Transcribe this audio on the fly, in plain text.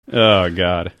Oh,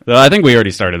 God. I think we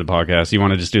already started the podcast. You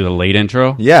want to just do the late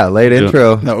intro? Yeah, late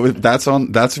intro. No,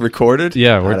 that's recorded?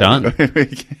 Yeah, we're done. All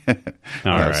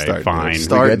All right, fine.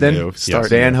 Start then. new. Start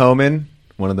Dan new. Homan,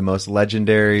 one of the most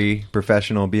legendary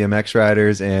professional BMX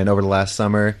riders, and over the last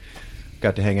summer,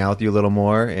 got to hang out with you a little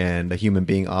more, and a human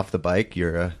being off the bike.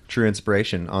 You're a true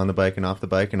inspiration on the bike and off the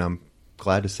bike, and I'm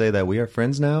glad to say that we are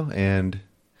friends now, and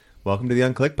welcome to the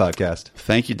Unclick podcast.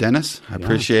 Thank you, Dennis. I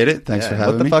appreciate it. Thanks for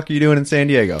having What the me. fuck are you doing in San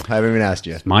Diego? I haven't even asked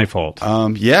you. My fault.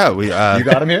 Yeah, we. You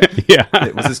got him here? Yeah.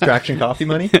 Was this Traction Coffee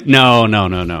money?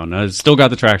 No. Still got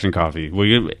the Traction coffee.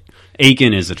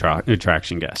 Aiken is a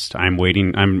traction guest. I'm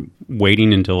waiting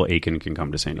until Aiken can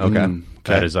come to San Diego. Okay.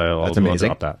 That is, I'll That's amazing.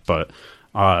 drop that. But,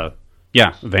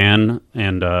 yeah, Van,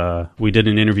 and we did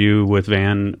an interview with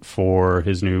Van for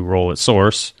his new role at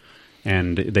Source,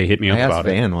 and they hit me up I asked about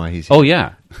Van it. why he's here. Oh,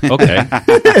 yeah. Okay.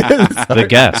 The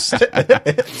guest.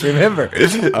 Remember,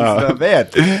 it's not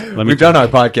bad. me We've done our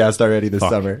podcast already this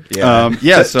summer.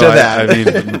 Yeah, so To I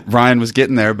that. mean, Ryan was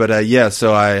getting there, but yeah,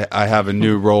 so I have a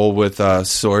new role with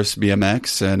Source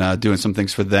BMX and doing some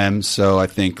things for them. So I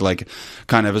think like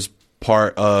kind of as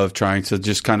part of trying to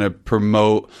just kind of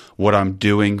promote what I'm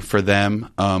doing for them.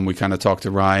 We kind of talked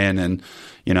to Ryan and,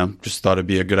 just thought it'd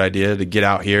be a good idea to get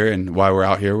out here. And while we're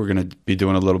out here, we're going to be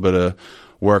doing a little bit of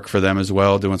work for them as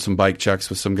well, doing some bike checks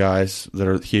with some guys that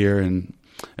are here. And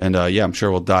yeah, I'm sure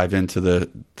we'll dive into the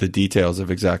details of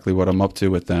exactly what I'm up to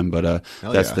with them. But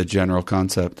that's yeah. the general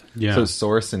concept. Yeah. So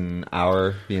Source and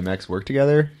our BMX work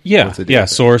together? Yeah, What's the deal?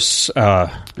 Source.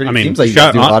 Seems like you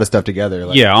guys do a lot of stuff together.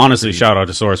 Like, yeah, honestly, shout out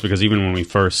to Source, because even when we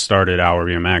first started Our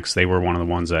BMX, they were one of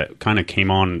the ones that kind of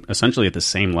came on essentially at the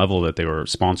same level that they were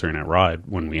sponsoring at Ride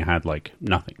when we had like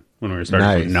nothing. When we were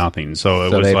starting with nothing. So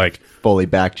it was they like fully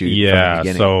backed you. From the yeah,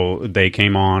 beginning. so they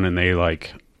came on and they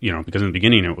like, because in the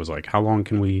beginning it was like, how long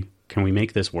can we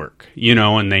make this work?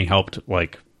 And they helped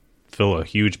like fill a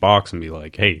huge box and be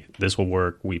like, hey, this will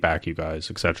work, we back you guys,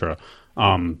 etc.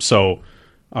 So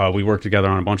we worked together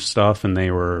on a bunch of stuff, and they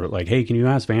were like, hey, can you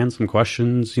ask Van some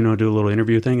questions, do a little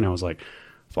interview thing? And I was like,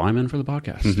 fly him in for the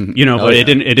podcast, but it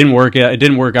didn't work. It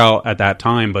didn't work out at that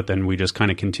time, but then we just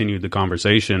kind of continued the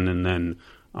conversation, and then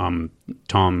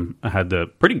Tom had the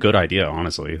pretty good idea,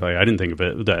 honestly. Like, I didn't think of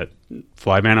it, that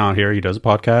fly Van out here, he does a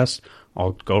podcast.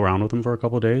 I'll go around with him for a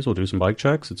couple of days. We'll do some bike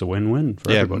checks. It's a win-win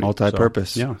for everybody.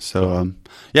 Multi-purpose. So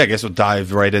I guess we'll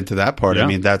dive right into that part. Yeah. I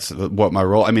mean, that's what my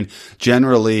role. I mean,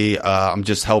 generally, I'm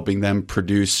just helping them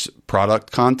produce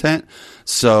product content.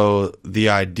 So the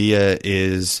idea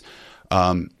is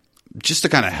just to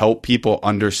kind of help people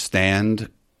understand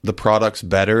the products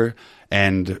better,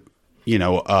 and in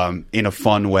a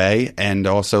fun way, and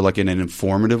also like in an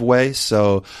informative way.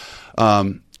 So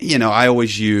I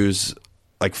always use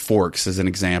like forks as an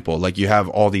example. Like, you have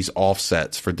all these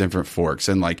offsets for different forks,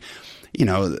 and like,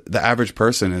 the average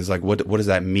person is like, what does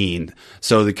that mean?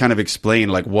 So they kind of explain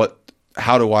like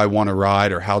how do I want to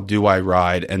ride, or how do I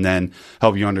ride, and then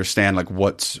help you understand like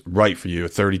what's right for you. A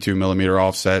 32 millimeter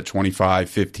offset, 25,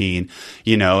 15,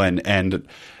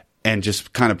 and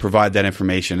just kind of provide that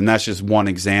information. And that's just one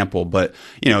example. But,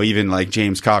 even like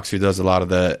James Cox, who does a lot of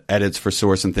the edits for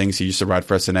Source and things, he used to ride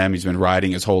for S&M. He's been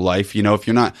riding his whole life. If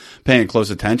you're not paying close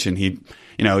attention,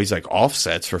 he's like,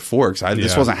 offsets for forks.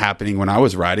 This wasn't happening when I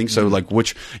was riding. So like,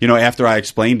 after I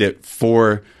explained it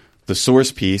for the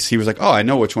Source piece, he was like, oh, I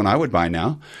know which one I would buy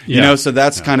now. So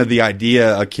that's kind of the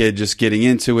idea, a kid just getting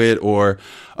into it, or,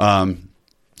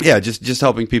 just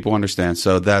helping people understand.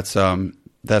 So that's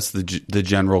the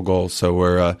general goal. So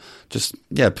we're just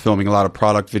filming a lot of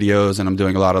product videos, and I'm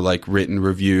doing a lot of like written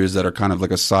reviews that are kind of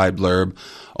like a side blurb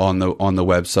on the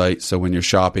website. So when you're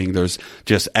shopping, there's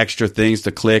just extra things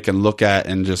to click and look at,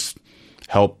 and just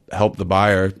help the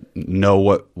buyer know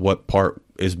what part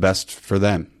is best for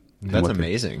them. That's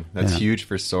amazing. That's huge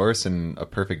for Source, and a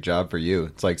perfect job for you.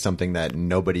 It's like something that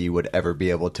nobody would ever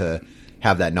be able to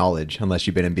have that knowledge unless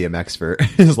you've been in BMX for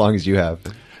as long as you have.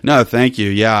 No, thank you.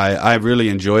 Yeah, I really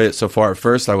enjoy it so far. At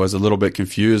first, I was a little bit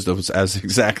confused as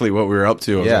exactly what we were up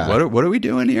to. I was like, what are we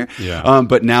doing here? Yeah.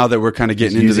 But now that we're kind of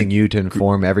getting into using you to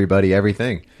inform everybody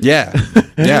everything. Yeah.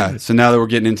 Yeah. So now that we're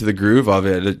getting into the groove of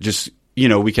it just,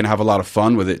 we can have a lot of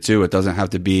fun with it too. It doesn't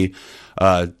have to be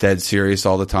dead serious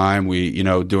all the time. We,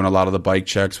 doing a lot of the bike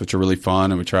checks, which are really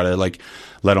fun, and we try to like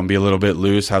let them be a little bit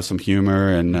loose, have some humor,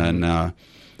 and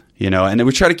and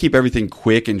we try to keep everything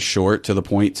quick and short to the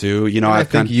point too. I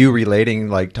think you relating,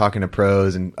 like talking to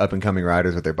pros and up and coming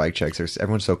riders with their bike checks,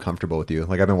 everyone's so comfortable with you.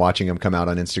 Like, I've been watching them come out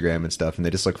on Instagram and stuff, and they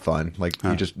just look fun. Like,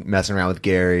 you're just messing around with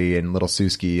Gary and little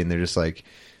Suski, and they're just like,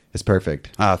 it's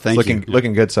perfect. Thank you.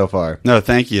 Looking good so far. No,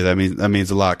 thank you. That means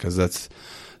a lot, because that's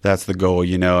that's the goal,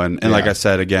 you know. And like I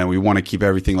said, again, we want to keep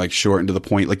everything like short and to the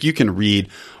point. Like you can read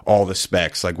all the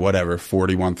specs, like whatever,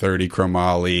 4130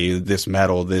 chromoly, this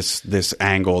metal, this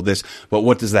angle, this. But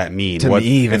what does that mean? To what me,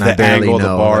 even the I barely angle,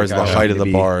 know. the bars, Like, the height of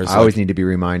the bars? I always need to be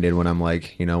reminded when I'm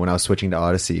like, you know, when I was switching to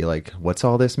Odyssey, like, what's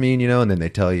all this mean? You know, and then they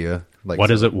tell you, like,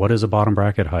 What is it? What is a bottom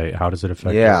bracket height? How does it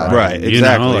affect? Yeah. your Right, riding?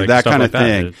 exactly. You know, like, That stuff kind like of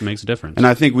thing. It makes a difference. And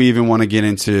I think we even want to get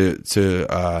into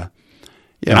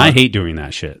And I hate doing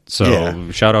that shit. So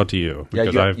Yeah. shout out to you. Yeah,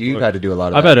 because you've had to do a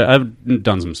lot of I've that. I've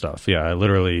done some stuff. Yeah, I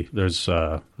literally there's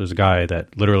a guy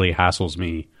that literally hassles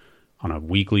me on a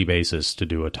weekly basis to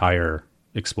do a tire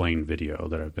explain video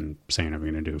that I've been saying I'm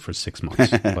going to do for 6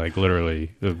 months. Like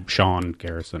literally, Sean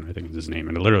Garrison, I think is his name,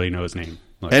 and I literally know his name.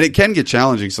 Like, And it can get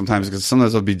challenging sometimes because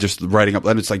sometimes I'll be just writing up.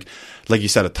 And it's like you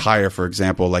said, a tire, for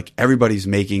example. Like everybody's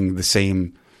making the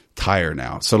same tire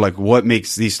now. So like, what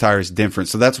makes these tires different?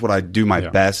 So that's what I do my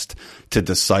best to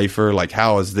decipher. Like,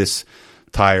 how is this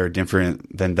tire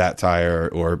different than that tire,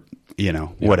 or you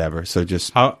know, whatever. So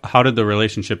just how did the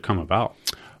relationship come about?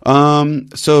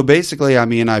 So basically, I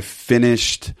mean, I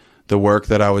finished the work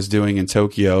that I was doing in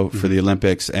Tokyo for the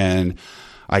Olympics, and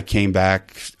I came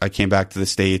back to the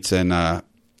States and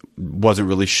wasn't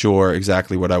really sure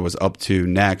exactly what I was up to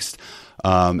next.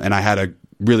 And I had a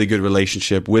really good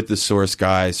relationship with the Source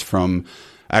guys from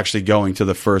actually going to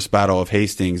the first Battle of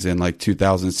Hastings in like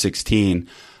 2016.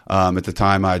 At the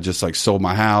time, I just like sold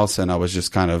my house and I was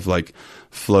just kind of like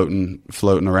floating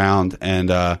around. And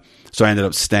so I ended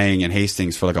up staying in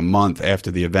Hastings for like a month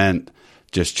after the event,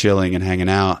 just chilling and hanging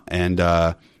out. And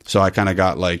so I kind of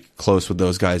got like close with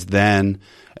those guys then.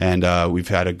 And we've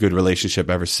had a good relationship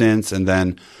ever since. And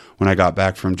then when I got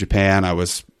back from Japan, I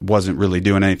wasn't really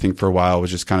doing anything for a while. I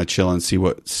was just kind of chilling, see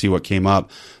what came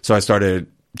up. So I started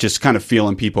just kind of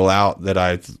feeling people out that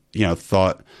I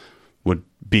thought would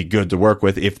be good to work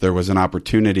with if there was an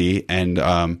opportunity. And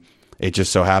it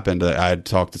just so happened that I had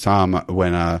talked to Tom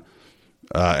when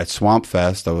at Swamp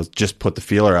Fest. I was just put the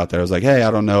feeler out there. I was like, hey, I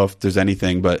don't know if there's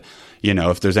anything, but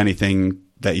if there's anything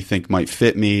that you think might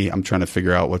fit me, I'm trying to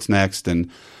figure out what's next. And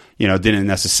didn't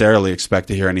necessarily expect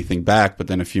to hear anything back, but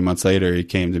then a few months later, he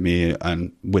came to me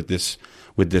and with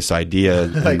this idea.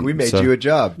 Like, we made you a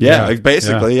job. Yeah, like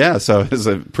basically, yeah. So it was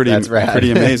pretty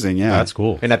amazing. Yeah, that's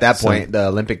cool. And at that point, the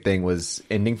Olympic thing was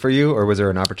ending for you, or was there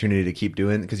an opportunity to keep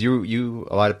doing? Because you,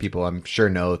 a lot of people, I'm sure,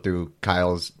 know through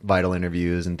Kyle's Vital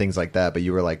interviews and things like that. But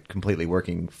you were like completely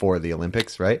working for the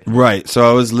Olympics, right? Right. So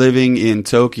I was living in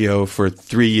Tokyo for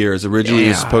 3 years. Originally, it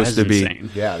was supposed to be.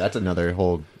 Insane. Yeah, that's another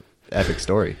whole epic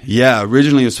story. Yeah,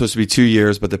 originally it was supposed to be 2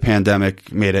 years, but the pandemic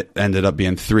ended up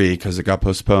being 3 because it got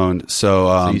postponed.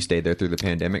 So you stayed there through the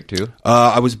pandemic too?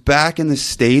 I was back in the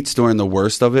States during the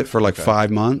worst of it for like 5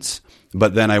 months,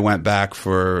 but then I went back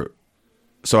so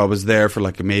I was there for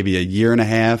like maybe a year and a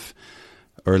half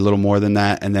or a little more than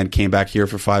that, and then came back here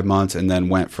for 5 months, and then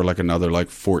went for like another like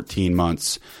 14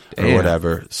 months or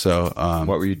whatever. So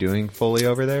what were you doing fully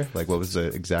over there? Like, what was the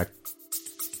exact?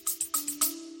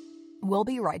 We'll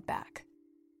be right back.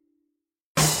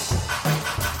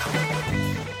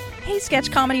 Hey,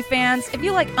 sketch comedy fans, if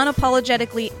you like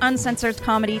unapologetically uncensored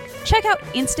comedy, check out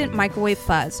Instant Microwave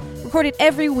Fuzz. Recorded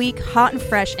every week, hot and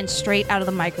fresh and straight out of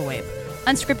the microwave.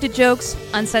 Unscripted jokes,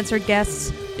 uncensored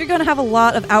guests. You're going to have a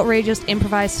lot of outrageous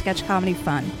improvised sketch comedy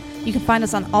fun. You can find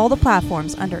us on all the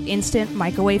platforms under Instant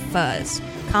Microwave Fuzz.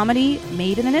 Comedy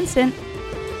made in an instant.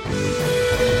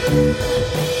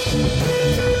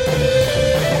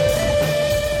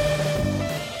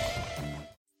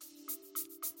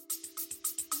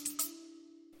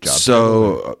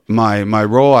 So my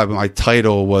role, my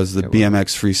title was the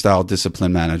BMX Freestyle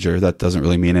Discipline Manager. That doesn't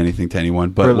really mean anything to anyone,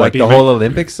 but For like the whole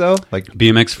Olympics, though, like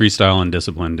BMX freestyle and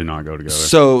discipline do not go together.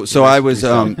 So I was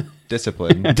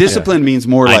discipline. Discipline means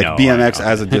more I like know, BMX I know.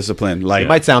 as a discipline. Like It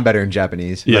might sound better in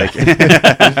Japanese. Yeah.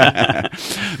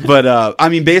 But I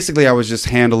mean, basically, I was just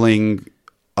handling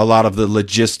a lot of the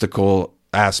logistical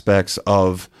aspects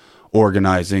of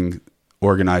organizing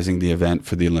the event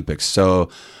for the Olympics. So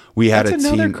we had That's a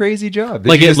another team. crazy job. Did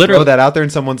Like, you it just literally- throw that out there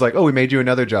and someone's like, "Oh, we made you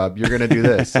another job. You're going to do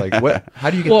this." Like, what? How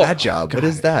do you get Well, that job? What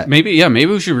is that? Maybe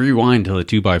we should rewind to the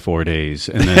 2x4 days,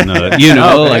 and then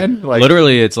Oh, like, man. Like,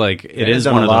 literally, it's like it He's is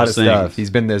done one a of lot those of stuff. things. He's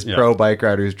been this Yeah. pro bike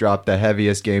rider who's dropped the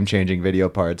heaviest game-changing video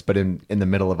parts, but in the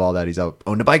middle of all that, he's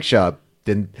owned a bike shop.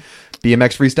 Then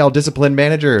BMX freestyle discipline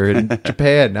manager in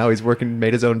Japan. Now he's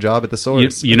made his own job at the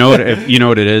Source. You know what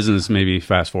it is, and it's maybe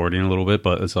fast forwarding a little bit,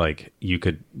 but it's like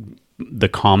the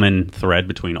common thread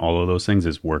between all of those things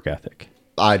is work ethic.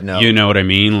 I know. You know what I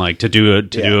mean? Like to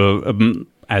do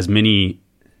as many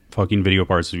fucking video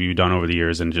parts have you done over the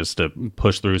years, and just to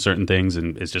push through certain things,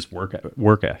 and it's just work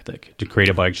ethic to create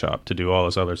a bike shop, to do all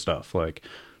this other stuff. Like,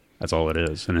 that's all it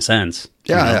is in a sense.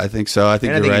 Yeah, I think so. I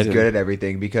think And I you're think right. he's good at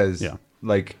everything because, Yeah.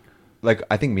 like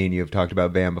I think me and you have talked about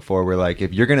Van before. Where like,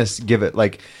 if you're gonna give it,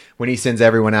 like when he sends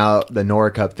everyone out the Nora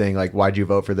Cup thing, like, why'd you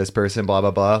vote for this person? Blah blah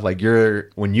blah. Like,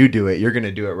 when you do it, you're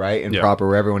gonna do it right and Yeah. proper.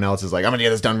 Where everyone else is like, I'm gonna get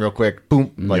this done real quick.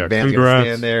 Boom. Like Yeah, Van's gonna congrats.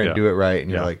 stand there and Yeah. do it right,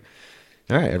 and you're Yeah. like,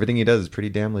 all right, everything he does is pretty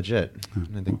damn legit.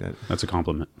 I think that. That's a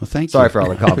compliment. Well, thank Sorry you. for all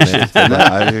the compliments.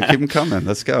 No, keep them coming.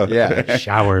 Let's go. Yeah.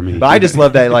 Shower me. But I just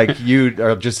love that, like, you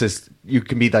are just this, you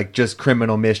can be like just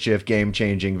criminal mischief, game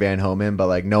changing Van Homan, but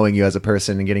like knowing you as a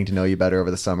person and getting to know you better over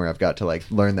the summer, I've got to like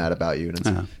learn that about you, and it's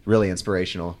really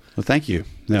inspirational. Well, thank you.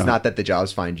 No. It's not that the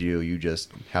jobs find you; you just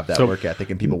have that So- work ethic,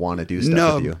 and people want to do stuff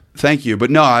No, with you. thank you.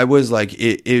 But no, I was like,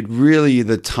 it really,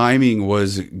 the timing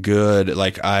was good.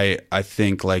 Like, I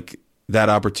think like that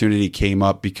opportunity came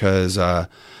up because,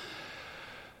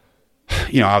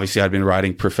 obviously I'd been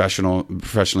riding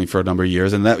professionally for a number of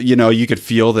years, and that, you could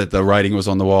feel that the writing was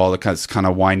on the wall. It's kind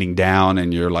of winding down,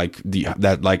 and you're like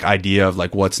that like idea of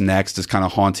like what's next is kind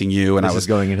of haunting you. And This I was is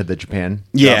going into the Japan.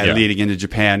 Yeah, Yeah. leading into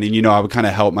Japan. And, I would kind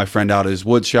of help my friend out at his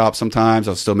wood shop sometimes.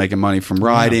 I was still making money from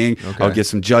riding. Okay. I would get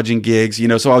some judging gigs,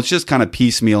 so I was just kind of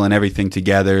piecemealing everything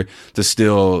together to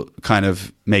still kind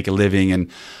of make a living.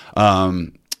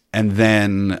 And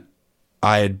then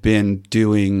I had been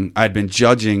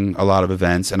judging a lot of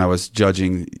events, and I was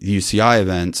judging UCI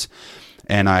events,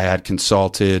 and I had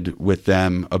consulted with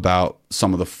them about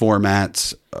some of the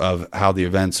formats of how the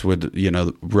events would,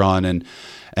 run,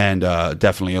 and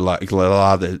definitely a lot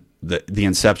of the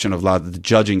inception of a lot of the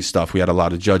judging stuff. We had a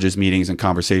lot of judges meetings and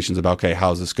conversations about, okay,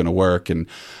 how's this going to work, and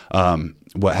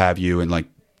what have you, and like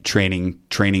training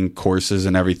courses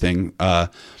and everything.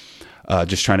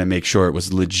 Just trying to make sure it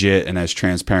was legit and as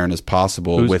transparent as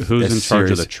possible. Who's in charge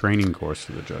of the training course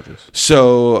for the judges?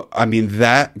 So,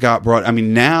 that got brought.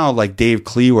 Now, like Dave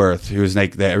Cleworth, who's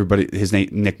like his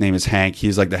nickname is Hank.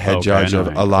 He's like the head judge of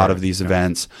a lot of these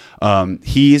events.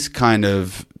 He's kind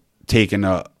of taken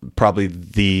probably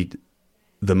the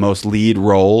most lead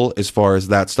role as far as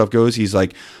that stuff goes.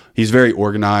 He's very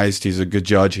organized. He's a good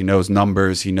judge. He knows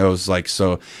numbers. He knows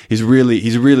so he's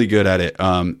really good at it.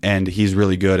 And he's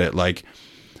really good at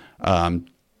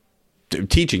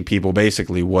teaching people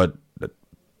basically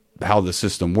how the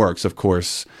system works, of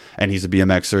course. And he's a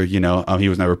BMXer, he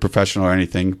was never professional or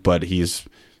anything, but he's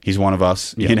one of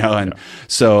us,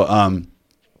 so,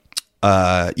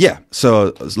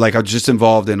 so like I was just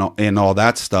involved in all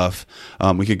that stuff.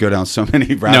 We could go down so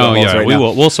many rabbit holes right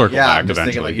now. We'll circle Yeah, back I'm just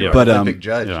thinking eventually. like you're an But, Olympic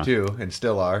judge yeah. too, and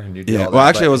still are, and you do all Yeah, that, well,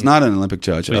 actually, I but- was not an Olympic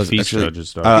judge. I was Feast actually, judge and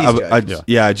stuff.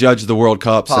 I judged the World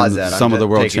Cups Pause and that. I'm some of the just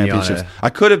World taking you on Championships. a I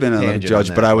could have been an Olympic tangent on judge,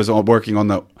 that. but I was working on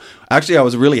the. Actually, I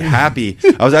was really happy.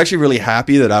 I was actually really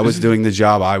happy that I was doing the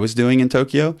job I was doing in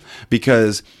Tokyo,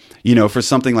 because for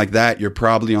something like that, you're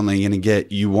probably only going to get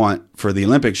for the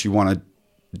Olympics, you want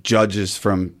judges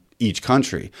from each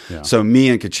country. Yeah. So me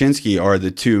and Kaczynski are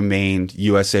the two main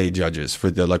USA judges for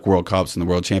the like World Cups and the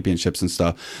World Championships and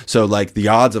stuff. So like the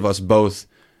odds of us both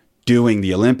doing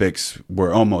the Olympics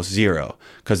were almost zero,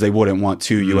 because they wouldn't want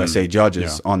two USA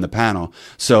judges on the panel.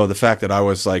 So the fact that I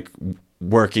was like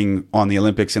working on the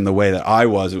Olympics in the way that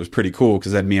it was pretty cool,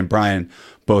 because then me and Brian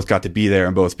both got to be there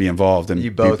and both be involved and You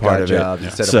be both part got of jobs it.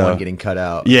 instead So- of one getting cut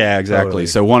out. Yeah, exactly. Totally.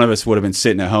 So one of us would have been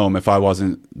sitting at home if I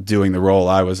wasn't doing the role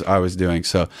I was doing.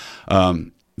 So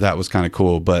that was kind of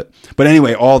cool. But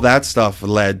anyway, all that stuff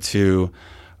led to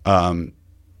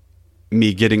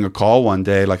me getting a call one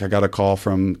day. Like I got a call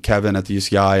from Kevin at the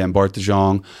UCI and Bart de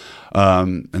Jong,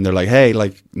 and they're like, "Hey,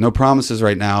 like no promises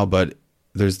right now, but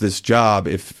there's this job.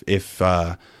 If it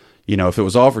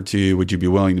was offered to you, would you be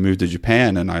willing to move to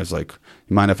Japan?" And I was like,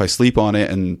 "You mind if I sleep on it?"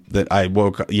 And that I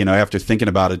woke, after thinking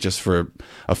about it just for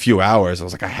a few hours, I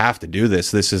was like, I have to do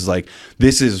this. This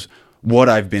is what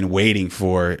I've been waiting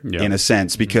for in a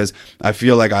sense, because I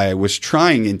feel like I was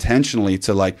trying intentionally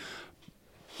to like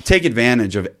take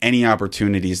advantage of any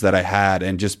opportunities that I had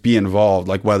and just be involved,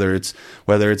 like whether it's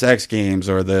X Games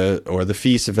or the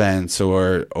Feast events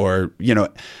or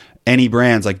any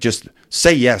brands, like just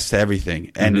say yes to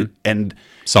everything and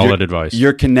Solid advice.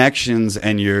 Your connections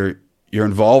and your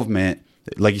involvement,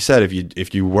 like you said,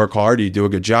 if you work hard, you do a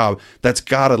good job, that's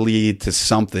got to lead to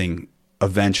something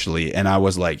eventually. And I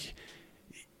was like,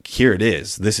 here it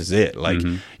is. This is it. Like,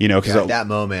 because At that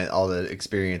moment, all the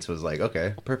experience was like,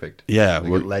 okay, perfect. Yeah,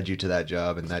 Like, it led you to that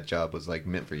job, and that job was like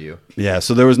meant for you. yeah,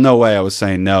 so there was no way I was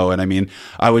saying no. And I mean,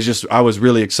 I was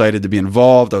really excited to be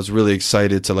involved. I was really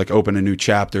excited to like open a new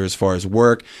chapter as far as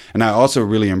work. And I also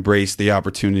really embraced the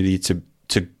opportunity to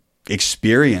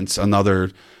experience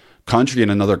another country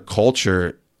and another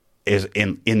culture is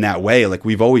in that way. Like,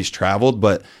 we've always traveled,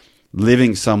 but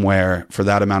living somewhere for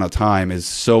that amount of time is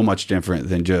so much different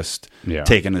than just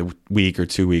taking a week or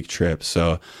 2 week trip.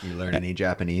 So You learn any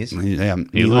Japanese? yeah,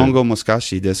 Nihongo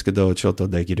moskashi desu kedo chotto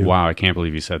dekiru. Wow, I can't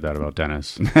believe you said that about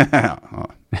Dennis. You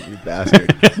bastard.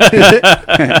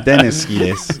 Dennis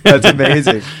desu. That's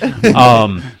amazing.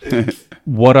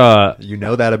 What You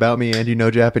know that about me, and you know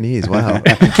Japanese. Wow.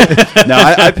 No,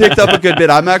 I picked up a good bit.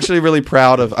 I'm actually really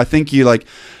proud of. I think you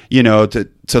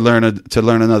to learn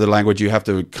another language, you have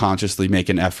to consciously make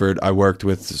an effort. I worked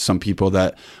with some people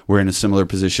that were in a similar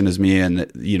position as me,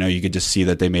 and you could just see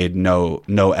that they made no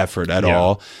effort at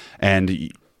all.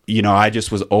 And I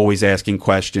just was always asking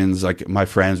questions. Like, my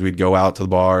friends, we'd go out to the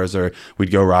bars or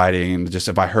we'd go riding, and just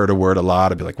if I heard a word a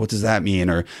lot, I'd be like, what does that mean?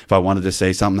 Or if I wanted to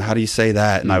say something, how do you say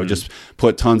that? And I would just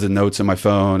put tons of notes in my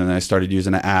phone, and then I started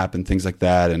using an app and things like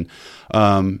that. And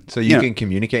So you can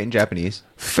communicate in Japanese?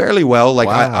 fairly well. Like,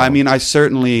 Wow. I mean, I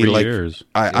certainly 3 like. years.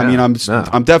 I mean, I'm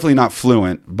definitely not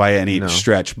fluent by any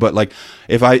stretch, but like,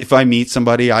 if I meet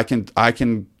somebody, I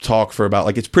can talk for about,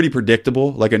 like, it's pretty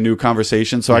predictable, like a new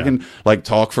conversation. So I can like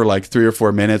talk for like 3 or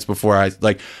 4 minutes before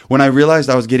when I realized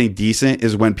I was getting decent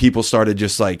is when people started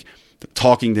just like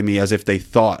talking to me as if they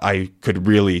thought I could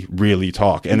really, really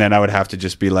talk. And then I would have to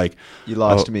just be like, You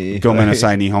lost me.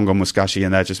 Gomenasai nihongo muskashi.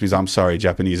 And that just means I'm sorry,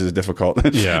 Japanese is difficult.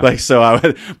 Yeah. Like, so I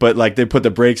would, but like, they put the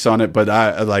brakes on it. But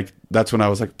I like, that's when I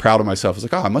was like proud of myself. I was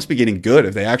like, oh, I must be getting good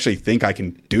if they actually think I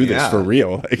can do this Yeah. for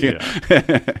real.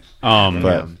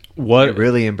 But What You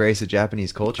really embrace the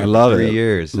Japanese culture. I love for it. 3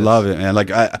 years. Love it, man.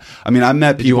 Like, I mean, I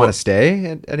met Did you people. want to stay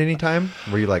at any time?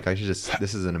 Were you like,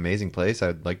 this is an amazing place,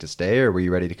 I'd like to stay, or were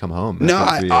you ready to come home? No,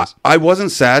 after 3 I years? I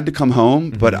wasn't sad to come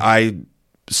home, but I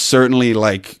certainly,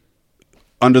 like,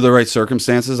 under the right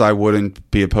circumstances, I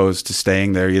wouldn't be opposed to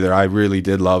staying there either. I really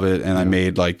did love it, and I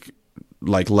made like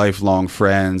lifelong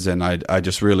friends, and I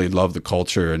just really loved the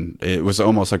culture, and it was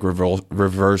almost like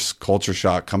reverse culture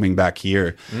shock coming back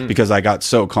here because I got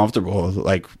so comfortable.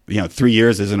 Like, 3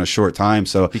 years isn't a short time,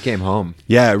 so Became home.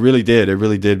 yeah, it really did. It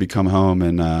really did become home.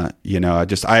 And,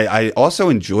 I also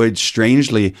enjoyed,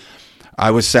 strangely, I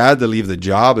was sad to leave the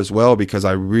job as well because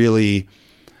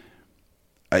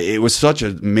it was such a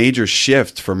major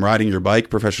shift from riding your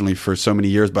bike professionally for so many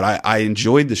years, but I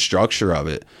enjoyed the structure of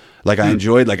it. Like, I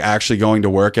enjoyed like actually going to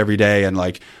work every day and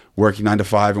like working 9 to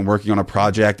 5 and working on a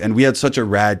project. And we had such a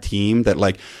rad team that,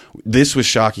 like, this was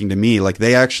shocking to me. Like,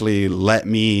 they actually let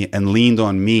me and leaned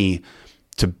on me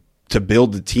to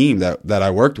build the team that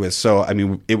I worked with. So, I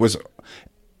mean, it was,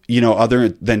 other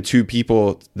than 2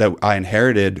 people that I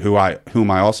inherited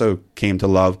whom I also came to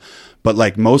love, but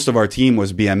like most of our team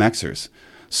was BMXers.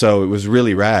 So it was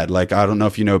really rad. Like, I don't know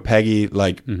if you know Peggy,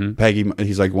 like Peggy,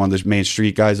 he's like one of the main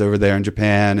street guys over there in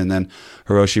Japan. And then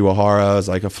Hiroshi Wahara is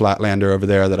like a flatlander over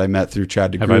there that I met through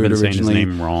Chad DeGroot have I been originally. saying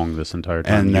his name wrong this entire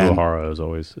time? And then- Uehara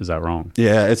is that wrong?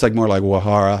 Yeah, it's like more like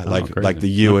Wahara, crazy. like the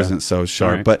U Okay. isn't so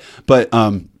sharp. All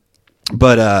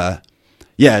right.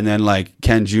 Yeah, and then like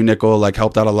Ken Junickle like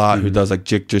helped out a lot, who does like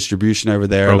JIC distribution over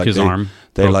there. Broke like his arm.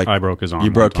 I broke his arm. You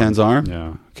one broke time. Ken's arm?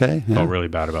 Yeah. Okay. Yeah. Felt really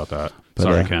bad about that. But,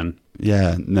 Sorry, Ken.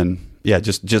 Yeah, and then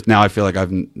just now I feel like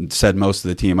I've said most of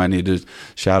the team. I need to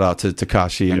shout out to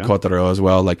Takashi and Kotaro as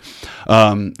well. Like,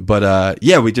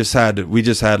 we just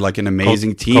had like an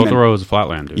amazing team. and- Kotaro is a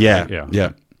flatland dude. yeah, right?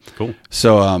 yeah. Cool.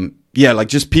 So, like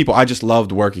just people, I just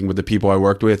loved working with the people I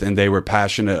worked with, and they were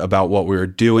passionate about what we were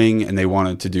doing, and they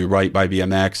wanted to do right by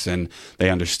BMX, and they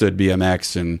understood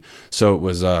BMX. And so it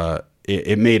was,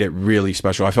 it made it really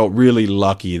special. I felt really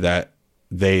lucky that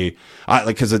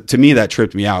because to me, that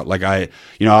tripped me out. Like,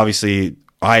 obviously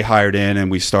I hired in and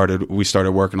we started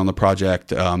working on the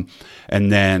project. And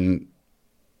then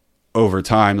over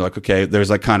time, like, okay, there's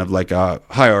like kind of like a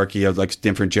hierarchy of like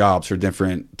different jobs for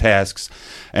different tasks.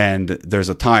 And there's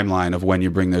a timeline of when you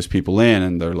bring those people in,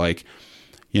 and they're like,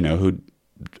 who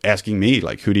asking me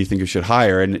like, who do you think you should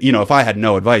hire? And, if I had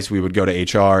no advice, we would go to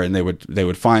HR and they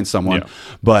would find someone. Yeah.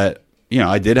 But,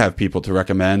 I did have people to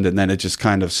recommend, and then it just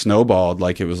kind of snowballed.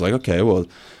 Like, it was like, okay, well,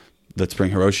 let's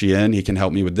bring Hiroshi in. He can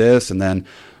help me with this. And then,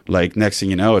 like, next thing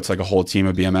you know, it's like a whole team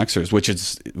of BMXers, which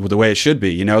is the way it should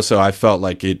be, So I felt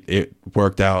like it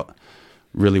worked out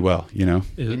really well,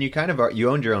 And you kind of you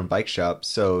owned your own bike shop,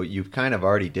 so you kind of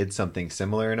already did something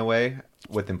similar in a way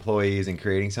with employees and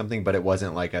creating something, but it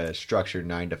wasn't like a structured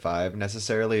 9 to 5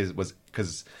 necessarily. It was,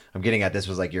 because I'm getting at, this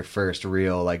was like your first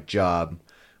real like job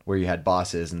where you had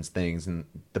bosses and things, and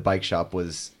the bike shop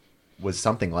was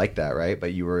something like that, right?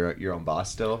 But you were your own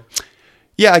boss still.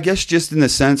 Yeah, I guess just in the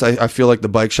sense, I feel like the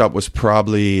bike shop was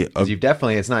probably Because you've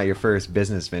definitely, it's not your first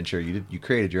business venture. You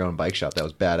created your own bike shop that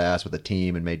was badass with a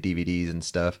team and made DVDs and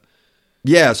stuff.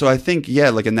 yeah. So I think, yeah,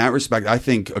 like in that respect, I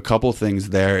think a couple things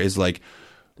there is like,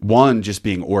 one, just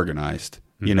being organized.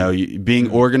 You know, being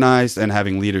organized and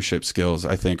having leadership skills,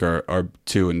 I think, are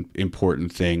two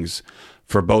important things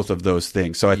for both of those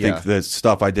things. So I think the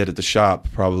stuff I did at the shop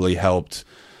probably helped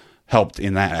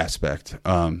in that aspect.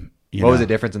 What was the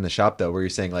difference in the shop, though, where you're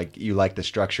saying, like, you like the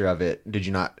structure of it? Did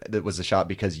you not? Was the shop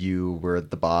because you were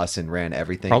the boss and ran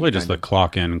everything? Probably just the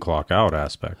clock in, clock out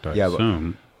aspect, I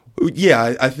assume.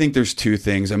 Yeah, I think there's two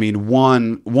things. I mean,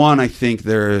 one, I think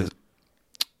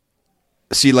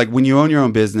see, like when you own your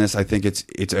own business, I think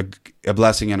it's a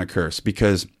blessing and a curse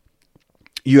because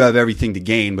you have everything to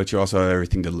gain, but you also have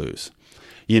everything to lose.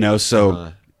 You know,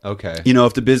 so okay, you know,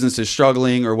 if the business is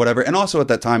struggling or whatever, and also at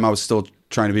that time I was still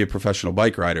trying to be a professional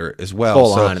bike rider as well.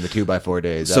 Full on in the 2x4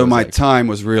 days. So my time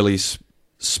was really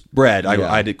spread.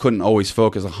 I couldn't always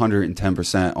focus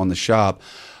 110% on the shop,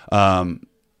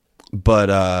 but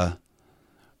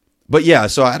yeah.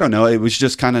 So I don't know. It was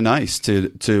just kind of nice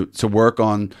to work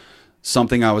on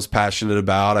something I was passionate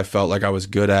about. I felt like I was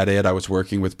good at it. I was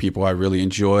working with people I really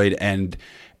enjoyed, and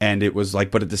it was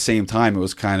like, but at the same time, it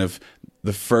was kind of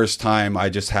the first time I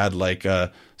just had like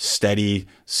a steady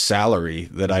salary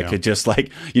that I could just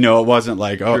like, you know, it wasn't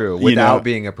like, True. Without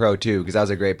being a pro too, because that was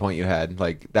a great point you had.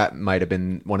 Like that might have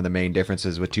been one of the main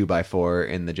differences with 2x4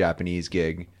 in the Japanese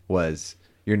gig was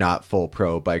you're not full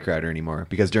pro bike rider anymore,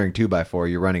 because during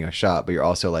 2x4 you're running a shop, but you're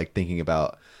also like thinking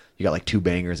about, you got like two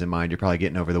bangers in mind. You're probably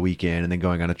getting over the weekend and then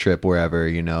going on a trip wherever,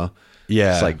 you know.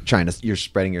 Yeah. It's like you're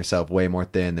spreading yourself way more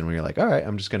thin than when you're like, all right,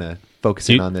 I'm just going to focus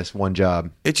in on this one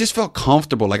job. It just felt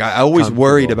comfortable. Like I always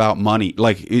worried about money.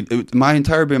 Like my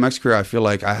entire BMX career, I feel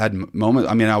like I had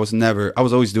moments. I mean, I was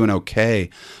always doing okay,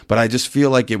 but I just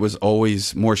feel like it was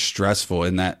always more stressful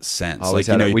in that sense. Always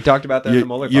like, you know, we talked about that in the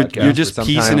Muller podcast. You're just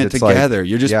piecing it together.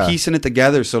 You're just piecing it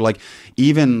together. So like,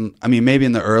 even, I mean, maybe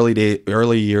in the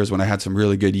early years when I had some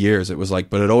really good years, it was like,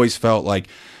 but it always felt like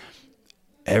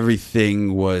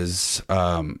everything was,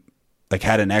 like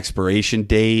had an expiration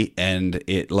date, and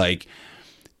it like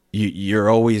you're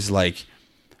always like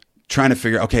trying to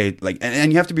figure, okay, like,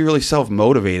 and you have to be really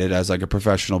self-motivated as like a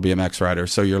professional BMX rider.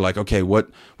 So you're like, okay, what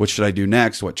should I do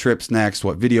next? What trips next?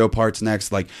 What video parts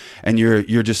next? Like, and you're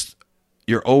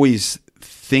always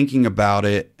thinking about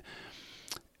it.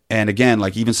 And again,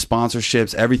 like even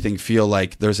sponsorships, everything feel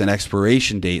like there's an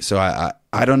expiration date. So I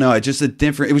don't know. It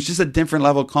was just a different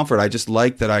level of comfort. I just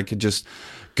liked that I could just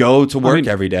go to work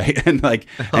every day and like,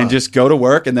 and just go to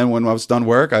work. And then when I was done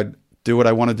work, I'd do what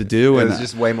I wanted to do. It and was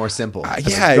just way more simple.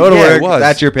 Go to work.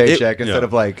 That's your paycheck instead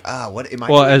of like, what am I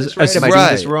doing this right? Am I doing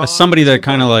this wrong? As somebody that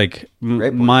kind of like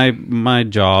my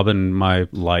job and my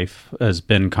life has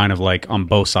been kind of like on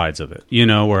both sides of it, you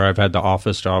know, where I've had the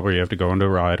office job where you have to go into a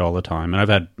ride all the time, and I've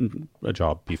had a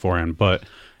job beforehand, but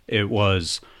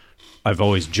I've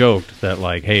always joked that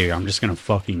like, hey, I'm just going to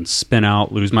fucking spin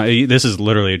out, lose my... This is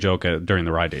literally a joke during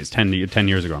the ride days. 10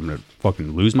 years ago, I'm going to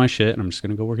fucking lose my shit, and I'm just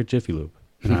going to go work at Jiffy Lube.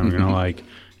 And I'm going to like...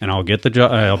 And I'll get the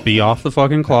job... I'll be off the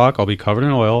fucking clock. I'll be covered in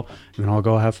oil, and then I'll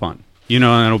go have fun. You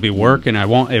know, and it'll be work, and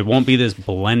it won't be this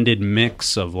blended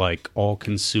mix of like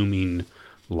all-consuming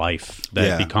life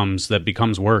that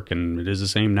becomes work. And it is the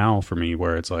same now for me,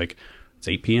 where it's like... It's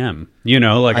 8 p.m. You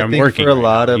know, like I'm working. For a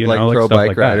lot of like pro bike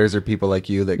like riders or people like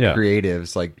you, that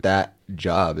creatives, like that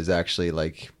job is actually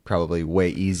like probably way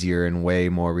easier and way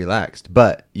more relaxed.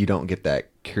 But you don't get that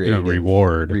creative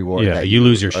reward. Yeah, you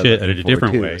lose your shit at a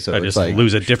different way. So I just like,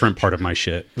 lose a different part of my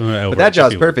shit. But that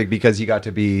job's perfect because you got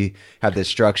to have this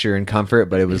structure and comfort.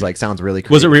 But it was like sounds really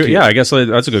creative. Was it? Yeah, I guess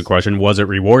that's a good question. Was it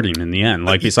rewarding in the end?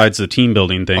 Like besides the team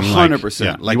building thing,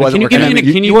 100%. Like,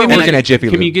 you weren't working at Jiffy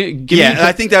Lube.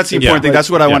 I think that's the important thing. That's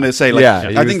what I wanted to say. Like,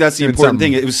 I think that's the important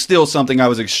thing. It was still something I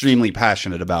was extremely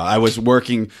passionate about. I was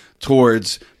working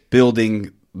towards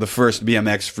building the first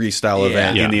BMX freestyle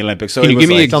event in the Olympics. So Can you give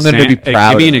me something to be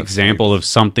proud give me an of. example of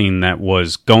something that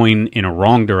was going in a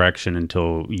wrong direction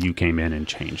until you came in and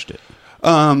changed it?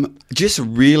 Just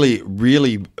really,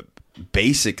 really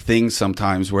basic things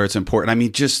sometimes where it's important. I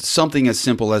mean, just something as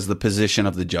simple as the position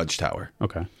of the judge tower.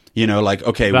 Okay. You know, like,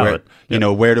 okay, Valid.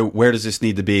 where does this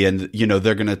need to be? And, you know,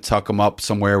 they're going to tuck them up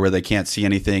somewhere where they can't see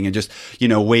anything, and just,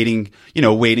 waiting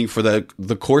for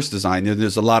the course design.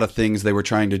 There's a lot of things they were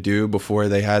trying to do before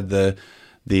they had the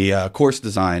course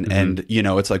design. Mm-hmm. And,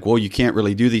 it's like, well, you can't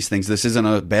really do these things. This isn't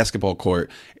a basketball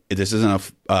court. This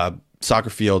isn't a soccer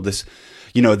field. This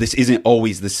isn't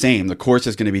always the same. The course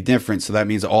is going to be different. So that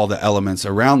means all the elements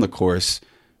around the course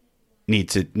need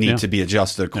to be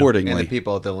adjusted accordingly. And the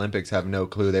people at the Olympics have no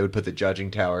clue. They would put the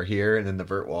judging tower here, and then the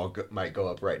vert wall might go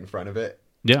up right in front of it.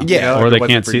 Yeah, Yeah, or like, they it wasn't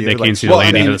can't for see you, they like, can't see well, the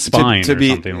landing I mean, of the spine to or be-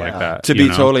 something like that. To you be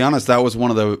know? totally honest, that was one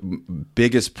of the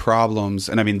biggest problems.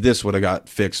 And I mean, this would have got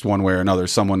fixed one way or another.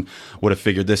 Someone would have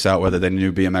figured this out, whether they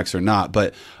knew BMX or not.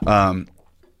 But,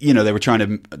 they were trying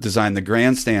to design the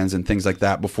grandstands and things like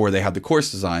that before they had the course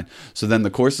design. So then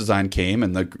the course design came,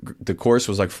 and the course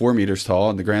was like 4 meters tall,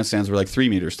 and the grandstands were like 3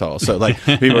 meters tall. So like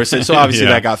people were saying, so obviously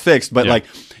Yeah. that got fixed. But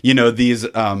Yeah. these,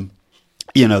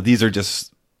 these are just.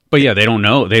 But yeah, they don't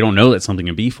know that something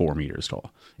can be 4 meters tall.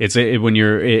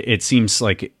 It seems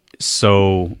like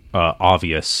so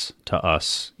obvious to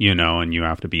us, and you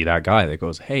have to be that guy that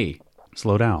goes, "Hey,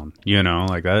 slow down,"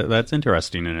 like that. That's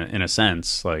interesting in a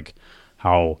sense, like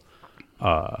how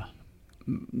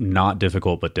not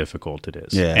difficult but difficult it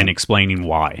is, Yeah. and explaining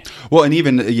why. Well, and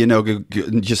even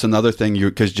just another thing,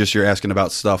 because you're asking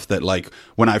about stuff that like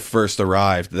when I first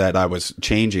arrived that I was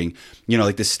changing,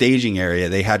 like the staging area,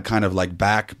 they had kind of like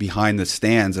back behind the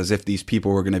stands as if these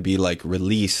people were going to be like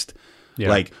released, Yeah.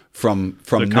 like from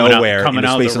Coming nowhere, coming into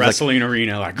out space. the And, like, wrestling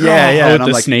arena, like Yeah, yeah, with and I'm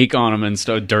the like- snake on them and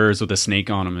stuff, Durs with a snake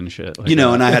on them and shit. Like and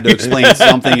that. I had to explain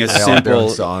something as They all have their own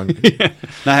simple. song.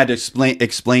 And I had to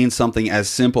explain something as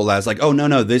simple as like, oh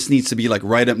no, this needs to be like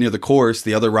right up near the course.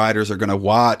 The other riders are going to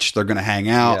watch. They're going to hang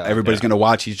out. Yeah, Everybody's going to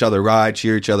watch each other ride,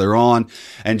 cheer each other on,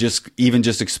 and just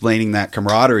explaining that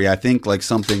camaraderie. I think like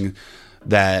something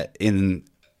that in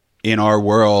our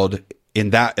world,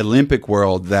 in that Olympic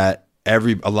world, that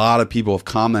a lot of people have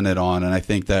commented on, and I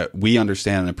think that we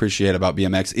understand and appreciate about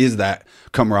BMX is that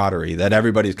camaraderie, that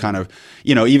everybody's kind of,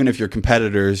 even if you're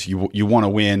competitors, you want to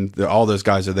win. All those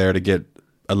guys are there to get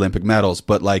Olympic medals,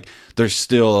 but like there's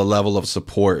still a level of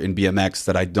support in BMX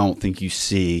that I don't think you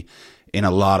see in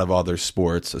a lot of other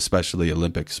sports, especially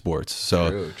Olympic sports.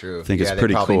 So True. I think it's they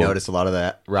pretty probably cool. noticed a lot of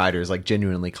that riders like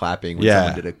genuinely clapping when Yeah.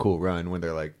 someone did a cool run, when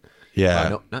they're like, Yeah. wow,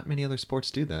 no, not many other sports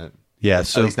do that. Yeah, At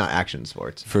so least not action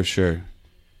sports. for sure.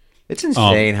 It's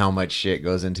insane how much shit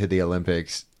goes into the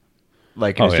Olympics.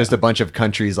 Like, and Oh, it's just yeah. a bunch of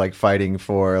countries like fighting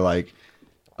for like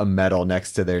a medal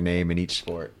next to their name in each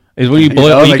sport. Is when you know,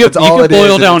 boil, like, that's all it is,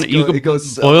 boil and down, it's you go- could it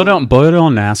goes so- boil down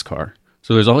NASCAR.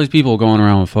 So there's all these people going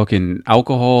around with fucking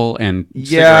alcohol and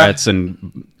Yeah. cigarettes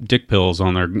and dick pills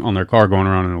on their car, going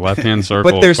around in a left hand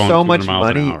circle. But there's going so 200 much miles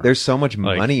an money. hour. There's so much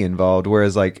Like- money involved.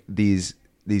 Whereas like these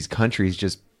countries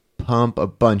just pump a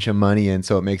bunch of money in,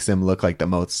 so it makes them look like the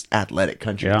most athletic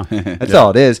country. Yeah. That's all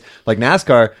it is. Like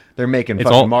NASCAR, they're making It's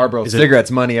fucking all- Marlboro is it-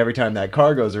 cigarettes money every time that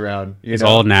car goes around. It's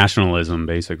all nationalism,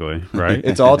 basically, right?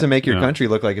 It's all to make your Yeah. country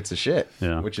look like it's a shit.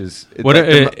 Yeah. Which is it's What like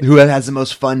it- who has the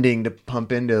most funding to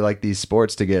pump into like these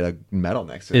sports to get a medal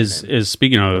next to Is their name.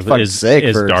 speaking of fucking is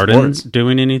sick for Darden sports.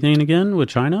 doing anything again with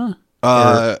China?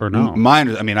 Or no?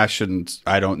 Mine. I mean,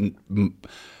 I don't.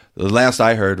 The last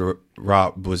I heard,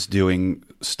 Rob was doing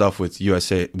stuff with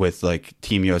USA, with like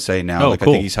Team USA now. Oh, like cool.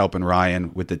 I think he's helping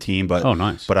Ryan with the team. But Oh,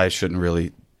 nice. But I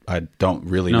don't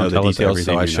really No, know the tell us details, so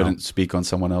everything I you know. shouldn't speak on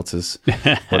someone else's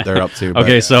what they're up to. But,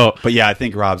 Okay, so- but yeah, I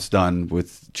think Rob's done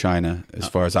with China, as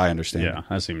far as I understand. Yeah,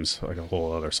 that seems like a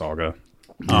whole other saga.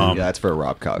 yeah, that's for a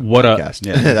Rob Cobb what a- podcast.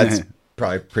 Yeah. That's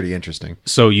probably pretty interesting.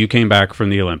 So you came back from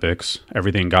the Olympics,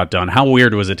 everything got done. How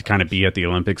weird was it to kind of be at the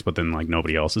Olympics, but then like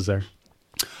nobody else is there?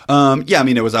 Yeah, I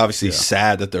mean, it was obviously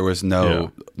sad that there was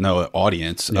no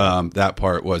audience. That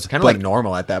part was Kind of like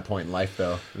normal at that point in life,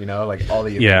 though. You know, like all the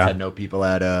events Yeah. had no people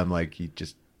at them. Like you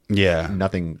just yeah.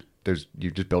 nothing.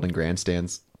 You're just building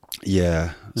grandstands.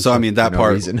 Yeah. So I mean that no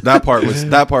part reason. that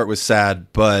part was sad,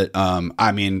 but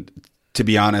I mean, to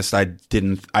be honest, I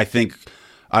think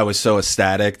I was so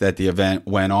ecstatic that the event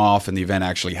went off and the event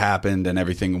actually happened and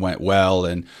everything went well,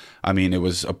 and I mean, it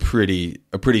was a pretty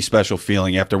special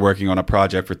feeling after working on a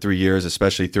project for 3 years,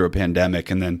 especially through a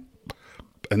pandemic, and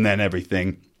then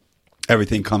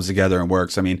everything comes together and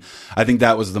works. I mean, I think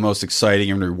that was the most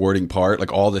exciting and rewarding part,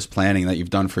 like all this planning that you've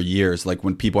done for years, like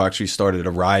when people actually started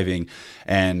arriving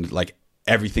and like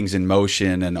everything's in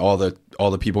motion and all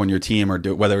the people in your team are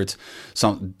whether it's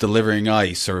some delivering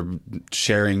ice or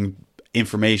sharing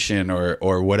information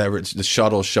or whatever, it's the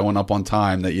shuttle showing up on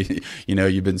time that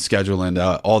you've been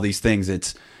scheduling, all these things.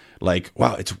 It's like,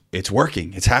 wow, it's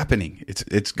working, it's happening,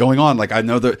 it's going on. Like I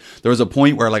know that there was a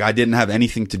point where like I didn't have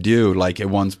anything to do, like at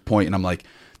one point, and I'm like,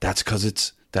 that's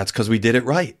because we did it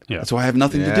right. Yeah. That's why I have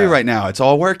nothing to Yeah. do right now. It's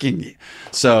all working.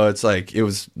 So it's like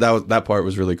that part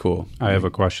was really cool. I have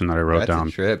a question that I wrote That's down.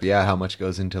 a trip. Yeah, how much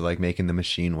goes into like making the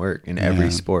machine work in every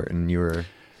Yeah. sport? And you were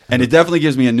And it definitely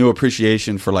gives me a new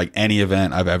appreciation for like any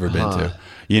event I've ever been to.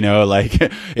 You know, like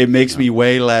it makes me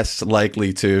way less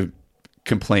likely to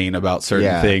complain about certain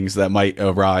Yeah. things that might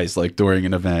arise like during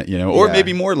an event, or Yeah.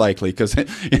 maybe more likely because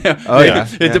yeah.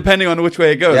 depending on which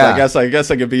way it goes. Yeah. I guess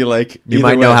I could be like You either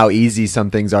might know way. how easy some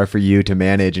things are for you to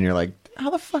manage, and you're like, how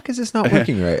the fuck is this not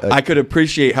working right? Like, I could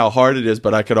appreciate how hard it is,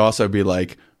 but I could also be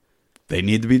like, they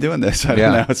need to be doing this. I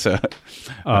Yeah. don't know. So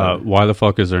Why the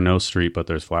fuck is there no street but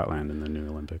there's flatland in the new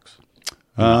Olympics?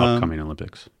 In the upcoming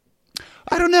Olympics.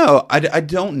 I don't know. I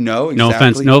don't know No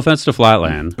exactly. offense to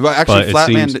flatland. Well, actually, but it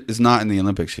Flatland seems- is not in the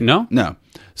Olympics yet. No?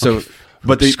 So,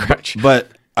 but they, Scratch. but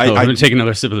I'm I gonna take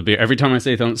another sip of the beer. Every time I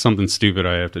say something stupid,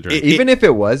 I have to drink. even if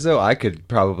it was though, I could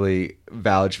probably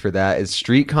vouch for that. Is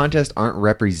street contests aren't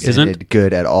represented Isn't?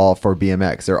 good at all for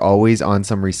BMX. They're always on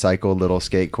some recycled little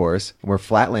skate course. Where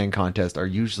flatland contests are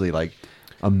usually like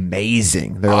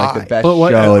amazing. They're like the best But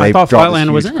what- show. I They've thought drawn this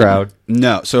Flatland was huge in. crowd.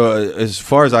 no. So as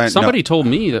far as I Somebody know, told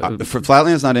me that for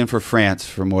Flatland's not in for France,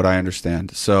 from what I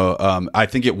understand. So I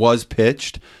think it was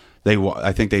pitched.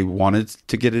 I think they wanted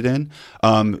to get it in.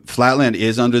 Flatland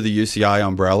is under the UCI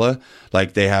umbrella.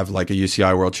 Like they have like a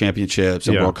UCI World Championships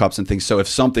and Yeah. World Cups and things. So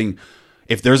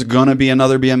if there's gonna be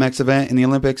another BMX event in the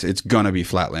Olympics, it's gonna be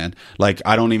Flatland. Like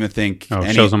I don't even think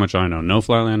shows how much I know. No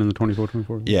flatland in the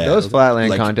 24-24. Yeah, Those flatland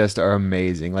like- contests are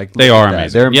amazing. Like They look are at that.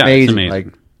 amazing. They're Yeah, it's amazing. amazing.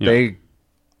 Like Yeah. they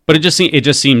But it just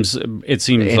seems the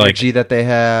like energy that they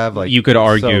have. Like you could so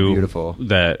argue beautiful.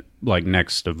 that like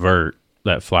next to Vert,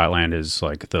 that flatland is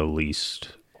like the least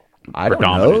I don't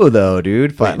predominant. know though,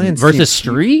 dude. Flatland versus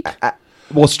street.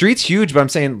 Well, street's huge, but I'm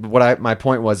saying my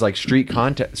point was like street's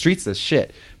the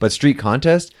shit, but street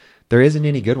contest there isn't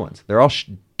any good ones. They're all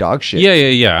dog shit.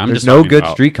 Yeah. There's just no talking good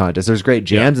about- street contests. There's great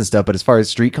jams and stuff, but as far as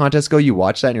street contests go, you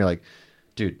watch that and you're like,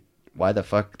 dude, why the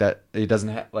fuck that it doesn't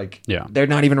have like? Yeah. They're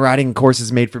not even riding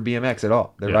courses made for BMX at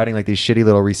all. They're Yeah. riding like these shitty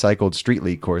little recycled street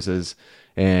league courses,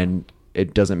 and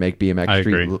it doesn't make BMX I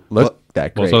street agree. look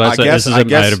that Well, great. so that's I guess- this is I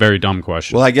guess- I had a very dumb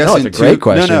question. Well, I guess No, it's in a great two-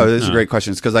 question. No, this is a No. great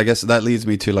question because I guess that leads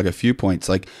me to like a few points.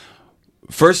 Like,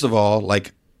 first of all,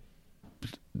 like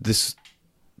this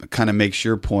kind of makes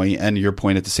your point and your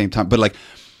point at the same time. But like,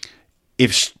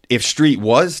 if street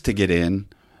was to get in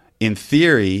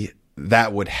theory,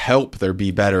 that would help there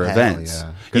be better events.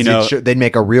 Because they'd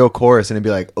make a real chorus and it'd be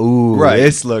like, ooh, Right.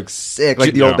 this looks sick.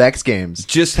 Like the Yeah. old X Games.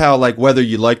 just how like whether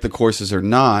you like the courses or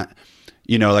not,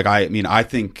 like I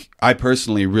think I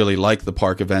personally really like the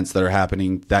park events that are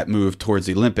happening that move towards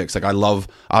the Olympics. Like I love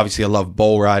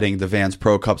bull riding. The Vans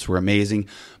Pro Cups were amazing,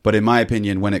 but in my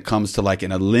opinion, when it comes to like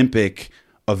an Olympic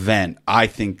event, I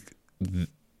think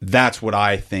that's what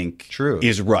I think True.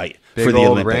 is right Big for the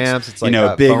old Olympics. ramps, it's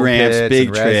like big foam ramps, pits big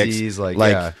and tricks. resis, like,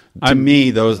 Like yeah. to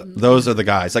me, those are the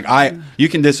guys. Like you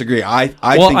can disagree. I think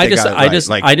I they just got it I right. just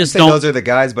Like, I just Say don't. those are the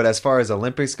guys, but as far as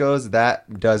Olympics goes,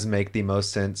 that does make the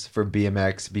most sense for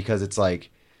BMX because it's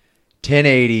like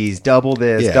 1080s, double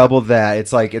this, Yeah. double that.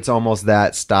 It's like it's almost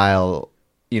that style,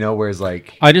 whereas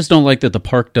like I just don't like that the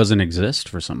park doesn't exist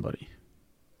for somebody.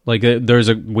 Like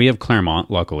we have Claremont,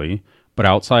 luckily, but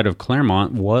outside of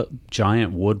Claremont, what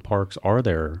giant wood parks are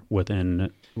there within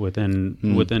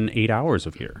 8 hours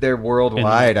of here? they're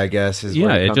worldwide, I guess. Is what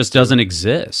Yeah, it comes just to. doesn't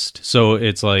exist. So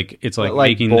it's like But, like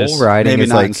making bull this. riding maybe is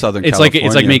not like in Southern It's like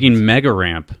California. making mega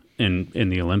ramp in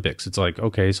the Olympics. It's like,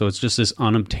 okay, so it's just this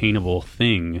unobtainable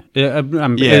thing.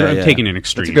 I'm Yeah. taking an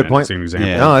extreme. That's a good point. As an example.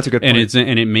 Yeah. No, that's a good point.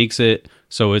 And it makes it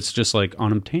so it's just like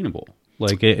unobtainable.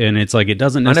 Like and it's like it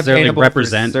doesn't necessarily Unattainable for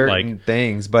represent certain like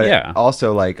things, but Yeah.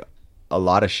 also like a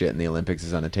lot of shit in the Olympics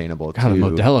is unattainable God, too.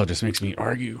 Modelo just makes me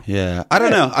argue. Yeah, I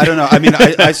don't know. I mean,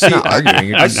 I see. not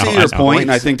arguing. I It's see No, your that's how it point,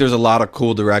 and I works. think there's a lot of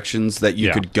cool directions that you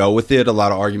Yeah. could go with it. A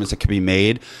lot of arguments that could be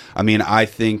made. I mean, I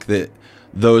think that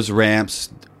those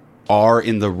ramps are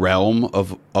in the realm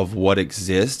of what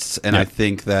exists, and Yeah. I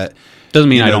think that Doesn't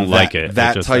mean I know, don't that- like it.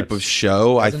 That It just- type of that's-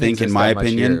 show, I Doesn't think, in exist my that much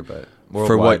opinion, here, but for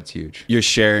worldwide what it's huge. you're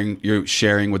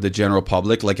sharing with the general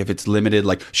public. Like if it's limited,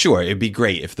 like sure, it'd be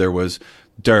great if there was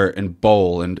dirt and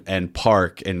bowl and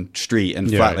park and street and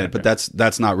Yeah, flatland, yeah, but yeah.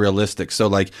 that's not realistic. So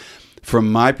like from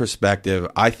my perspective,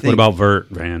 I think What about Vert,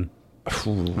 Van?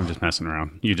 I'm just messing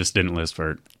around. You just didn't list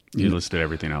Vert. You listed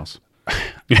everything else.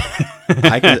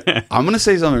 I'm going to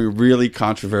say something really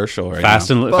controversial right Fast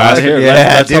now. and Fuck fast. it.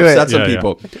 Let's do upset it. some Yeah, yeah.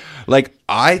 people. Like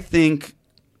I think,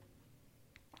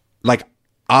 like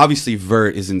obviously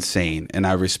Vert is insane, and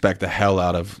I respect the hell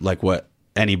out of like what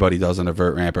anybody does on a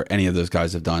Vert ramp or any of those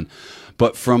guys have done.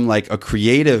 But from like a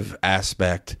creative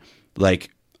aspect,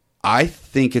 like I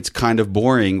think it's kind of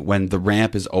boring when the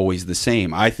ramp is always the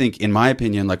same. I think, in my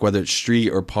opinion, like whether it's street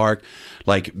or park,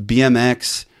 like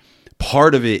BMX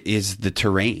part of it is the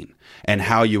terrain and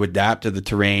how you adapt to the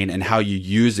terrain and how you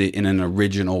use it in an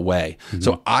original way.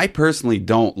 So I personally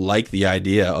don't like the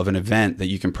idea of an event that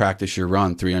you can practice your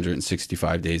run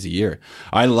 365 days a year.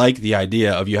 I like the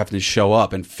idea of you having to show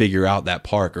up and figure out that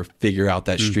park or figure out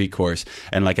that street course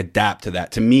and like adapt to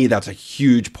that. To me, that's a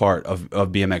huge part of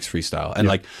BMX freestyle. And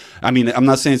like, I mean, I'm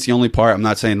not saying it's the only part. I'm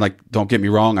not saying like, don't get me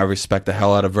wrong, I respect the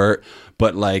hell out of vert,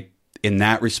 but like in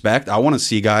that respect, I want to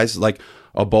see guys like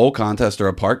a bowl contest or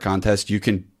a park contest, you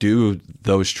can do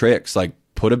those tricks, like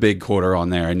put a big quarter on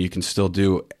there and you can still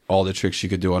do all the tricks you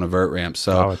could do on a vert ramp.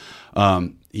 So,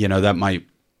 you know, that might,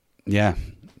 yeah.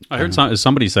 I heard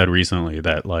somebody said recently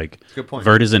that like Good point.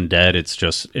 vert isn't dead. It's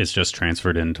just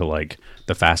transferred into like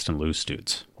the fast and loose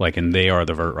dudes. Like, and they are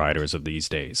the vert riders of these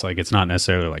days. Like, it's not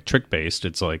necessarily like trick based.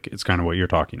 It's like, it's kind of what you're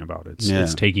talking about.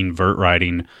 It's taking vert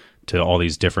riding to all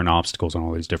these different obstacles and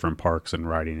all these different parks and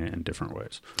riding it in different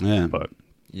ways. Yeah. But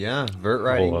Yeah, vert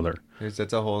riding. other.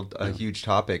 That's a huge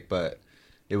topic, but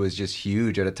it was just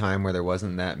huge at a time where there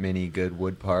wasn't that many good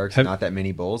wood parks, not that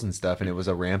many bowls and stuff, and it was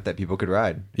a ramp that people could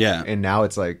ride. Yeah. And now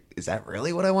it's like, is that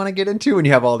really what I want to get into? And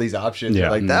you have all these options. Yeah.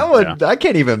 You're like, that one, I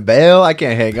can't even bail. I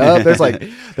can't hang up.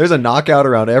 There's a knockout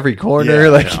around every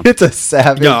corner. It's a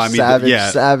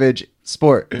savage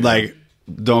sport. Like,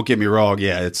 don't get me wrong.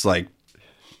 Yeah, it's like,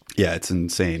 yeah, it's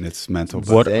insane. It's mental.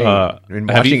 What And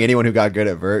watching anyone who got good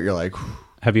at vert, you're like,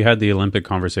 have you had the Olympic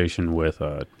conversation with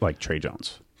like Trey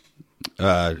Jones?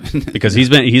 because He's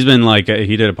been like,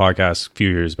 he did a podcast a few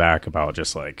years back about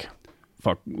just like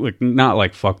fuck, like not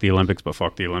like fuck the Olympics, but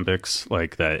fuck the Olympics.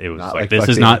 Like that it was not like like this fuck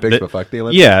is the not Olympics, but fuck the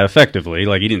Olympics? Yeah, effectively.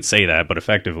 Like he didn't say that, but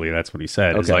effectively that's what he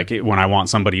said. It's like when I want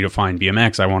somebody to find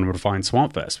BMX, I want them to find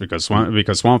Swamp Fest because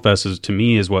Swamp Fest is to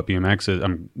me is what BMX is.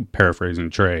 I'm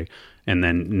paraphrasing Trey. And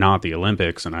then not the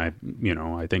Olympics, and I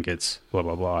think it's blah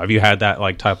blah blah. Have you had that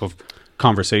like type of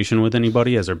conversation with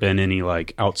anybody? Has there been any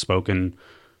like outspoken?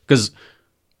 Because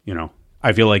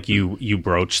I feel like you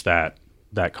broached that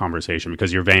conversation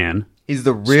because you're Van. he's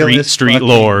the realest street fucking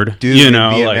lord, dude in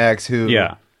BMX like, who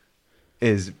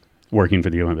is working for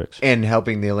the Olympics and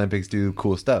helping the Olympics do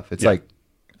cool stuff. It's like,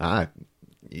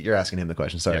 you're asking him the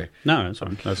question. Sorry. No, that's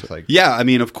fine. That's It's like, yeah, I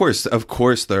mean, of course,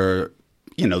 there.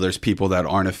 There's people that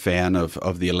aren't a fan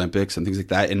of the Olympics and things like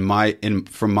that.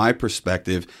 From my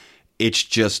perspective, it's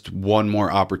just one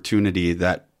more opportunity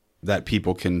that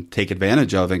people can take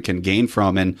advantage of and can gain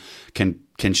from and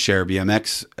can share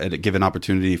BMX and give an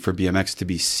opportunity for BMX to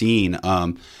be seen.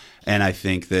 And I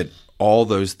think that all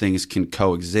those things can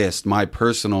coexist. My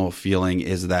personal feeling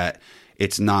is that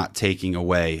it's not taking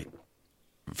away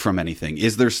from anything.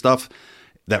 Is there stuff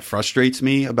that frustrates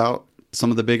me about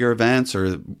some of the bigger events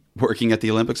or working at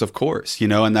the Olympics? Of course,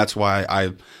 and that's why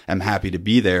I am happy to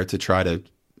be there to try to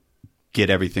get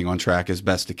everything on track as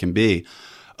best it can be.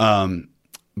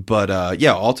 But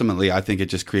ultimately I think it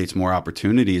just creates more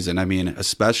opportunities. And I mean,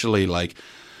 especially like,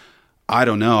 I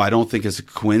don't know. I don't think it's a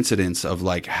coincidence of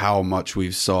like how much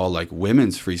we saw like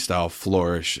women's freestyle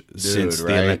flourish since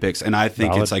the Olympics. And I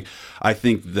think it's like, I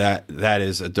think that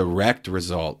is a direct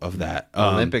result of that.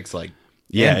 Olympics, like,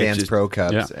 yeah, Vans Pro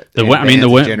Cups. Yeah.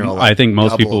 I think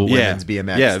most people. Women's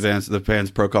BMX. Yeah, the Vans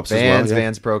Pro Cups as well. Yeah.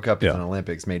 Vans Pro Cups and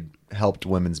Olympics helped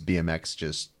women's BMX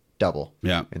just double.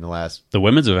 Yeah, in the last. The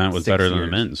women's event was 6 better than years.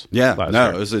 the men's. Yeah,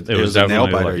 year. It was a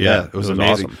nail biter. Yeah, it was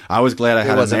amazing. Awesome. I was glad I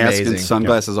had a mask amazing. and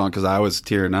sunglasses on because I was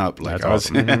tearing up. Like, That's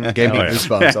awesome. Gave me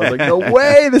goosebumps. I was like, no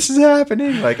way, this is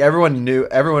happening. Like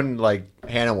everyone like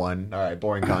Hannah won. All right,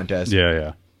 boring contest.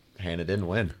 Yeah. Hannah didn't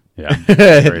win. Yeah,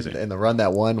 crazy. And the run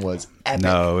that won was epic.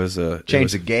 No, it was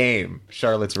changed the game.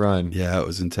 Charlotte's run. Yeah, it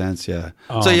was intense. Yeah.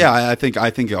 So yeah, I think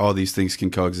all these things can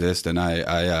coexist, and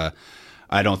I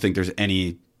don't think there's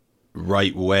any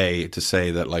right way to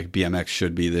say that like BMX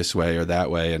should be this way or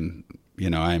that way, and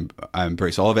I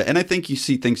embrace all of it. And I think you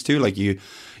see things too, like you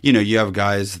have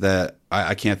guys that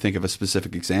I can't think of a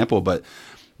specific example, but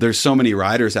there's so many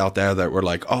riders out there that were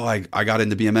like, oh, I got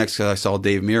into BMX because I saw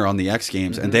Dave Mirra on the X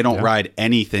Games, and they don't ride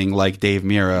anything like Dave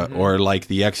Mirra or like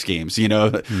the X Games, some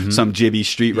jibby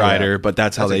street rider, but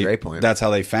that's how they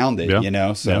found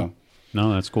it, So yeah.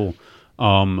 No, that's cool.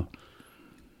 I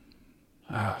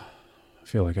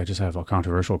feel like I just have we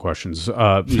questions.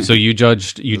 So you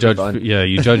judged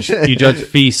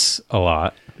feasts a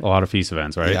lot of feast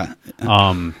events, right?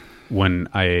 Yeah. When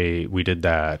we did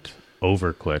that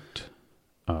Overclicked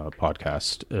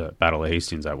podcast, Battle of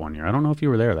Hastings that one year. I don't know if you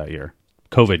were there that year,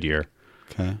 COVID year.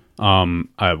 Okay.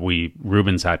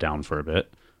 Ruben sat down for a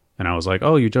bit, and I was like,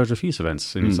 "Oh, you judge the feast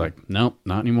events?" And he's like, "Nope,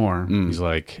 not anymore." He's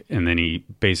like, and then he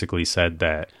basically said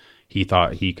that he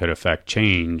thought he could affect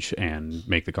change and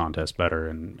make the contest better,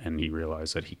 and he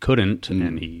realized that he couldn't,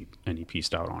 and he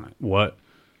pieced out on it. What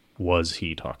was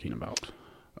he talking about?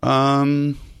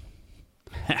 I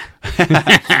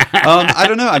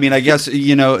don't know. I mean, I guess,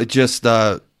 just,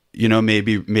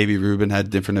 maybe Ruben had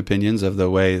different opinions of the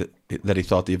way that he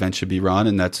thought the event should be run.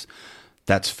 And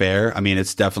that's fair. I mean,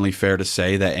 it's definitely fair to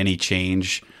say that any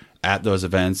change at those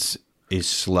events is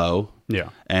slow. Yeah.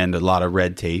 And a lot of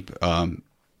red tape.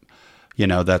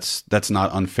 That's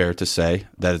not unfair to say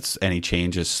that any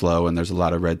change is slow and there's a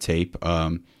lot of red tape.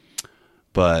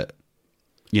 But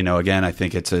again, I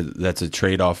think that's a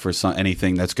trade-off for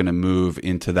anything that's going to move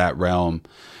into that realm.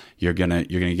 You're gonna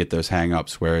get those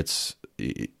hang-ups where it's,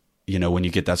 when you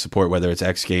get that support, whether it's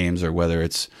X Games or whether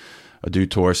it's a Dew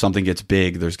Tour, something gets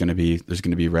big, there's gonna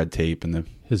be red tape, and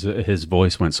his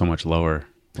voice went so much lower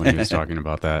when he was talking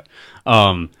about that.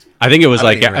 I think it was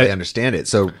I didn't really understand it.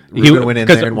 So Ruben went in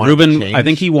there and wanted to change. I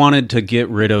think he wanted to get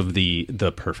rid of the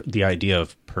idea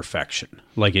of perfection.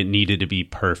 Like, it needed to be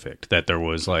perfect. That there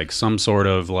was like some sort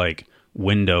of like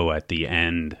window at the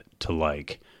end to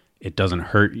like, it doesn't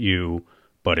hurt you,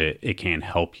 but it can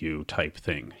help you type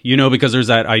thing. Because there's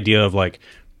that idea of like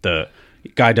the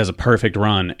guy does a perfect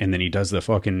run and then he does the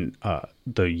fucking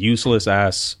the useless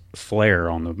ass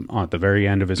flare at the very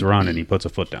end of his run, and he puts a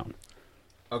foot down.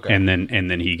 Okay. And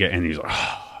then he's like,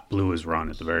 blew his run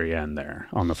at the very end there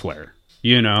on the flare.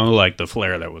 Like the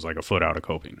flare that was like a foot out of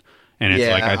coping. And it's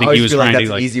like, I think he was trying that's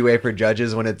to an easy way for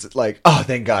judges when it's like, oh,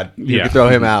 thank God, you Yeah. could throw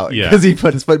him out because he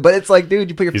put his foot. But it's like, dude,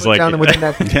 you put your He's foot like- down and within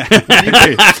that.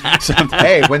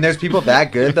 Hey, when there's people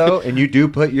that good though, and you do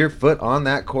put your foot on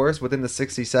that course within the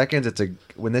 60 seconds,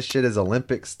 when this shit is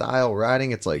Olympic style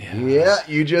riding, it's like,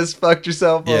 you just fucked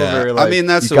yourself over. Like, I mean,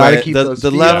 that's you the gotta way. keep The those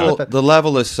feet level out. the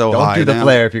level is so Don't high. do the now.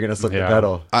 flare if you're gonna slip the Yeah.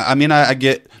 pedal. I mean, I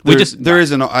get. We I level is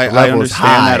understand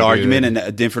high, that dude. argument,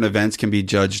 and different events can be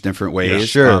judged different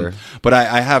ways. Yeah, sure. But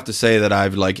I have to say that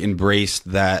I've like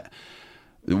embraced that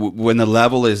when the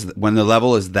level is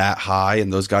that high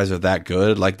and those guys are that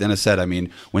good. Like Dennis said, I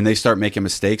mean, when they start making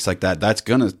mistakes like that, that's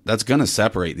gonna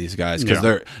separate these guys, because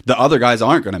the other guys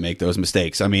aren't gonna make those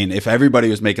mistakes. I mean, if everybody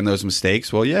was making those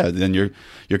mistakes, well, yeah, then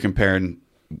you're comparing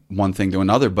one thing to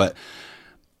another. But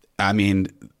I mean,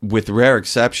 with rare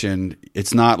exception,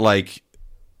 it's not like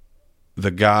the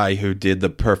guy who did the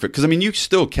perfect, because I mean, you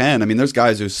still can. I mean, there's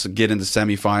guys who get into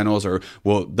semifinals or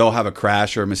they'll have a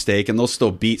crash or a mistake and they'll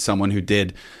still beat someone who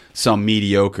did some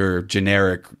mediocre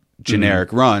generic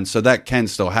run. So that can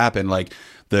still happen. Like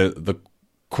the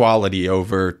quality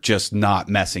over just not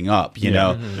messing up, you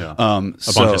know. Yeah. A bunch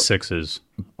of sixes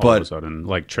all of a sudden,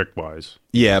 like trick wise.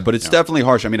 Yeah, but it's definitely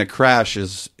harsh. I mean, a crash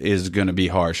is going to be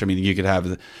harsh. I mean, you could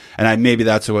have, maybe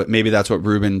that's what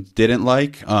Ruben didn't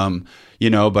like.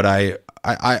 But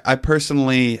I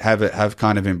personally have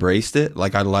kind of embraced it.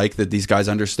 Like, I like that these guys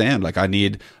understand. Like, I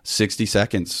need 60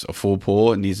 seconds, a full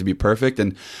pull. It needs to be perfect.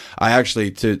 And I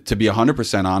actually, to be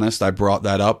 100% honest, I brought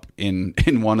that up in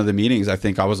one of the meetings. I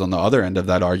think I was on the other end of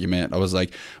that argument. I was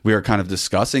like, we were kind of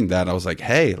discussing that. I was like,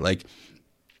 hey, like,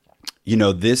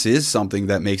 this is something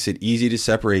that makes it easy to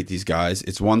separate these guys.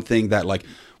 It's one thing that, like,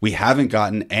 we haven't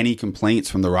gotten any complaints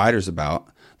from the riders about.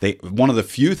 One of the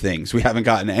few things we haven't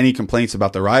gotten any complaints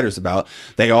about the riders about.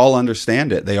 They all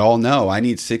understand it. They all know I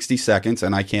need 60 seconds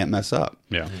and I can't mess up.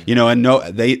 Yeah.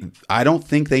 I don't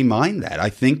think they mind that. I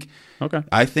think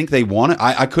they want it.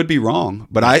 I could be wrong,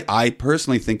 but I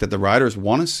personally think that the riders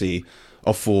want to see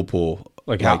a full pull.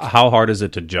 Like how hard is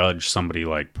it to judge somebody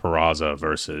like Peraza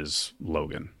versus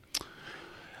Logan?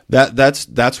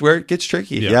 That's where it gets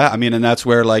tricky. Yeah. I mean, and that's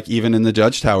where, like, even in the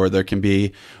judge tower, there can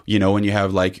be, when you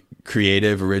have like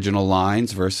creative original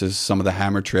lines versus some of the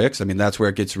hammer tricks. I mean, that's where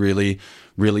it gets really,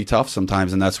 really tough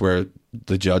sometimes. And that's where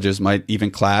the judges might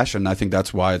even clash. And I think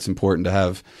that's why it's important to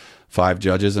have 5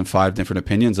 judges and 5 different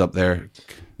opinions up there.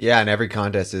 Yeah. And every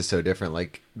contest is so different.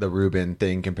 Like the Ruben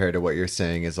thing compared to what you're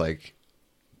saying is like,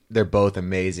 they're both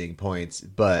amazing points,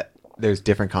 but there's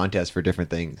different contests for different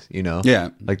things, Yeah.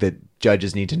 Like the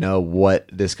judges need to know what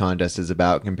this contest is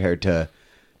about compared to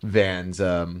Van's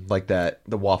like the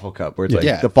Waffle Cup, where it's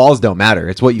like the falls don't matter,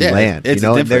 it's what you land, it's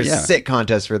and there's yeah. sick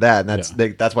contests for that,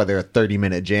 and that's why they're a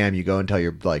 30-minute jam. You go until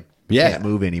you're like can't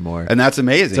move anymore, and that's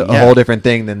amazing. It's a whole different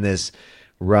thing than this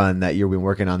run that you've been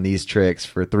working on these tricks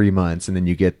for 3 months, and then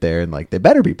you get there and like they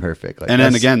better be perfect. Like, and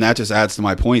then again, that just adds to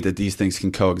my point that these things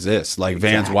can coexist. Like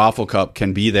Van's Waffle Cup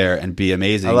can be there and be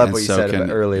amazing. I love and what you so said can,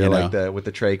 about earlier, like with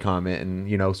the Trey comment,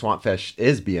 and Swamp Fest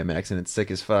is BMX and it's sick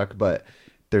as fuck, but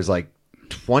there's like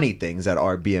 20 things that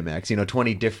are BMX.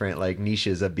 20 different like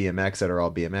niches of BMX that are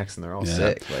all BMX, and they're all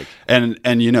sick. Like, and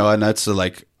and that's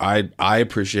like I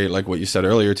appreciate like what you said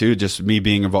earlier too, just me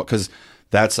being involved, because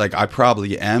that's like I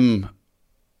probably am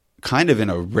kind of in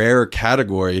a rare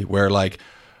category where like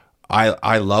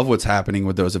I love what's happening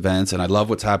with those events, and I love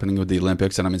what's happening with the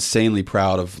Olympics, and I'm insanely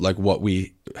proud of like what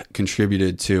we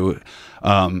contributed to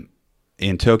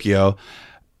in Tokyo.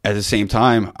 At the same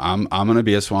time, I'm gonna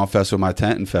be at Swamp Fest with my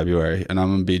tent in February, and I'm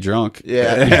gonna be drunk.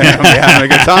 Yeah. I'm gonna be having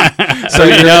a good time. So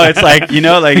it's like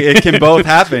like it can both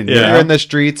happen. you were in the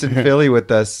streets in Philly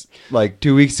with us like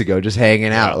 2 weeks ago, just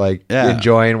hanging out, like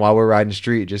enjoying while we're riding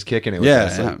street, just kicking it with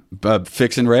us. Like,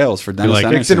 fixing rails for Dennis like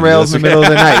Henderson. fixing rails in the middle of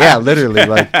the night. Yeah, literally.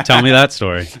 Like, Tell me that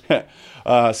story.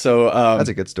 that's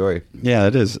a good story. Yeah,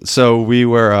 it is. So we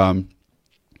were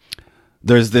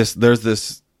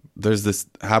there's this.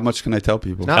 How much can I tell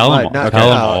people? Not Tell much, them not- all. Tell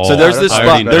them no. all. So there's this I spot.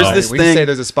 already There's know. this We can thing. say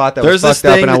there's a spot that there's was this fucked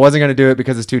up, thing and I that- wasn't going to do it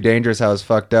because it's too dangerous. How it was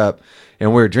fucked up, and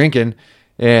we were drinking.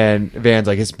 And Van's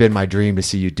like, "It's been my dream to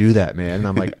see you do that, man." And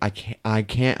I'm like, "I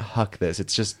can't huck this.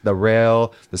 It's just the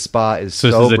rail. The spot is So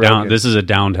so this is broken." this is a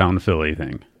downtown Philly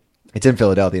thing. It's in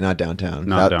Philadelphia, not downtown.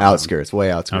 Not downtown. Outskirts,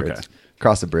 way outskirts. Okay.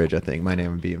 Across the bridge, I think. My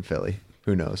name would be in Philly.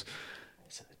 Who knows?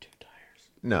 Is it the 2 tires?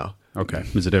 No. Okay,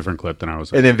 it's a different clip than I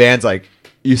was. And then Van's like,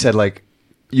 you said like,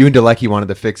 you and Delecki wanted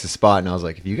to fix the spot, and I was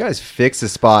like, if you guys fix the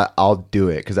spot, I'll do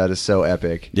it because that is so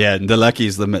epic. Yeah, and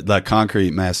Delecki's the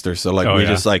concrete master. So like we yeah.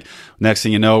 just like next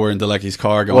thing you know, we're in Delecki's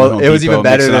car going. Well, Home it was Depot, even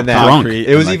better mixing than up that. concrete,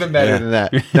 It was and, even better yeah. than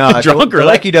that. No, Drunk, really?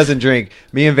 Delecki doesn't drink.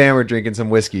 Me and Van were drinking some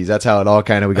whiskeys. That's how it all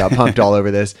kind of we got pumped all over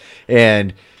this,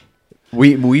 and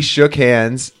we shook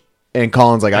hands. And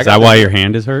Colin's like, Is that why your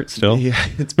hand is hurt still? Yeah,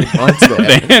 it's been months,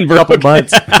 man. Van broke. Couple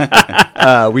months.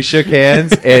 We shook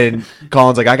hands, and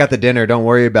Colin's like, I got the dinner. Don't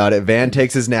worry about it. Van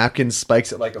takes his napkin,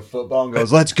 spikes it like a football, and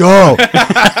goes, let's go.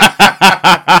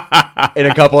 And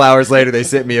a couple hours later, they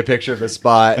sent me a picture of the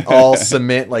spot, all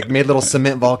cement, like made little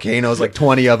cement volcanoes, like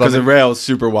 20 of Because the them. rail is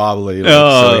super wobbly. Like,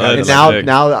 Oh, so we had And to, that's now, sick.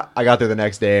 now I got there the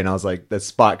next day, and I was like, that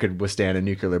spot could withstand a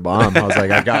nuclear bomb. I was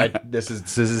like, this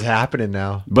is happening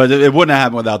now. but it wouldn't have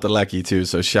happened without Delecki too.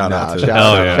 So shout out to shout that.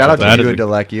 out. Hell yeah. Shout out to That you is and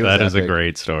Delecki. It was That is a epic.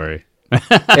 great story.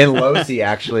 And Losi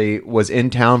actually was in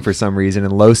town for some reason,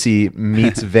 and Losi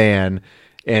meets Van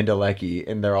and Delecki,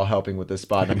 and they're all helping with this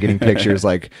spot. And I'm getting pictures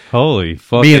like Holy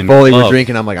fucking me and Foley were love.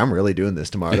 drinking. I'm like, I'm really doing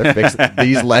this tomorrow. They're fixing,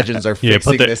 these legends are Yeah,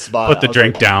 fixing this spot. put the I was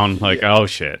drink like, down. Like, oh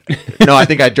shit. No, I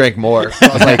think I drank more.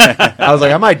 I was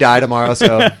like, I might die tomorrow,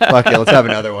 so fuck it, let's have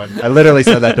another one. I literally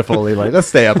said that to Foley, like, let's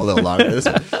stay up a little longer.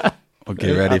 Well,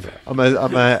 get ready. I'm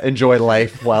gonna enjoy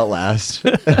life while it lasts.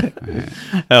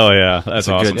 Hell yeah, that's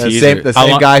a awesome. good The teaser. same, How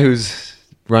long- guy who's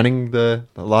running a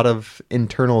lot of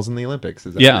internals in the Olympics.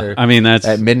 Is out Yeah, there I mean that's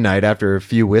at midnight after a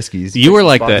few whiskeys. you were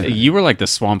like Spot. you were like the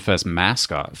Swamp Fest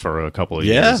mascot for a couple of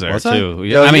Yeah, years there was I? too.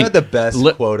 Yo, I you mean had the best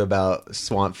li- quote about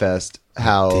Swamp Fest.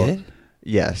 How? did?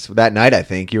 Yes, that night I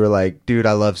think you were like, "Dude,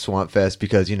 I love Swamp Fest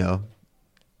because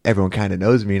everyone kind of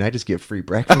knows me, and I just get free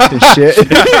breakfast and shit.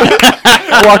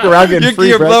 I walk around getting free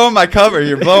You're breakfast. blowing my cover.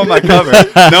 You're blowing my cover.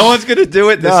 No one's gonna do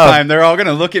it this No. time. They're all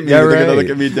gonna look at me. Yeah, They're gonna right. look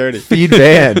at me dirty. Feed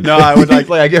Van. No, I would He's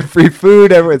like- I get free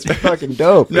food. It's fucking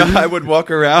dope. No, I would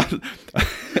walk around.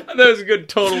 that was a good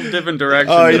total different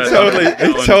direction. Oh, he than I thought totally, it was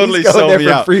he going. totally He's going sold there me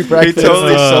for out. free He breakfast.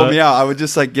 totally sold me out. I would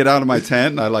just like get out of my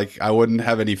tent. And I wouldn't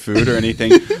have any food or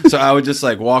anything. So I would just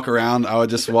like walk around. I would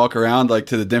just walk around like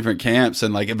to the different camps,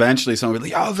 and like eventually someone would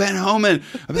be like, "Yo, Van Homan."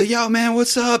 I'd be like, "Yo, man,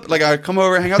 what's up?" Like I'd come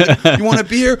over, hang out. You want a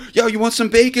beer? Yo, you want some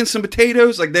bacon, some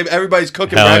potatoes? Like everybody's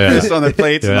cooking Hell yeah. breakfast on their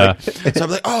plates. Yeah. And like, so I'm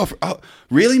like, "Oh,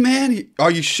 really, man?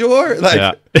 Are you sure?" Like,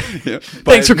 Yeah. yeah.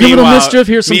 Thanks for coming to meanwhile- Mischief.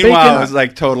 Here's some meanwhile, bacon. it was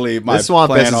like totally my This Swamp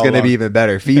plan Fest is all going to along. be even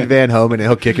better. Feed Van Homan, and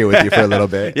he'll kick it with you for a little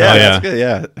bit. Yeah, Oh, yeah. that's good.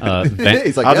 Yeah. Van,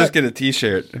 He's like, I'll "Yeah, just get a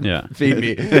T-shirt. yeah. feed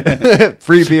me.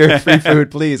 Free beer, free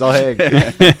food, please. I'll hang.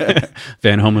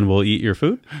 Van Homan will eat your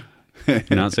food.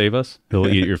 Not save us. He'll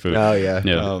eat your food. Oh, yeah.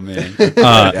 Oh man.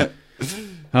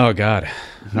 Oh God.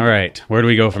 All right. Where do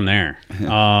we go from there?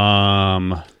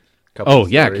 Couple Oh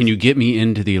yeah. stories. Can you get me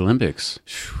into the Olympics?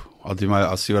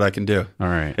 I'll see what I can do. All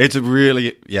right. It's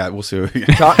really, yeah, we'll see. What we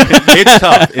can. It's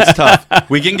tough. It's tough.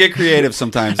 We can get creative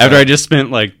sometimes. After I just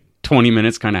spent like 20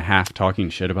 minutes kind of half talking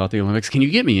shit about the Olympics, can you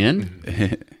get me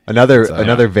in?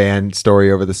 Another Van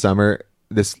story over the summer.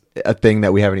 A thing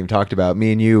that we haven't even talked about.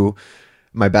 Me and you,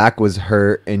 my back was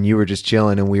hurt, and you were just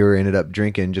chilling, and we ended up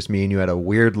drinking. Just me and you at a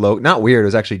weird not weird. It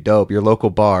was actually dope. Your local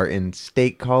bar in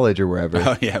State College or wherever.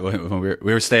 Oh yeah, when we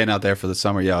were staying out there for the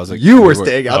summer. Yeah, I was like, You were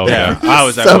staying out Oh, there. yeah. for the I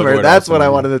was at summer. Woodward That's all what I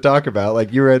summer. wanted to talk about.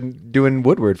 Like you were doing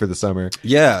Woodward for the summer.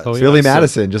 Yeah, Oh, yeah. Billy so-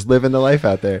 Madison, just living the life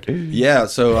out there. Yeah,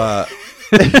 so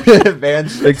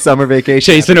Van's big summer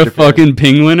vacation. Chasing a after Japan. fucking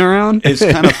penguin around. It's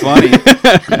kind of funny.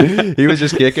 He was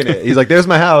just kicking it. He's like, "There's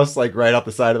my house, like right off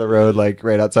the side of the road, like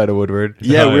right outside of Woodward."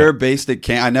 Yeah, Oh, we yeah. were based at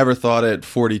camp. I never thought at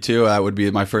 42 that would be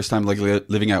my first time like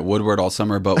living at Woodward all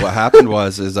summer. But what happened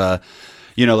was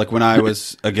like when I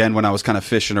was kind of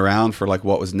fishing around for like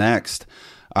what was next,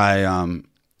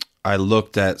 I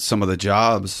looked at some of the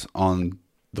jobs on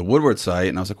the Woodward site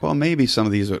and I was like, well, maybe some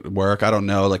of these would work. I don't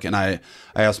know. Like, and I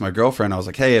asked my girlfriend, I was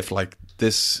like, hey, if like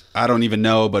this, I don't even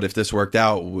know, but if this worked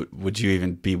out, would you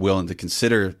even be willing to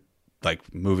consider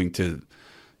like moving to,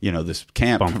 this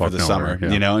camp Bumfuck for the nowhere, summer,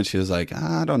 yeah. And she was like,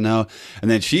 I don't know. And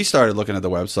then she started looking at the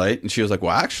website and she was like,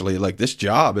 well, actually like this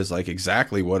job is like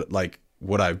exactly what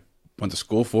I went to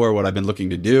school for, what I've been looking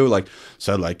to do. Like,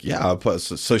 so like, yeah,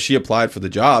 so she applied for the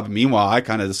job. Meanwhile, I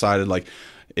kind of decided like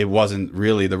it wasn't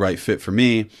really the right fit for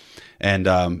me.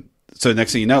 And, so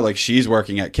next thing you know, like she's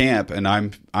working at camp and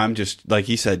I'm just like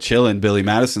he said, chilling Billy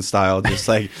Madison style, just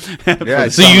like, Yeah,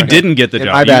 So you didn't get the job.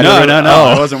 my bad. no, Oh.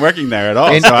 I wasn't working there at all.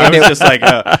 And- So I and was it- just like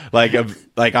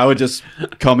I would just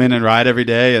come in and ride every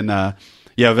day. And,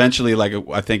 eventually, like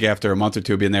I think after a month or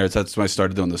two being there, that's when I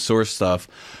started doing the source stuff.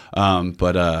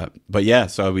 But yeah,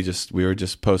 so we were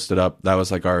just posted up. That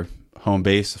was like our home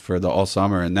base for the all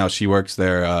summer. And now she works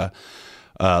there,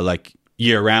 like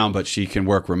year round, but she can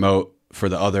work remote for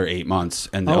the other 8 months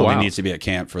and Oh, only wow. needs to be at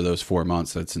camp for those 4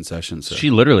 months that's in session. So She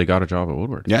literally got a job at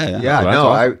Woodward. yeah. Yeah, Oh, that's no,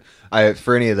 awesome. I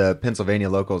for any of the Pennsylvania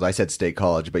locals, I said State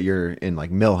College, but you're in like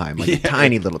Millheim, like a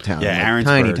tiny little town. Yeah, like,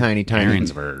 Aaronsburg. tiny.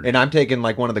 Aaronsburg. And I'm taking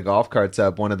like one of the golf carts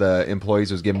up. One of the employees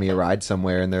was giving me a ride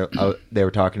somewhere, and they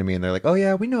were talking to me, and they're like, "Oh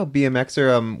yeah, we know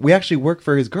BMXer. We actually work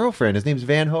for his girlfriend. His name's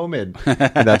Van Homan."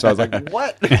 And that's why I was like,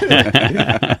 "What?"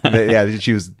 Yeah,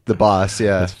 she was the boss.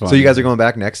 Yeah. So funny. you guys are going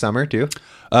back next summer too?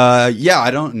 Yeah,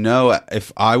 I don't know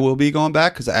if I will be going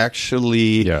back because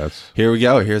actually, Yes. here we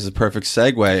go. Here's a perfect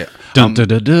segue. Dun, I'm dun,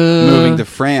 dun, dun. moving to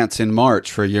France in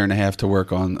March for a year and a half to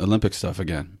work on Olympic stuff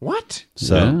again. What?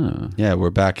 So yeah, we're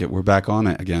back on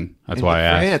it again. That's why I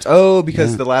asked. France. Oh,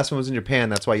 because the last one was in Japan.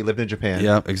 That's why you lived in Japan.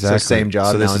 Yeah, exactly. So same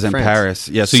job. So this now is in in France. Paris.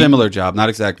 Yeah, So similar job, not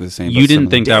exactly the same. You but didn't similar.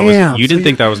 think that Damn, was you so didn't you-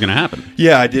 think that was going to happen.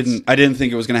 Yeah, I didn't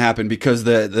think it was going to happen because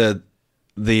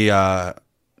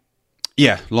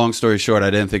long story short, I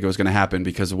didn't think it was going to happen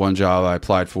because one job I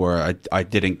applied for, I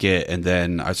didn't get. And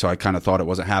then so I kind of thought it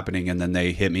wasn't happening. And then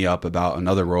they hit me up about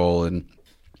another role. And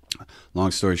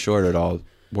long story short, it all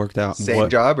worked out. Same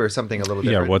job or something a little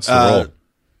different? Yeah, what's the role?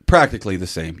 Practically the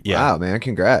same. Yeah. Wow, man,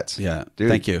 congrats. Yeah, Dude,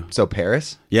 thank you. So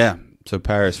Paris? Yeah. So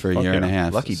Paris for a year and a yeah.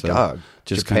 half. Lucky So dog.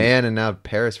 Just Japan and now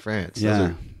Paris, France. Yeah. Those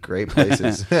are great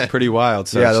places. pretty wild.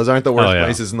 So yeah, those aren't the worst Oh, yeah.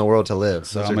 places in the world to live.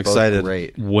 So Those I'm are both excited.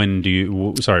 Great. When did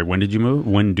you move?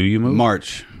 When do you move?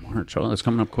 March. March. Oh, that's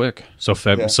coming up quick. So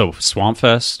so Swamp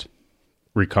Fest,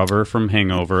 recover from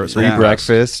hangover. Free Yeah.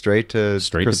 breakfast, straight to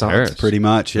Straight to croissants. Paris. Pretty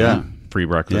much. Yeah. Free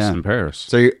breakfast Yeah. in Paris.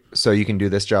 So you can do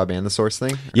this job and the source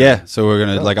thing? Yeah, so we're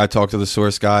gonna I talked to the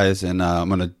source guys, and I'm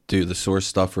gonna do the source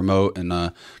stuff remote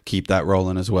and keep that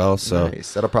rolling as well. So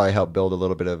Nice. That'll probably help build a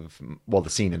little bit of, well, the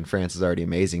scene in France is already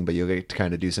amazing, but you'll get to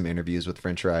kind of do some interviews with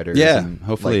French riders. Yeah, and,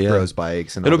 hopefully, like yeah. Bros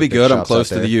Bikes. And it'll all be the big good. I'm shops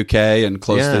close out to there. the UK and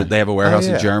close Yeah. to. They have a warehouse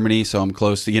Oh, yeah. in Germany, so I'm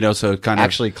close to so it kind of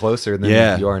Actually closer than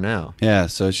Yeah. you are now. yeah.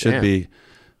 So it should Damn.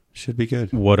 be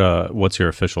good. What's your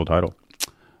official title?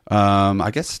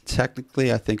 I guess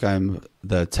technically, I think I'm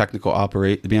the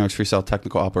BMX Freestyle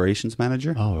Technical Operations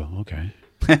Manager. Oh, okay.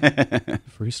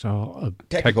 Freestyle.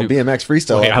 Technical BMX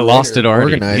freestyle. Wait, I lost it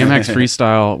already. Organizer. BMX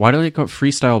freestyle. Why do they call it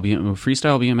freestyle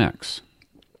BMX?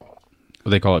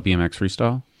 They call it BMX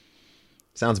freestyle.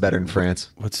 Sounds better in France.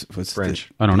 What's French.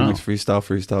 the- I don't know. BMX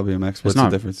freestyle BMX. What's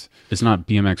not- the difference? It's not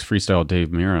BMX freestyle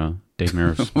Dave Mira. Dave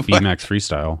Mira's BMX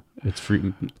freestyle. It's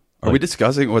free. Are we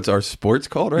discussing what's our sports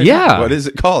called right Yeah. now? What is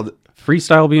it called?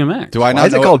 freestyle BMX? Do I Why not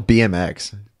is it know called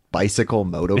BMX? Bicycle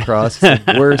motocross? It's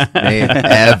the worst name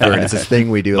ever. And it's this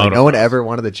thing we do. Like, no one Motocross. ever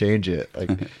wanted to change it.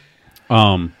 Like,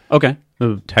 Okay.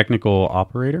 The technical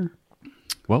operator.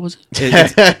 What was it?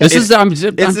 It's- This is I'm it's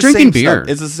drinking the same beer. Stuff.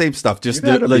 It's the same stuff. Just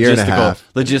You've had a beer and a half.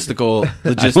 logistical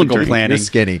drink. planning. You're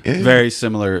skinny. Very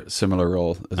similar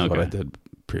role as what Okay. I did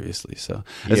previously. So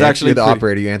it's it's actually you're the pretty-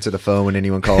 operator. You answer the phone when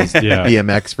anyone calls Yeah.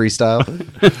 BMX freestyle.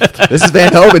 This is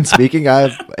Van Hoven speaking.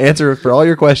 I answer for all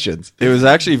your questions. It was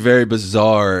actually very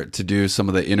bizarre to do some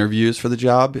of the interviews for the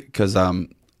job because I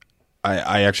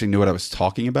actually knew what I was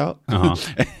talking about, Uh-huh.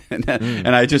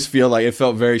 and I just feel like it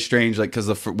felt very strange. Like because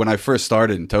when I first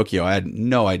started in Tokyo, I had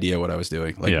no idea what I was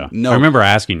doing. Like Yeah. no, I remember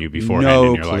asking you beforehand, no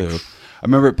and you're clue. like,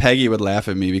 remember Peggy would laugh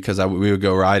at me because we would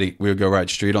go ride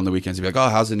street on the weekends and be like, oh,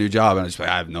 how's the new job? And I'd just be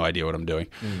like, I have no idea what I'm doing.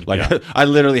 I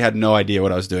literally had no idea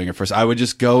what I was doing at first. I would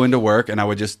just go into work and I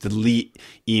would just delete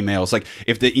emails. Like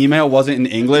if the email wasn't in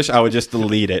English, I would just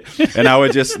delete it. And I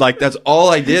would just like, that's all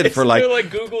I did for like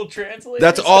Google Translate.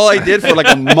 That's all I did for like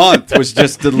a month was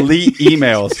just delete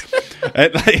emails.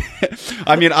 And like,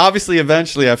 I mean, obviously,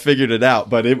 eventually I figured it out,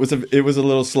 but it was a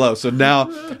little slow. So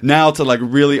now to like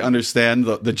really understand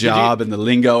the job and the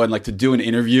lingo and like to do an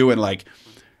interview and like,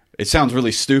 it sounds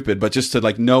really stupid, but just to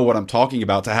like know what I'm talking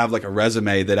about, to have like a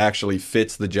resume that actually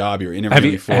fits the job you're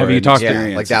interviewing for. Have you talked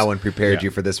Yeah, like that one prepared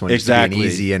you for this one. Exactly. Just to be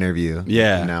an easy interview.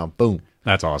 Yeah. And now, boom.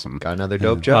 That's awesome. Got another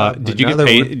dope job. Did you get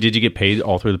paid? Did you get paid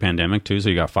all through the pandemic too? So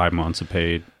you got 5 months of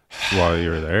paid while you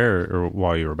were there, or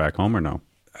while you were back home, or no?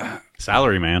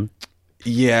 Salary, man.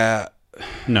 Yeah.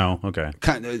 No. Okay.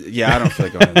 Kind of, yeah, I don't feel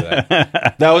like going into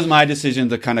that. That was my decision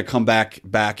to kind of come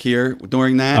back here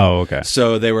during that. Oh, okay.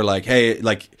 So they were like, hey,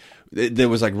 like, there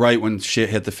was like right when shit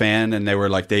hit the fan, and they were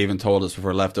like, they even told us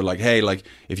before I left, they're like, hey, like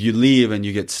if you leave and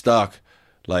you get stuck,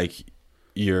 like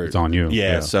it's on you.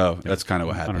 Yeah. So that's kind of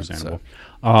what happened. Understandable.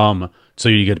 So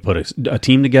you get to put a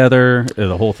team together,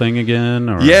 the whole thing again?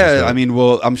 Or yeah, I mean,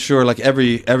 well, I'm sure like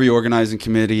every organizing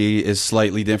committee is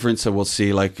slightly different, so we'll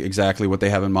see like exactly what they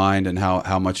have in mind and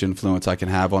how much influence I can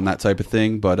have on that type of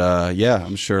thing. But yeah,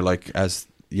 I'm sure like as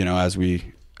you know, as we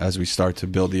start to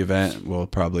build the event, we'll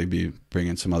probably be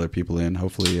bringing some other people in,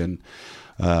 hopefully, and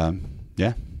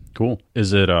yeah, cool.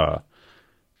 Is it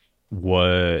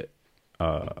what?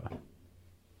 I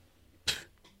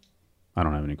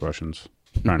don't have any questions.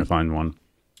 Trying to find one.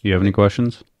 You have any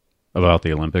questions about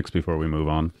the Olympics before we move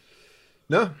on?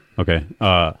 No. Okay.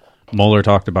 Mueller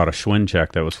talked about a Schwinn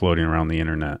check that was floating around the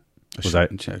internet. Was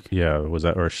that check? Yeah, was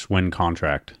that or a Schwinn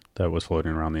contract that was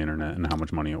floating around the internet, and how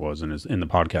much money it was, and is in the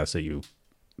podcast that you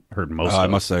heard most of. I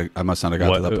must not have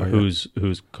got to that part. Whose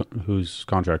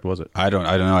contract was it? I don't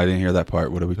know. I didn't hear that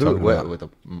part. What are we talking about?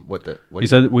 He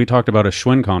said we talked about a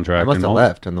Schwinn contract. I must have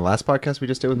left on the last podcast we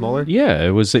just did with Mueller. Yeah, it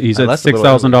was. He said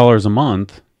 $6,000 a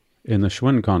month in the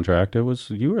Schwinn contract. It was.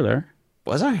 You were there.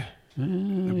 Was I?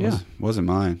 Wasn't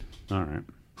mine. All right.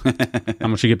 How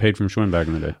much you get paid from Schwinn back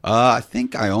in the day? I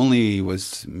think I only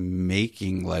was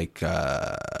making like. Did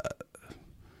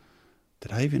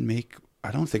I even make? I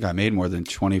don't think I made more than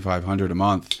 $2,500 a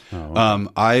month. Oh, okay.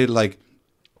 I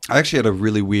actually had a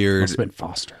really weird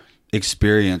Foster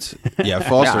experience. Yeah,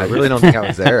 Foster. I really don't think I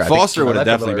was there. Foster would have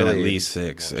definitely been at least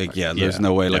 $6,000. Like, there's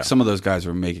no way. Like some of those guys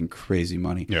were making crazy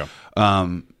money. Yeah.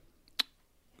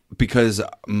 Because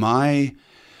my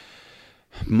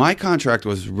contract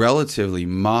was relatively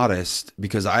modest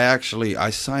because I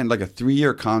signed like a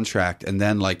 3-year contract, and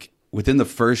then like within the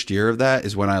first year of that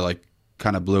is when I like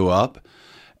kind of blew up.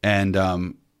 And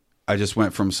I just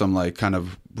went from some like kind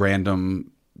of random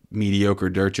mediocre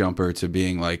dirt jumper to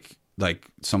being like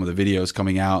some of the videos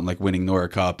coming out and like winning Nora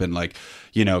Cup and like,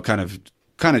 you know, kind of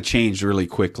changed really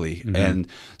quickly. Mm-hmm. And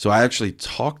so I actually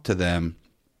talked to them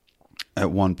at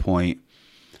one point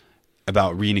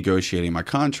about renegotiating my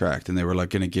contract, and they were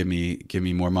like going to give me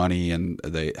more money, and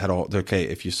they had okay,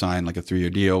 if you sign like a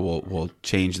 3-year deal, we'll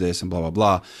change this and blah blah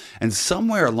blah. And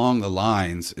somewhere along the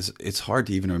lines, it's hard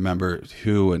to even remember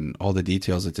who and all the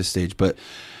details at this stage, but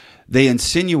they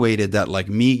insinuated that like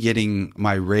me getting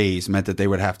my raise meant that they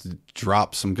would have to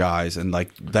drop some guys, and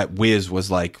like that Wiz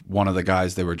was like one of the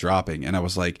guys they were dropping, and I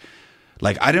was like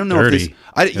I don't know Dirty. if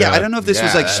this I don't know if this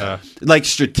was like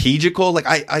strategical. Like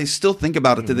I still think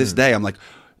about it to this day. I'm like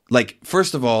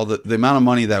first of all, the amount of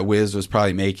money that Wiz was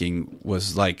probably making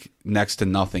was like next to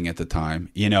nothing at the time,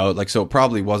 you know, like, so it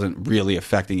probably wasn't really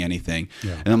affecting anything.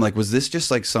 Yeah. And I'm like, was this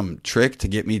just like some trick to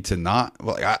get me to not,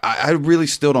 well, I really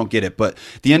still don't get it. But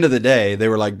at the end of the day, they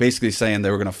were like basically saying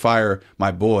they were going to fire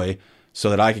my boy so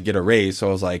that I could get a raise. So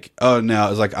I was like, oh no. I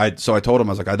was like, I told him,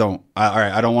 I was like, I don't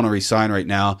want to resign right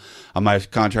now. My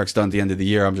contract's done at the end of the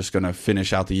year. I'm just going to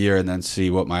finish out the year and then see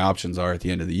what my options are at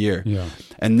the end of the year. Yeah.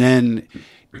 And then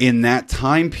in that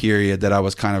time period that I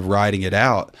was kind of riding it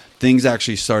out, things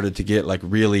actually started to get like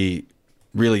really,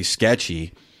 really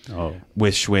sketchy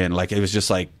with Schwinn. Like it was just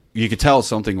like, you could tell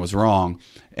something was wrong.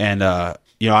 And,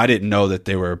 you know, I didn't know that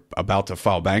they were about to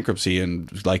file bankruptcy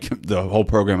and like the whole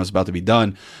program was about to be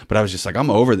done. But I was just like,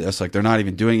 I'm over this. Like they're not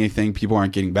even doing anything. People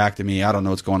aren't getting back to me. I don't know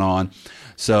what's going on.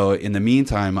 So in the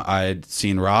meantime, I'd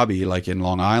seen Robbie like in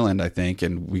Long Island, I think,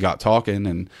 and we got talking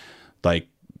and like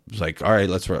was like, all right,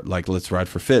 let's ride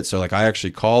for fit. So like I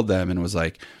actually called them and was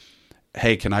like,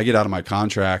 hey, can I get out of my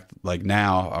contract like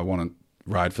now? I want to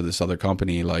ride for this other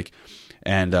company. Like,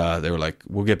 and they were like,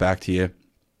 we'll get back to you.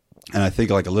 And I think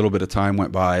like a little bit of time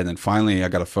went by, and then finally I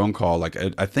got a phone call. Like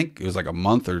I think it was like a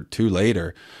month or two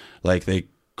later, like they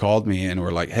called me and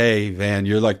were like, "Hey, Van,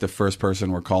 you're like the first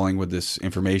person we're calling with this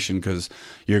information because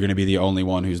you're going to be the only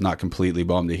one who's not completely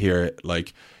bummed to hear it.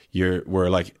 Like we're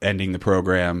like ending the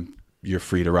program. You're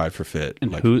free to ride for Fit."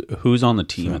 And like, who's on the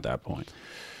team at that point?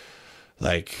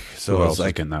 Like so, Who it else was was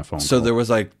like getting that phone So call? there was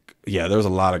like there was a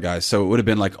lot of guys. So it would have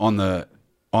been like on the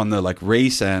like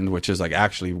race end, which is like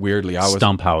actually weirdly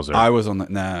Stumphauser. I was on the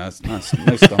it's not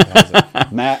no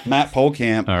Stumphauser. Matt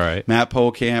Polkamp. All right. Matt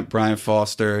Polkamp, Brian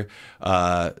Foster,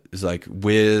 is like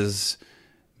Wiz,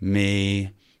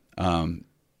 me,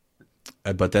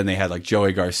 but then they had like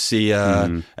Joey Garcia,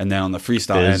 and then on the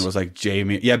freestyle Biz. end was like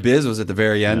Jamie. Yeah, Biz was at the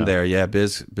very end there. Yeah,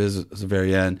 Biz was the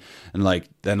very end, and like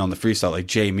then on the freestyle like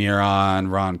Jay Miron,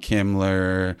 Ron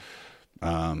Kimler.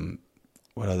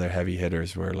 What other heavy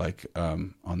hitters were like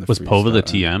on the Was Pova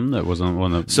freestyle the end? TM that was on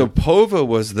one of the? So Pova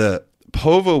was the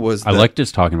I like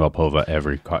just talking about Pova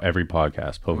every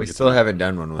podcast. Pova We gets still haven't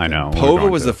done one with I him. know. We're Pova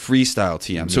going was to. the freestyle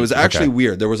team. So it was actually Okay.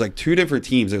 weird. There was like two different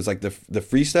teams. It was like the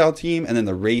freestyle team and then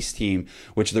the race team,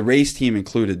 which the race team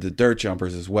included the dirt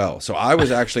jumpers as well. So I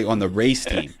was actually on the race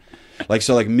team.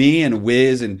 Like me and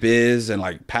Wiz and Biz and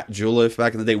like Pat Juliff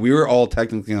back in the day, we were all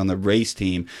technically on the race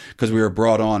team because we were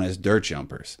brought on as dirt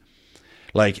jumpers.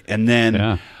 Like, and then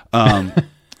Yeah.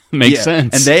 Makes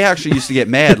sense. and they actually used to get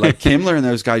mad. Like Kimler and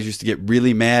those guys used to get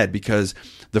really mad because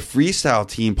the freestyle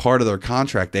team, part of their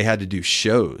contract, they had to do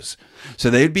shows. So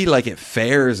they'd be like at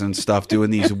fairs and stuff doing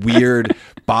these weird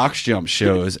box jump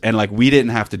shows, and like we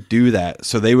didn't have to do that.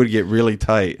 So they would get really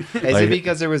tight. Is Like, it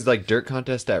because there was like dirt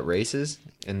contest at races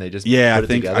and they just yeah, put I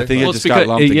think it it together? just got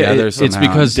lumped together it's somehow.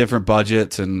 because- different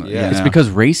budgets and Yeah. It's you know. because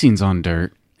racing's on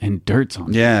dirt and dirt's on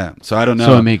dirt. yeah. So I don't know.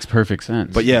 So it makes perfect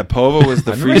sense. but yeah, Pova was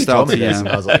the I remember he freestyle told me this, TM. and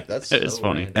I was like, that's It's so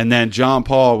funny. weird. And then John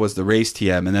Paul was the race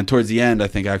TM, and then towards the end, I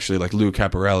think actually like Lou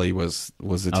Caparelli was the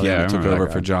TM yeah, I that took remember over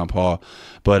that for guy. John Paul.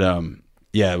 But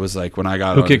yeah, it was like when I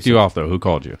got who on, kicked you off though? Who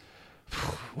called you?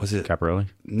 Was it? Caparelli?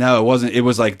 No, it wasn't. It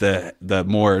was like the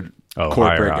more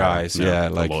corporate higher, guys. Yeah,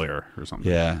 the like lawyer or something.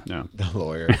 yeah. Yeah. The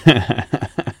lawyer.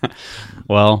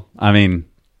 Well, I mean,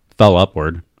 fell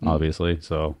upward, obviously.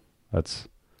 So that's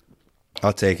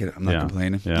I'll take it. I'm not Yeah.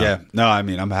 complaining. Yeah. Yeah. No, I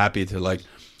mean, I'm happy to like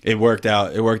it worked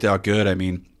out. It worked out good. I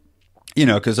mean, you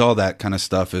know, because all that kind of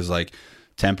stuff is like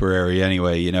temporary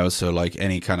anyway. You know, so like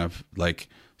any kind of like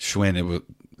Schwinn,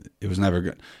 it was never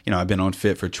good. You know, I've been on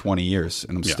Fit for 20 years,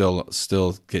 and I'm Yeah.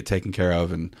 still get taken care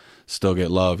of, and still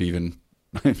get love, even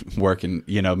working.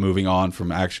 You know, moving on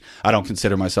from action. I don't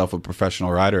consider myself a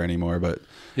professional rider anymore, but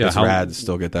Yeah, it's how- rad to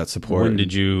still get that support. when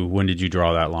did you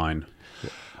draw that line?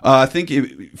 I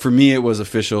think for me it was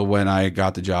official when I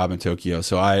got the job in Tokyo.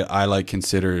 So I like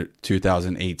consider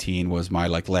 2018 was my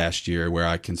like last year where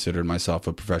I considered myself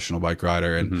a professional bike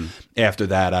rider. And after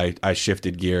that, I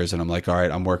shifted gears and I'm like, all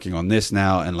right, I'm working on this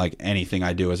now. And like anything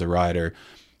I do as a rider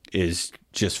is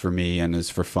just for me and is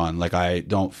for fun. Like I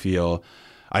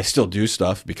still do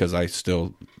stuff because I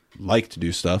still like to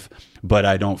do stuff, but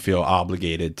I don't feel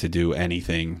obligated to do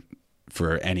anything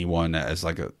for anyone as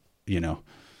like a, you know,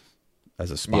 as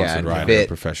a sponsored and rider, Fit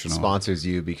professional. sponsors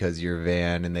you because you're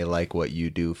Van and they like what you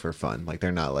do for fun. Like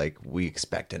they're not like, we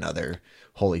expect another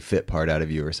Holy Fit part out of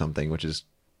you or something, which is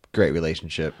great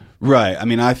relationship. Right. I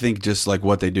mean, I think just like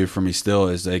what they do for me still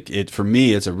is like for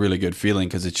me, it's a really good feeling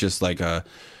because it's just like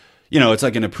it's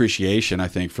like an appreciation, I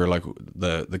think, for like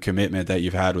the commitment that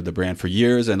you've had with the brand for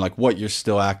years and like what you're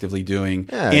still actively doing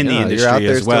in the industry you're out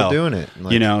there as well. still doing it.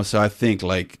 Like, you know, so I think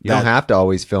like you don't have to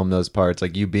always film those parts.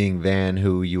 Like you being Van,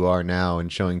 who you are now, and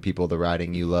showing people the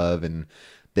riding you love, and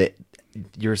that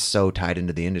you're so tied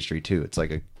into the industry too. It's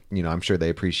like I'm sure they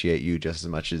appreciate you just as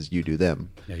much as you do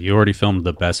them. Yeah, you already filmed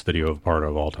the best video part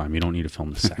of all time. You don't need to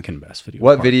film the second best video.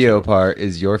 What part. video part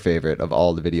is your favorite of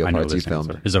all the video I know parts you this filmed?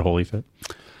 answer. Is it Holy Fit?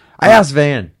 I asked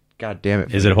Van. God damn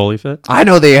it. Is it Holy Fit? I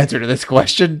know the answer to this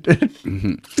question.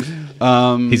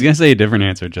 He's gonna say a different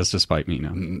answer just to spite me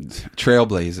now.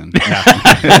 trailblazing.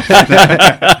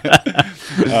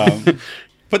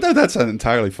 But that's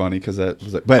entirely funny because that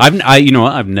was. But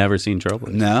I've never seen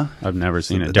Trailblazer. no, I've never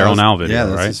seen it. That Daryl was- Now video, Yeah,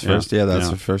 that's right? his first. Yeah, that's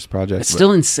the first project. It's But-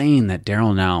 still insane that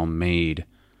Daryl Now made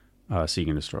Seek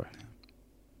and Destroy.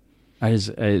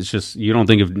 It's just you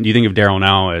think of Daryl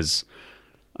Now as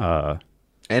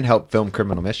And help film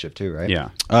Criminal Mischief too, right? yeah.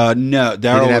 no. He Daryl didn't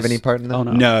have was- any part in that? Oh,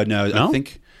 no. No, No? I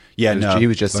think. Yeah, was- no. he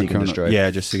was just But Seek and Criminal- Destroy. Yeah,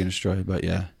 just Seek and Destroy. But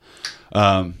yeah,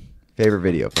 Favorite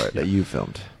video part that you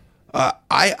filmed?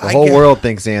 I The whole world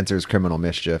thinks the answer is Criminal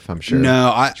Mischief, I'm sure. No,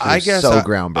 I Sure, guess so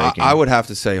groundbreaking. I would have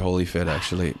to say Holy Fit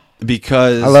actually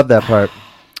because I love that part.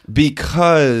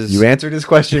 Because You answered his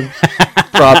question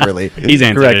properly. He's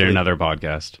answered correctly. it in another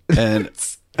podcast. and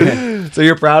So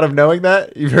you're proud of knowing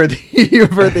that? You've heard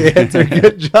the answer.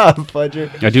 Good job,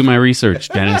 Fudger. I do my research,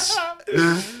 Dennis.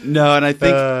 no, and I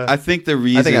think the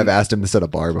reason I think I've asked him to set a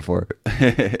bar before.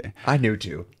 I knew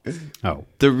too. Oh,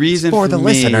 the reason For the me-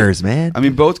 listeners, man. I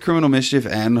mean, both Criminal Mischief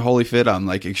and Holy Fit, I'm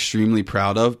like extremely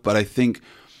proud of. But I think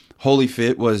Holy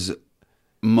Fit was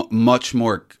much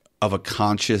more of a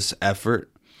conscious effort.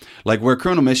 Like where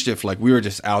Criminal Mischief, like we were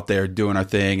just out there doing our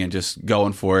thing and just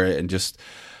going for it and just,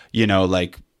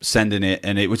 like sending it.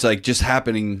 And it was like just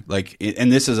happening like,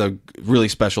 and this is a really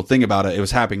special thing about it. It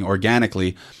was happening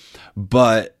organically.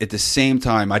 But at the same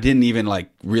time, I didn't even like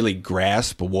really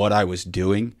grasp what I was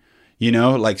doing.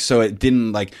 Like, so it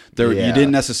didn't like you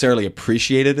didn't necessarily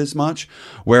appreciate it as much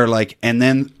where like, and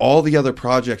then all the other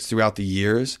projects throughout the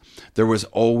years, there was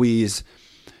always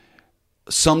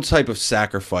some type of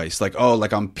sacrifice, like, oh,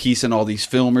 like I'm piecing all these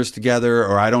filmers together,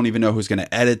 or I don't even know who's going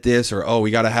to edit this, or, oh,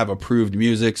 we got to have approved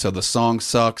music. So the song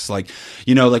sucks. Like,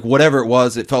 like whatever it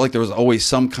was, it felt like there was always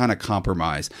some kind of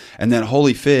compromise. And then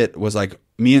Holy Fit was like,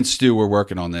 me and Stu were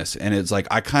working on this. And it's like,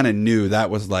 I kind of knew that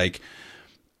was like,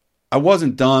 I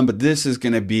wasn't done, but this is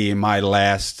going to be my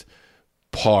last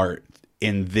part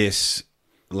in this,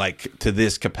 like to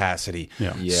this capacity.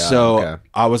 Yeah. So okay.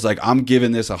 I was like, I'm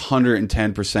giving this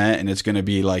 110% and it's going to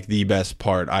be like the best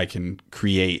part I can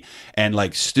create. And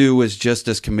like Stu was just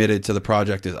as committed to the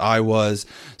project as I was.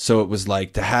 So it was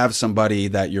like to have somebody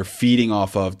that you're feeding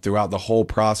off of throughout the whole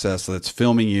process that's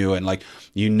filming you. And like,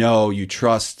 you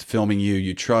trust filming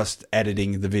you trust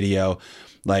editing the video.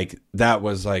 Like that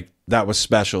was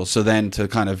special. So then to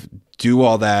kind of do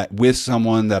all that with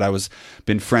someone that I was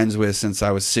been friends with since I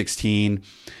was 16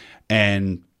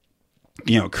 and,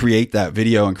 create that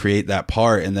video and create that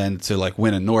part and then to like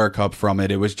win a Nora Cup from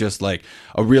it. It was just like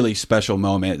a really special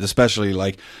moment, especially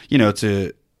like,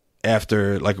 to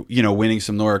after like, winning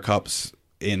some Nora Cups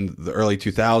in the early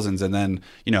 2000s and then,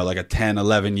 like a 10,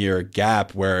 11 year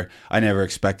gap where I never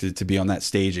expected to be on that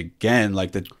stage again.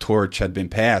 Like the torch had been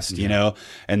passed,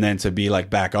 and then to be like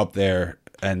back up there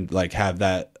and like have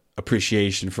that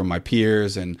appreciation from my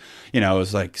peers. And, it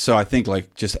was like, so I think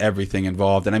like just everything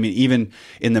involved. And I mean, even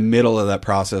in the middle of that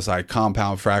process, I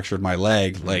compound fractured my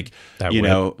leg. Like, that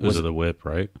was the whip,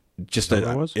 right? Just Is that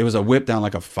what it was? It was a whip down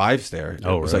like a 5-stair.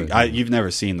 Oh, it was really? like, you've never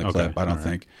seen the clip, I don't all right.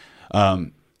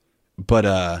 think.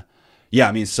 But yeah,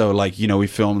 I mean, so like, we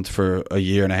filmed for a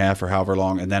year and a half or however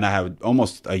long. And then I had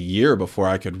almost a year before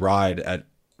I could ride at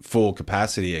full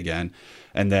capacity again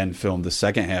and then filmed the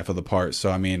second half of the part. So,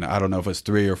 I mean, I don't know if it's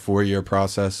 3 or 4 year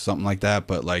process, something like that,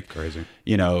 but like, Crazy.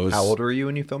 it was, How old were you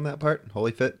when you filmed that part?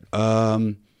 Holy Fit?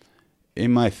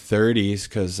 in my 30s,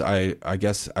 because I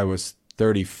guess I was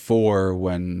 34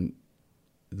 when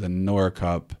the Nora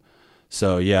Cup.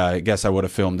 So, yeah, I guess I would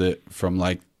have filmed it from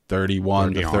like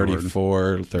 31 to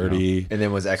 34, 30. Yeah. And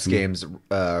then was X Games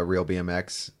Real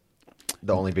BMX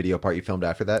the only video part you filmed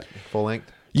after that, full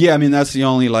length? Yeah, I mean, that's the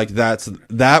only, like,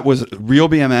 that was Real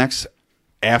BMX.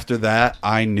 After that,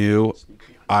 I knew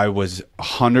I was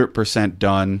 100%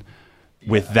 done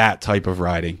with that type of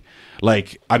riding.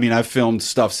 Like, I mean, I've filmed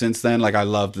stuff since then. Like, I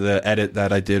loved the edit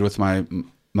that I did with my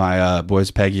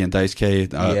boys Peggy and Dice K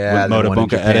with Moto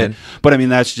Bunka edit. But I mean,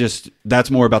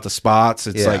 that's more about the spots.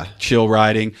 It's like chill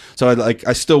riding. So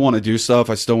I still want to do stuff.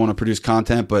 I still want to produce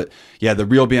content. But yeah, the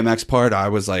Real BMX part, I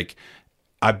was like,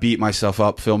 I beat myself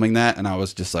up filming that, and I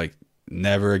was just like,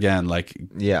 never again. Like,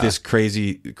 this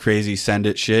crazy send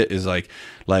it shit is like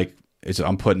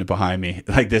I'm putting it behind me.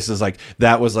 Like, this is like,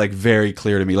 that was like very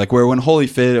clear to me. Like, where when Holy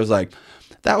Fit, it was like,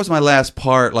 that was my last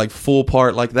part, like full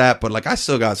part like that. But like, I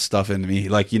still got stuff in me.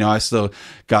 Like, I still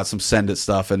got some send it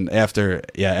stuff. And after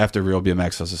Real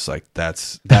BMX, I was just like,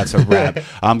 that's a wrap.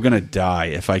 I'm going to die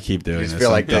if I keep doing this. Feel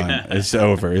like done. It's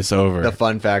over. It's over. The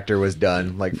fun factor was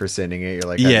done, like for sending it. You're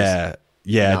like, yeah.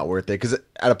 Not worth it. Because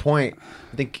at a point,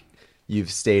 I think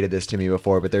you've stated this to me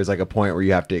before, but there's like a point where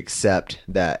you have to accept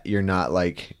that you're not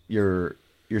like, you're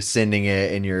sending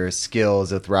it and your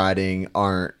skills with riding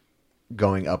aren't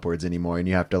going upwards anymore, and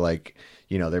you have to like,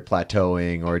 they're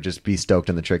plateauing, or just be stoked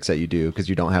on the tricks that you do because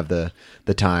you don't have the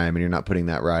time and you're not putting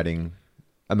that riding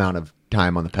amount of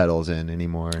time on the pedals in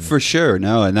anymore. And for sure.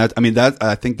 No. And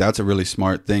I think that's a really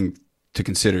smart thing to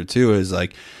consider too, is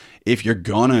like, if you're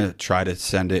gonna try to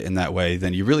send it in that way,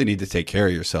 then you really need to take care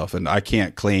of yourself. And I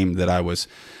can't claim that I was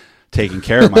taking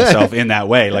care of myself in that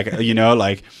way. Like, you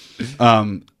need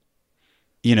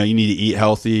to eat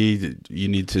healthy. You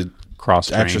need to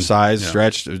cross exercise,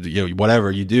 stretch,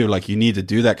 whatever you do. Like, you need to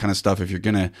do that kind of stuff if you're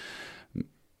gonna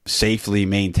safely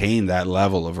maintain that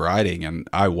level of riding, and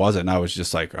I wasn't. I was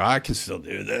just like, I can still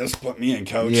do this. Put me in,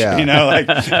 coach. Yeah. You know,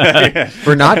 like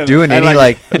For not doing And, any,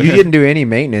 like, you didn't do any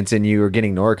maintenance and you were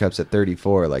getting Nora Cups at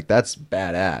 34. Like, that's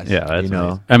badass. Yeah, that's you know.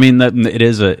 amazing. I mean, that it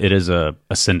is a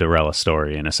Cinderella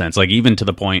story in a sense. Like even to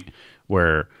the point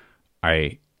where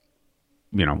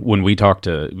when we talked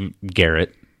to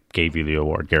Garrett, gave you the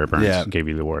award. Garrett Burns gave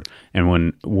you the award, and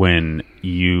when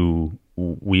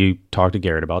we talked to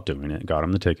Garrett about doing it, got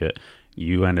him the ticket.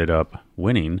 You ended up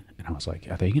winning, and I was like,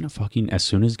 "Are they gonna fucking?" As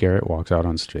soon as Garrett walks out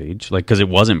on stage, like, because it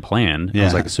wasn't planned. I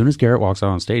was like, as soon as Garrett walks out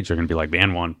on stage, they're gonna be like,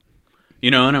 "Band won."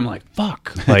 And I'm like,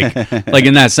 fuck, like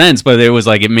in that sense, but it was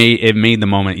like, it made the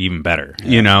moment even better,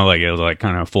 like it was like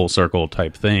kind of full circle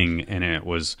type thing. And it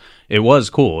was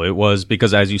cool. It was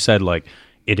because, as you said, like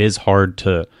it's hard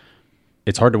to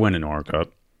win an Nora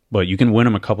Cup, but you can win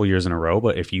them a couple years in a row.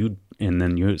 But and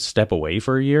then you step away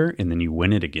for a year and then you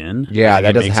win it again. Yeah, like,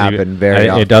 that doesn't happen very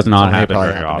often. It does not It's only happen probably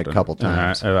very happened often. a couple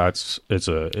times.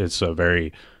 It's a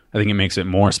very, I think it makes it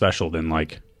more special than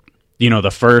like,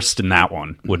 the first in that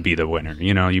one would be the winner.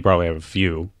 You probably have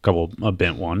a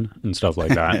bent one and stuff like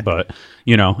that. But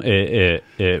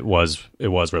it was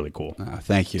really cool.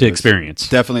 Thank you. To experience.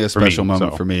 Definitely a special me,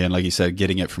 moment so. for me. And like you said,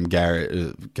 getting it from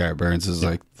Garrett Burns is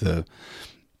like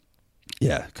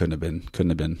couldn't have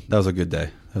been. That was a good day.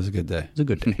 It was a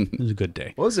good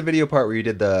day. What was the video part where you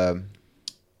did the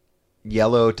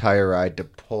yellow tire ride to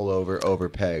pull over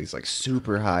pegs, like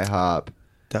super high hop?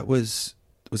 That was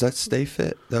that Stay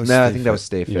Fit? That was No, I Stay think Fit. that was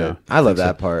Stay Fit. Yeah, I love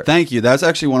that part. Thank you. That's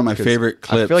actually one of my favorite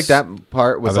clips. I feel like that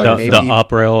part was I've like The maybe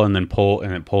up rail and then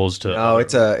it pulls to. no,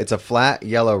 it's a flat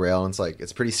yellow rail, and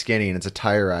it's pretty skinny, and it's a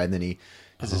tire ride. And then he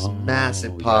has this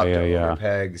massive pop to over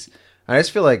pegs. I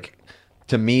just feel like,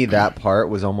 to me, that part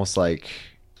was almost like,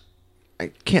 I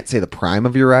can't say the prime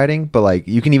of your riding, but like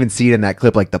you can even see it in that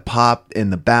clip, like the pop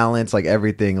and the balance, like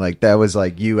everything, like that was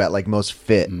like you at like most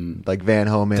fit, like Van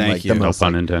Homan, Thank like you. the No most,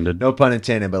 pun like, intended. no pun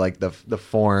intended, but like the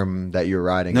form that you're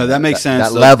riding. No, that makes sense.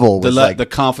 That level was like the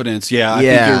confidence. Yeah, I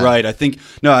think you're right. I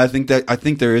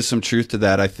think there is some truth to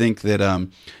that. I think that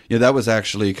that was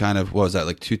actually kind of, what was that,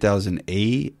 like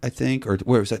 2008, I think, or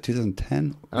where was that,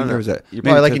 2010? I don't know. Where was that? You're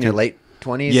probably like in your late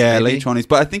 20s. Yeah, maybe? late 20s.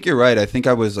 But I think you're right. I think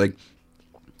I was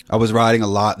riding a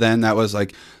lot then. That was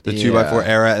like the 2x4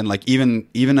 era, and like even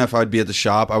if I'd be at the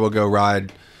shop, I would go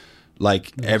ride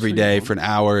like every day for an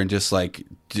hour and just like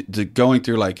going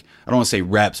through, like, I don't want to say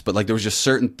reps, but like there was just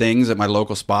certain things at my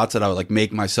local spots that I would like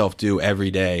make myself do every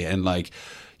day. And like,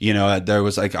 there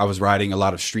was like, I was riding a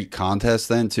lot of street contests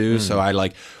then too. So I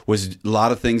like was a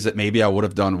lot of things that maybe I would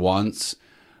have done once,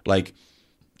 like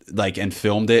and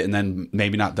filmed it and then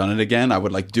maybe not done it again. I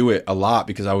would like do it a lot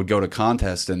because I would go to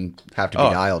contests and Have to be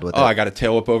dialed with it. I got a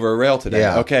tail whip over a rail today.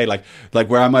 Yeah. Okay, like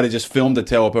where I might have just filmed a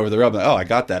tail whip over the rail. But, I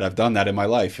got that. I've done that in my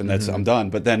life, and that's I'm done.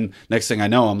 But then next thing I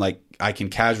know, I'm like, I can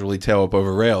casually tail whip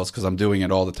over rails because I'm doing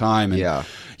it all the time. And,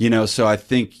 so I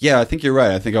think you're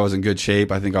right. I think I was in good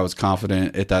shape. I think I was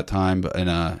confident at that time. But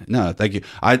no, thank you.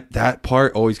 That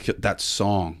part always that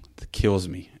song kills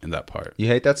me in that part. You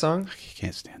hate that song? I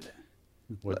can't stand it.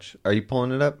 Which Are you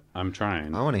pulling it up? I'm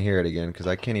trying. I want to hear it again because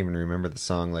I can't even remember the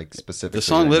song like specifically. The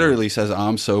song right now. literally says,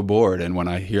 "I'm so bored," and when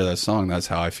I hear that song, that's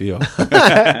how I feel.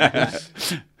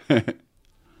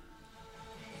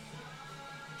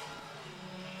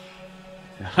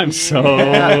 I'm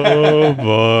so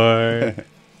bored.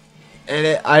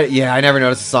 And I never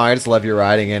noticed the song. I just love your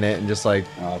riding in it, and just like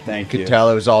Oh, thank could you. tell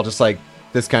it was all just like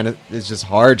this kind of, it's just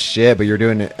hard shit, but you're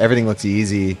doing it. Everything looks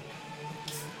easy.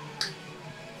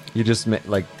 You just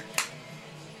like,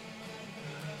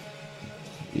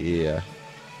 yeah.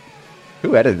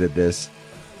 Who edited this?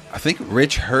 I think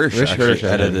Rich Hirsch Rich actually Hirsch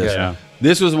edited this. yeah.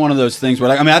 This was one of those things where,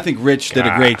 like, I think Rich did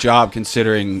a great job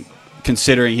considering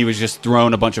he was just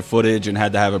throwing a bunch of footage and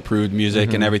had to have approved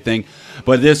music and everything.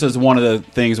 But this is one of the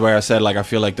things where I said, like, I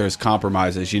feel like there's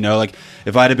compromises, like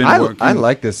if I'd have been working. I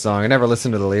like this song. I never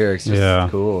listened to the lyrics. Just Yeah.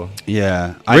 cool.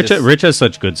 Yeah. Rich has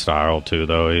such good style too,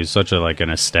 though. He's such an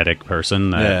aesthetic person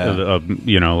that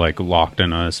like locked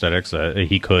in on aesthetics that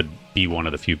he could be one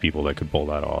of the few people that could pull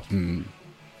that off.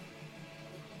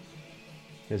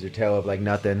 There's your tail up like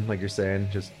nothing, like you're saying.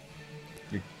 Just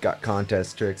you got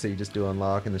contest tricks that you just do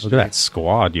unlock in the Look at that streets.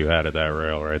 squad you had at that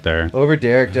rail right there. Over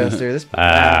Derek Jester. This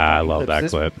I love that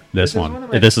clip. This one. of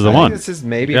my- This is the I think one. This is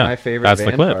maybe Yeah, my favorite. that's the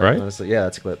van clip, part, right? Honestly. Yeah,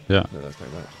 that's a clip. Yeah. No, that's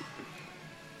not that.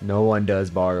 No one does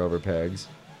bar over pegs.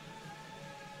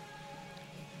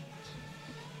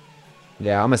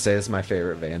 Yeah, I'm gonna say this is my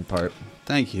favorite van part.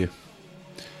 Thank you.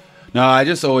 No, I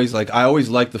just always I always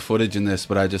liked the footage in this,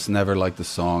 but I just never liked the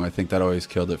song. I think that always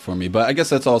killed it for me. But I guess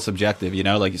that's all subjective, you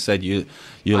know. Like you said, you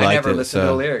I liked never it. listened to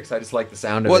the lyrics. I just like the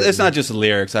sound of Well, it. it's not just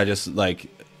lyrics. I'm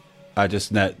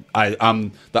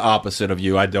the opposite of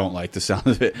you. I don't like the sound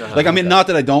of it. Not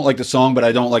that I don't like the song, but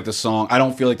I don't like the song. I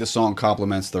don't feel like the song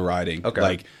complements the writing. Okay.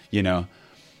 Like, you know.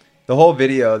 The whole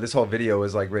video, this whole video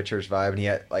was like Richard's vibe, and he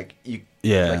had like you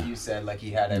said, like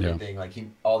he had everything, like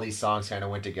all these songs kind of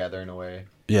went together in a way.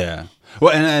 Yeah.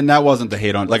 Well, and that wasn't the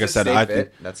hate on. Like I said, I think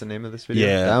that's the name of this video.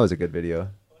 Yeah. That was a good video.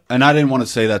 And I didn't want to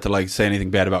say that to say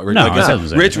anything bad about Rich. No, like I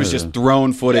said, no. Rich was just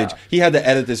throwing footage. Yeah. He had to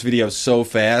edit this video so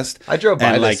fast. I drove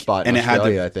by and this spot in and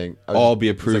Australia, it had to I think. all be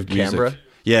approved was it Canberra? music.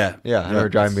 Yeah. Yeah, I remember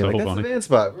driving and being so like, that's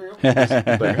funny. the van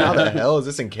spot. Like, how the hell is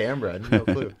this in Canberra? I had no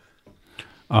clue.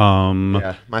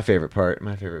 Yeah, my favorite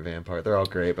van part. They're all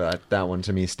great, but that one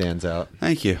to me stands out.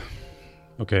 Thank you.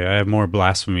 Okay, I have more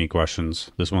blasphemy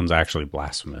questions. This one's actually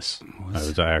blasphemous.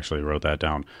 I actually wrote that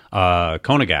down.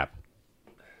 Kona Gap.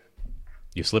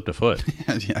 You slipped a foot.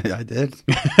 Yeah, I did.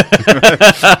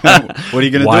 What are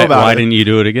you going to do about it? Why didn't you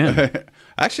do it again?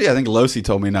 Actually, I think Losi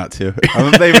told me not to.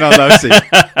 I'm blaming on Losi.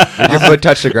 Did your foot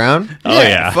touch the ground? Oh,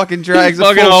 yeah. Fucking drags a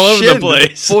Fucking full all over the shin,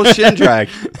 place. Full shin drag.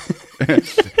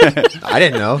 I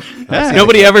didn't know.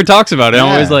 Nobody ever talks about it. I'm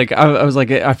Yeah. always like, I was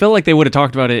like, I feel like they would have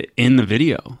talked about it in the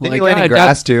video. Didn't Like, you land in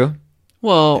grass too?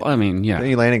 Well, I mean, Didn't yeah.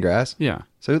 you land in grass? Yeah.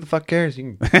 So who the fuck cares?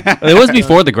 You can... It was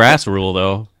before the grass rule,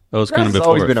 though. That was kind of Grass has before.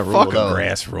 always been a rule, Fucking though.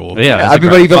 grass rule. Yeah, that's a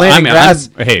Everybody, you gra- can land in I mean, grass.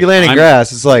 hey, you land in I'm-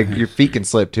 grass, it's like your feet can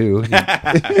slip too.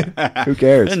 Who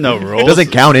cares? There's no rules. It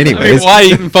doesn't count I mean, anyways. why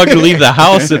even fucking leave the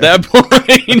house at that point?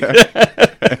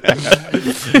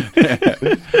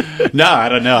 No, I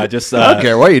don't know. I just I don't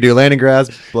care what you do. Land in grass,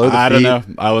 blow the I feet.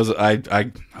 don't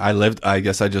know. I lived. I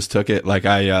guess I just took it. Like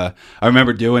I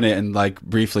remember doing it and like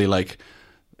briefly like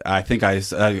I think I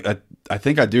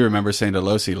do remember saying to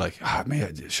Losi like, oh,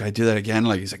 man, should I do that again?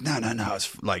 Like he's like, no,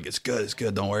 it's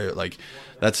good. Don't worry. Like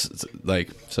that's like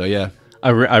so yeah.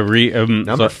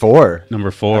 Number 4. Number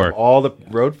 4. All the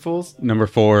road fools. Number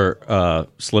 4.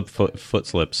 Slip foot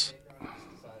slips.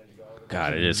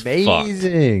 God, it is fucked.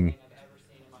 Amazing.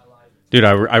 Dude,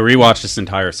 I rewatched this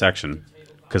entire section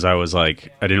because I was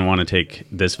like, I didn't want to take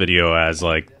this video as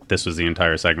like this was the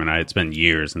entire segment. It's been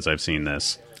years since I've seen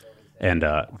this, and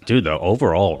dude, the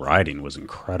overall writing was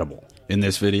incredible. In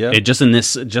this video, Just in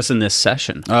this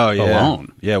session. oh yeah,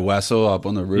 alone, yeah, Wessel up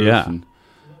on the roof. Yeah. And,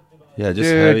 yeah, just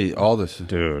Dude. heavy. All this,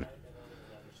 dude.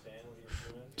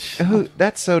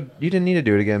 That's so. You didn't need to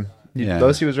do it again. Yeah.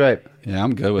 Losi was right. Yeah,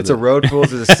 I'm good with It's it. a road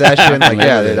fools. It's a session. Like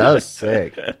yeah, dude, that was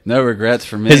sick. No regrets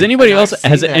for me. Has anybody else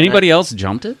seen that, else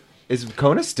jumped it? Is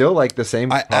Kona still like the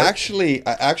same? I'm I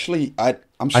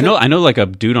sure. know like a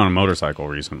dude on a motorcycle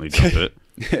recently jumped it.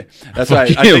 That's why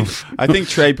Fuck I you. think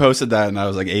Trey posted that and I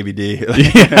was like ABD.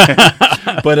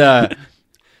 But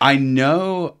I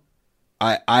know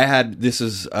I had this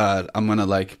is I'm gonna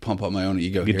like pump up my own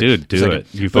ego here. Dude, do It's like it.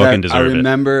 You but fucking deserve I it.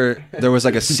 remember there was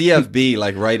like a CFB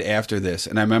like right after this,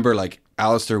 and I remember like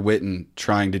Alistair Witten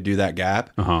trying to do that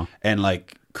gap and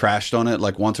like crashed on it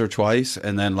like once or twice,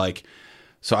 and then like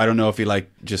so I don't know if he like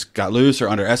just got loose or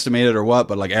underestimated or what,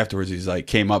 but like afterwards he's like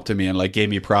came up to me and like gave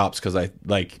me props because I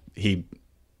like he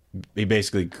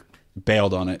basically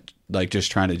bailed on it, like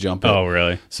just trying to jump it. Oh,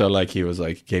 really? So like he was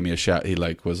like gave me a shot. He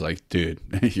like was like, dude,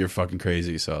 you're fucking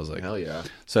crazy. So I was like, Hell yeah.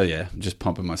 So yeah, I'm just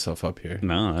pumping myself up here.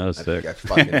 No, that was sick. I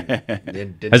fucking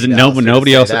didn't Has it need Alistair to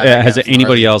nobody say else? that. Has That's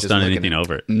anybody smart. else Just done looking anything at-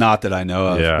 over it? Not that I know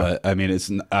of. Yeah. But I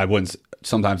mean, I wouldn't.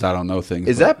 Sometimes I don't know things.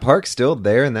 Is but- that park still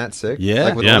there and that sick? Yeah.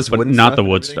 Like with all Yeah, this but wooden not stuff the and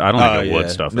wood everything? stuff. I don't Oh, think the wood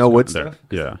yeah. stuff. No is wood there. stuff?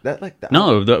 Yeah. That like that.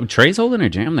 No, the Trey's holding a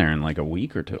jam there in like a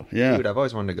week or two. Yeah. Dude, I've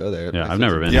always wanted to go there. Yeah, I've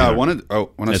never been. Yeah, I either. wanted. Oh,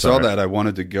 when I It's saw alright. that, I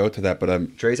wanted to go to that, but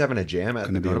I'm Trey's having a jam at the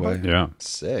gonna be Kona away. Park? Yeah.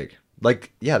 Sick.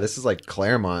 Like yeah, this is like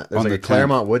Claremont. There's On like the a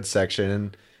Claremont wood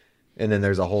section, and then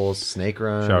there's a whole snake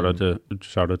run. Shout out to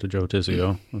Joe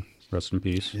Tizio. Rest in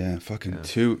peace. Yeah, fucking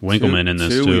two Winkleman in this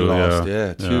two too, We lost. yeah.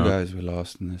 Yeah, two Yeah. guys we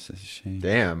lost in this. It's a shame.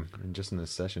 Damn, and just in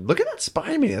this session. Look at that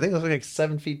spine meeting. I think it was like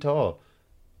 7 feet tall.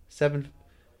 7.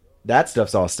 That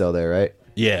stuff's all still there, right?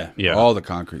 Yeah, Yeah. All the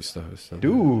concrete stuff is still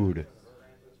there. Dude.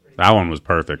 That one was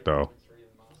perfect though.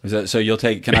 Is that so? You'll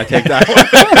take? Can I take that one?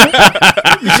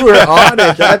 You were on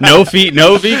it. That, No feet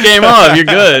came off. You're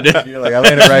good. you're like, I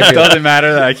landed right here. Doesn't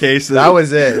matter that I cased it. That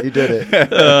was it. You did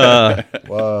it.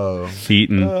 Whoa. Feet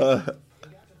and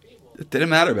It didn't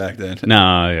matter back then.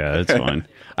 no, yeah, it's fine.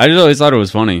 I just always thought it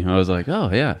was funny. I was like, oh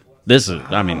yeah, this is.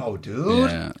 I mean, Oh, dude.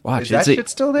 Yeah. watch Is that it's shit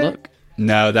still there?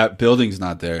 No, that building's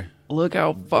not there. Look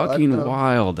how fucking the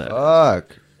wild that is.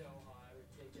 Fuck.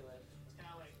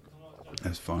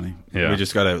 That's funny. Yeah. We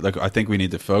just gotta like. I think we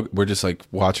need to focus. We're just like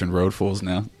watching Road Fools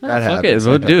now. That Fuck happens. it,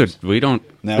 well, dude. We don't.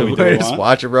 Now we We're do just what?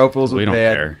 watching Road Fools We with don't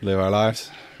Van. care. Live our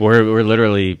lives. We're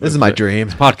literally. This is my dream.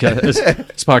 This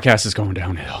podcast is going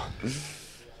downhill.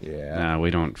 Yeah. Nah,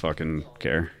 we don't fucking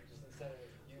care.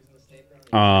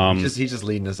 He's just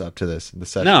leading us up to this. The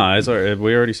session. No,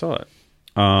 we already saw it.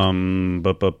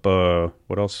 But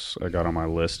what else I got on my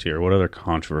list here? What other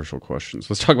controversial questions?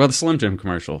 Let's talk about the Slim Jim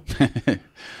commercial.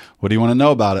 What do you want to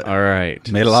know about it? All right,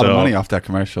 Made a lot of money off that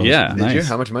commercial. Yeah. It's Did you? nice.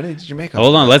 How much money did you make? off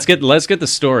Hold on, that? let's get the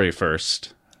story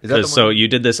first. Is that the So one- you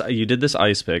did this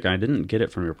ice pick. I didn't get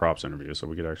it from your props interview, so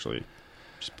we could actually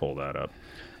just pull that up.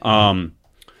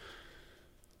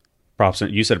 Props.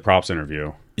 You said props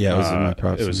interview. Yeah, it was in my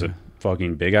props It was interview. a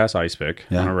fucking big ass ice pick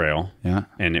Yeah. on a rail. Yeah.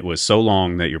 And it was so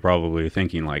long that you're probably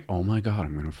thinking like, oh my god,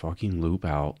 I'm gonna fucking loop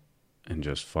out and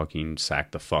just fucking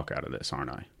sack the fuck out of this,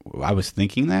 aren't I? I was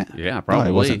thinking that. Yeah, No, probably.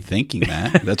 I wasn't thinking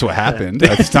that. That's what happened.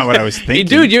 That's not what I was Hey,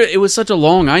 thinking. dude, it was such a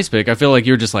long ice pick. I feel like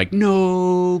you're just like,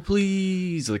 no,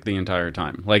 please, like the entire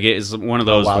time. Like it's one of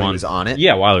those while he ones. was on it?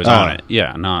 Yeah, while he was Oh. on it.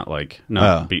 Yeah, not like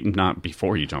Oh. not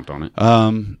before you jumped on it.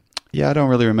 Yeah, I don't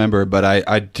really remember, but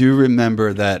I do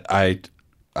remember that so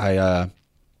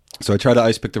I tried to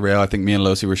ice pick the rail. I think me and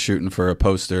Losi were shooting for a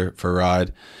poster for a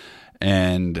ride,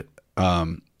 and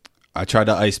I tried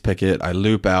to ice pick it. I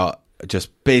loop out,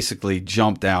 just basically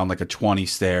jump down like a 20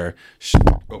 stair,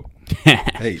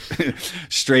 hey,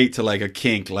 straight to like a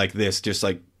kink like this, just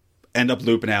like end up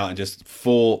looping out and just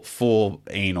full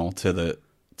anal to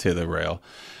the rail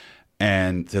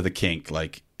and to the kink,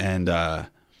 like, and I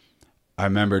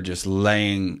remember just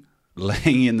laying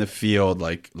in the field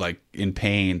like in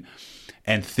pain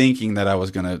and thinking that I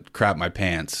was gonna crap my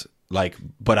pants, like,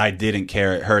 but I didn't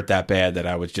care. It hurt that bad that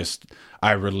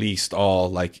I released all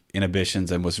like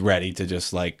inhibitions and was ready to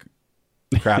just like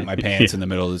crap my pants in the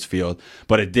middle of this field.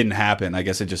 But it didn't happen. I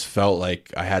guess it just felt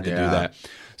like I had to do that.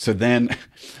 So then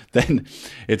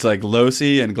it's like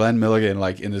Losi and Glenn Milligan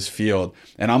like in this field,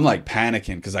 and I'm like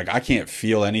panicking because like I can't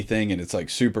feel anything and it's like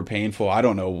super painful. I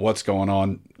don't know what's going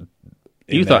on.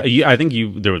 You thought? I think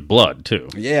there was blood too.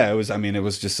 Yeah, it was. I mean, it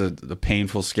was just a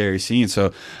painful, scary scene.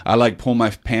 So I like pull my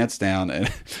pants down and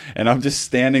I'm just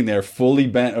standing there fully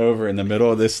bent over in the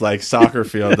middle of this like soccer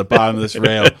field at the bottom of this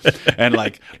rail, and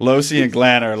like Losi and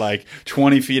Glenn are like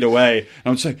 20 feet away, and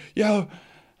I'm just like, yo,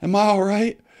 am I all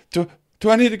right? Do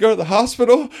I need to go to the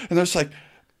hospital? And they're just like,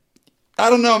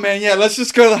 I don't know, man. Yeah, let's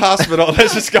just go to the hospital.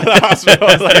 Let's just go to the hospital.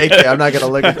 Thank you. I'm not gonna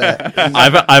look at that.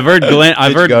 I've heard Glenn.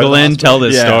 I've heard go to the Glenn tell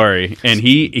this Yeah. story, and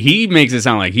he makes it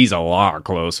sound like he's a lot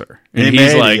closer. And He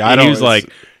he's may like, be. I don't-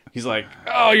 he's like,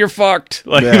 oh, you're fucked.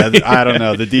 Like, Yeah, I don't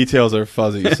know. The details are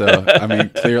fuzzy. So I mean,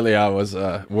 clearly I was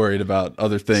worried about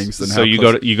other things than so how you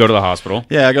close- go to the hospital.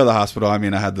 Yeah, I go to the hospital. I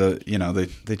mean, I had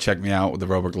they checked me out with the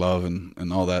rubber glove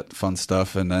and all that fun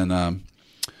stuff, and then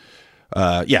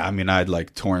yeah, I mean, I'd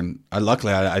like torn.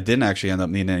 Luckily, I didn't actually end up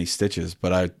needing any stitches,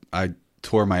 but I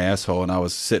tore my asshole and I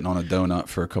was sitting on a donut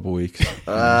for a couple weeks.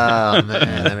 Oh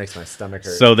man, that makes my stomach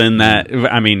hurt. So then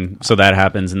so that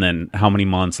happens, and then how many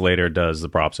months later does the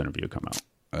props interview come out?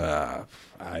 I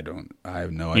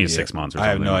have no Maybe idea. 6 months or I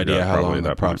have something no like idea that, how probably long at the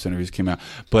that props point. interviews came out,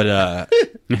 but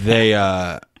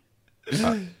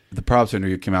the props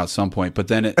interview came out at some point. But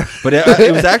then it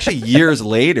was actually years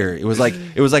later. It was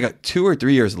like 2 or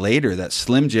 3 years later that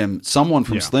someone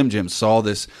from Slim Jim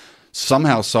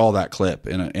somehow saw that clip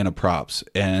in a props,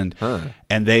 and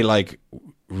they like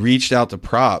reached out to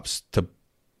props to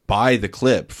buy the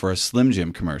clip for a Slim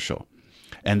Jim commercial,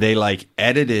 and they like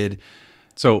edited.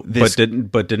 So, This-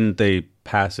 but didn't they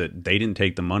pass it? They didn't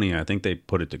take the money. I think they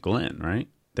put it to Glenn, right?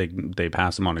 They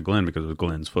passed them on to Glenn because of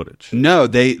Glenn's footage. No,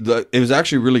 it was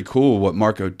actually really cool what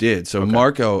Marco did. So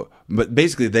Marco, but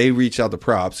basically they reached out to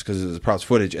props because it was props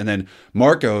footage, and then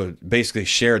Marco basically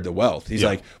shared the wealth. He's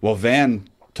like, well, Van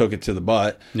took it to the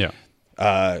butt. Yeah.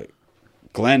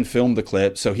 Glenn filmed the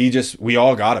clip, so we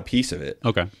all got a piece of it.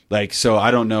 Okay. Like, so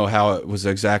I don't know how it was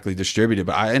exactly distributed,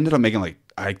 but I ended up making like,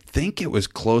 I think it was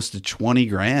close to 20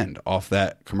 grand off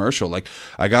that commercial. Like,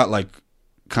 I got like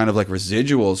kind of like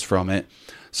residuals from it.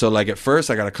 So like at first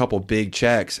I got a couple big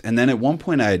checks, and then at one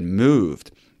point I had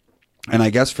moved, and I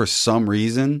guess for some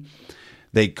reason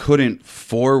they couldn't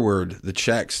forward the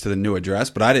checks to the new address,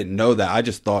 but I didn't know that. I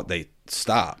just thought they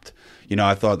stopped. You know,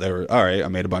 I thought they were all right. I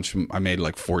made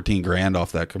like 14 grand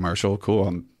off that commercial. Cool.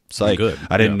 I'm psyched. Good.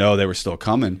 I didn't know they were still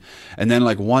coming. And then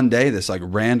like one day this like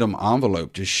random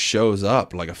envelope just shows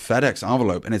up, like a FedEx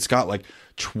envelope, and it's got like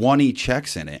 20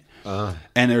 checks in it.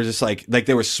 And they were just like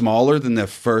they were smaller than the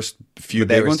first few But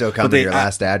they big were ones. still coming but to your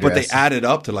last But they address. added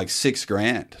up to like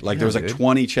 $6,000. Like there was like dude.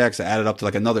 20 checks that added up to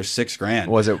like another $6,000.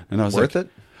 Was it And I was worth like,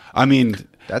 it? I mean,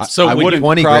 That's So I when wouldn't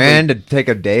 20 probably- grand to take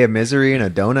a day of misery and a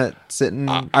donut sitting.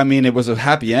 I mean, it was a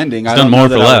happy ending. I done don't more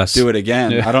know for that I would less. do it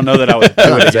again. Yeah. I don't know that I would do That's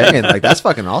what it I'm again. saying. Like, that's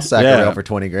fucking all sack Yeah. rail for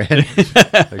 20 grand.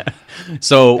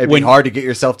 So It'd when be hard to get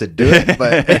yourself to do it,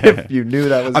 but if you knew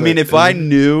that was, I mean, if I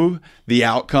knew the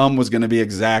outcome was going to be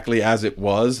exactly as it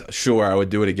was, sure, I would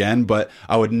do it again. But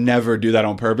I would never do that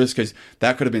on purpose because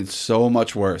that could have been so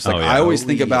much worse. Like Oh, yeah. I always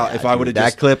think about if I would have that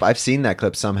just clip, I've seen that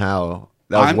clip somehow.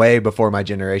 That was I'm- way before my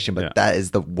generation, but Yeah. that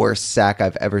is the worst sack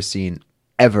I've ever seen,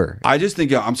 ever. I just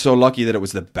think I'm so lucky that it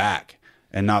was the back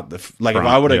and not the like. Front,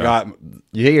 if I would have yeah. got,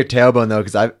 You hit your tailbone though,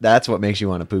 because that's what makes you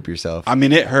want to poop yourself. I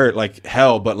mean, it hurt like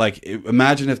hell. But like,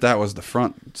 imagine if that was the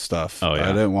front stuff. Oh, yeah.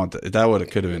 I didn't want that. That would have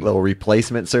could have been. Little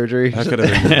replacement surgery. That could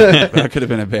have been. That could have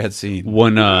been a bad scene.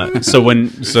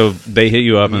 so they hit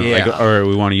you up and Yeah. like, all right,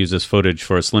 we want to use this footage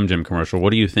for a Slim Jim commercial.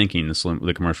 What are you thinking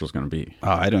the commercial is going to be? Oh,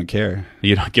 I don't care.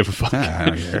 You don't give a fuck. I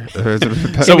don't care.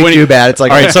 So When when too it, bad. It's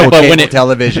like all right, so but when cable it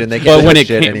television, they can't but do when it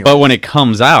shit came, anyway. but when it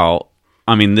comes out,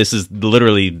 I mean, this is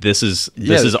literally this is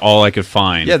all I could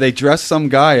find. Yeah, they dressed some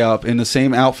guy up in the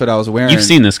same outfit I was wearing. You've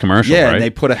seen this commercial, Yeah, right? and they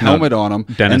put a helmet on him.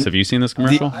 Dennis, And have you seen this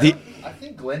commercial? the- I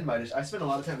think Glenn might have. I spent a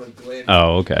lot of time with Glenn.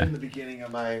 Oh, okay. In the beginning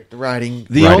of my riding.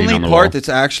 The Writing only on the part wall. that's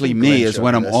actually Glenn me is showed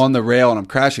when me I'm this. on the rail and I'm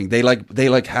crashing. They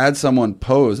had someone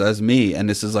pose as me, and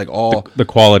this is like all The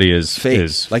quality is fake.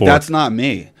 is Like for- that's not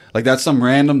me. Like that's some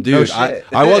random dude. No I shit.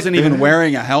 I wasn't even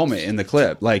wearing a helmet in the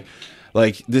clip. Like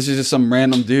this is just some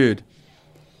random dude.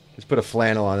 Just put a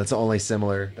flannel on. It's the only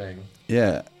similar thing.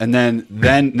 Yeah, and then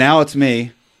now it's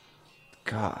me,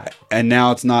 God. and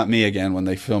now it's not me again when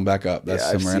they film back up. That's Yeah,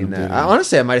 some I've seen random that. dude.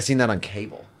 Honestly, I might have seen that on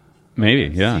cable.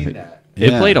 maybe yeah. seen that.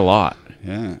 It Yeah. played a lot.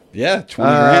 Yeah, 20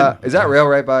 grand. Is that rail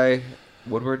right by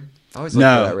Woodward? I always look for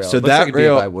No, that rail. so Looks that like it'd be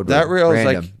rail, by Woodward. that rail's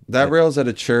Random. like that rail's at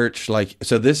a church. Like,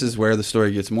 so this is where the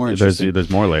story gets more There's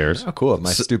interesting. more layers. Oh, cool.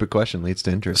 My stupid question leads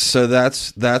to interest. So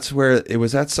that's where it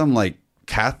was at some like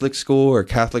Catholic school or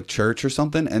Catholic church or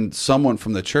something, and someone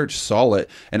from the church saw it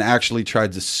and actually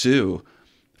tried to sue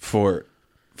for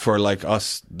like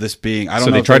us this being. I don't So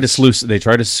know. they if tried to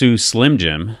that's- sue Slim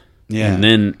Jim. Yeah. And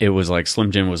then it was like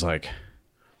Slim Jim was like,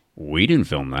 "We didn't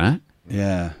film that.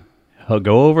 Yeah. He'll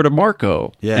go over to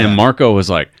Marco." Yeah. And Marco was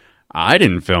like, "I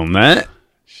didn't film that."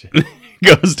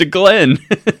 Goes to Glenn.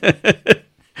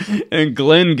 And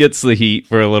Glenn gets the heat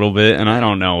for a little bit, and I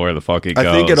don't know where the fuck it goes.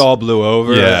 I think it all blew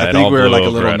over. Yeah, I it think all we were blew like a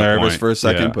over little at a nervous point. for a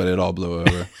second, Yeah. but it all blew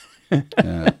over.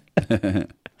 Yeah.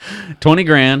 20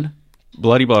 grand,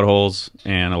 bloody buttholes,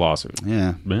 and a lawsuit.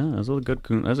 Yeah. Yeah, that's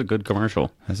a good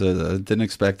commercial. I didn't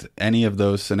expect any of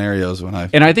those scenarios when I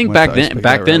And I think went back to then, Icebreaker.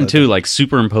 back I then realized too, that. like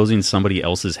superimposing somebody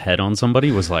else's head on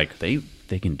somebody was like they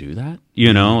can do that,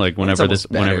 you know, like whenever It's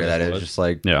almost better that it was. just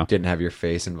like Yeah. didn't have your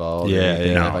face involved. or Yeah,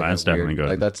 anything. yeah. Like, No, a that's definitely good.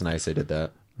 Like that's nice they did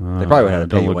that. They probably would have to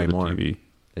don't pay you look way at the more. TV.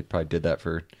 They probably did that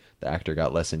for the actor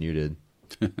got less than you did.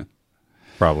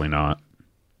 Probably not.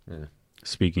 Yeah.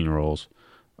 Speaking roles,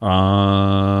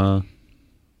 I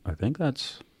think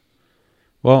that's.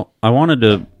 Well, I wanted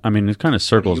to. I mean, it kind of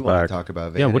circles you wanna back. talk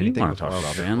about, Van? Yeah, what do you Anything want to talk before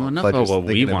about, we- Van? Enough Fletcher's about what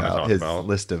we thinking want to about talk his about.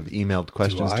 list of emailed Do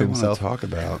questions I to wanna himself. talk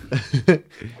about?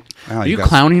 Wow, Are you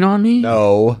clowning on me?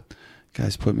 No.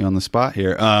 guys put me on the spot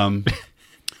here.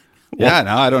 Yeah,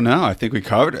 no, I don't know. I think we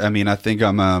covered. I mean, I think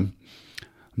I'm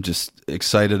just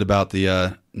excited about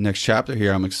the next chapter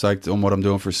here. I'm excited on what I'm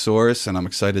doing for Source, and I'm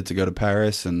excited to go to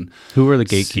Paris and Who are the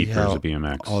see gatekeepers how of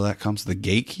BMX? all that comes. The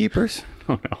gatekeepers.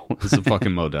 Oh no, it's a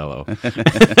fucking Modelo.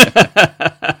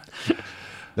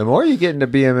 The more you get into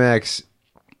BMX,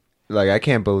 like I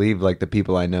can't believe like the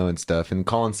people I know and stuff. And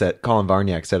Colin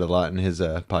Varniak said a lot in his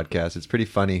podcast. It's pretty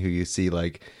funny who you see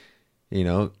like, you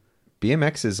know,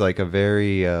 BMX is like a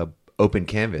very open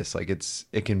canvas. Like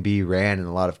it can be ran in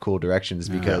a lot of cool directions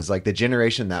because like the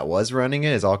generation that was running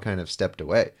it is all kind of stepped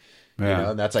away. Yeah. You know,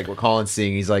 and that's like what Colin's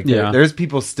seeing. He's like, Yeah. there's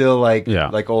people still like Yeah.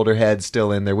 like older heads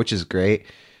still in there, which is great.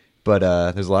 But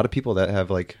there's a lot of people that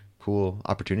have like cool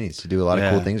opportunities to do a lot of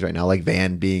Yeah. cool things right now, like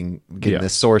Van getting Yeah.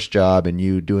 this Source job and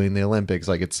you doing the Olympics.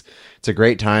 Like it's a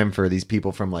great time for these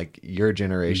people from like your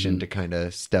generation to kind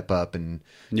of step up and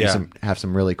do Yeah. have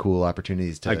some really cool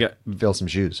opportunities to I get- fill some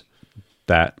shoes.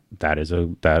 that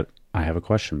I have a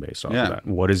question based off Yeah. of that.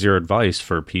 What is your advice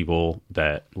for people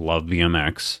that love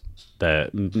BMX,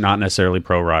 that not necessarily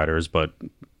pro riders, but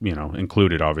you know,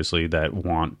 included obviously, that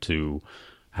want to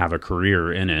have a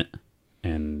career in it,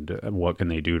 and what can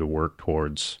they do to work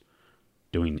towards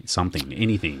doing something,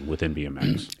 anything within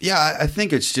BMX. Yeah, I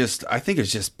think it's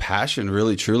just passion,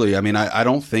 really, truly. I mean, I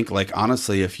don't think, like,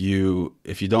 honestly, if you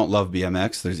don't love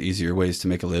BMX, there's easier ways to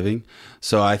make a living.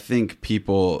 So I think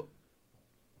people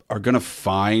are going to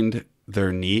find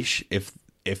their niche if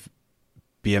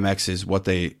BMX is what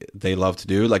they love to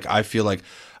do. Like, I feel like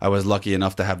I was lucky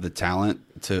enough to have the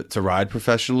talent to ride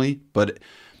professionally, but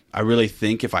I really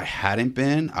think if I hadn't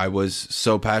been, I was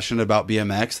so passionate about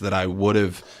BMX that I would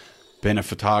have been a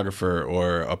photographer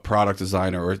or a product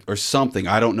designer or something.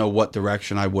 I don't know what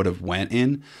direction I would have went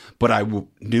in, but I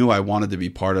knew I wanted to be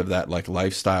part of that, like,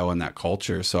 lifestyle and that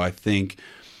culture. So I think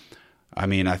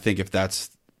if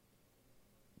that's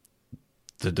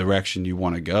the direction you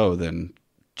want to go, then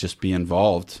just be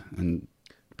involved. And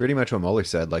Pretty much what Moeller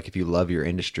said. Like, if you love your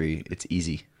industry, it's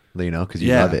easy, because you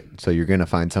Yeah. love it. So you're going to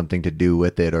find something to do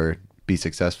with it or be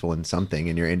successful in something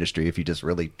in your industry if you just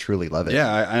really, truly love it.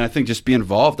 yeah, and I think just be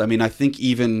involved. I mean, I think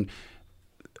even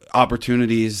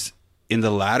opportunities in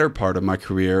the latter part of my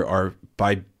career are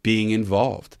by being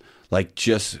involved. Like,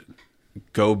 just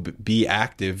go be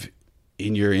active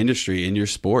in your industry, in your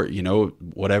sport,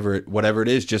 whatever it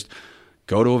is. Just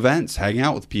go to events, hang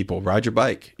out with people, ride your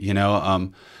bike,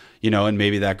 and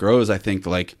maybe that grows. I think,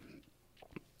 like,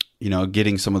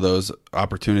 getting some of those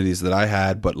opportunities that I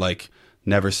had, but, like,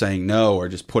 never saying no, or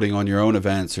just putting on your own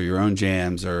events or your own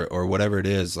jams or whatever it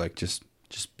is. Like, just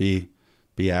be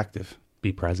active,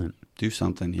 Be present. do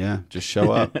something. Yeah. Just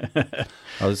show up.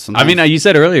 I mean, you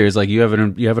said earlier, it's like you have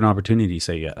an opportunity to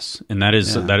say yes, and that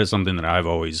is something that I've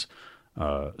always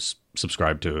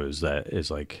subscribed to. Is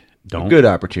like, don't. Good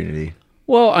opportunity.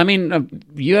 Well, I mean,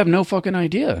 you have no fucking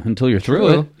idea until you're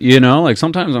through it. Like,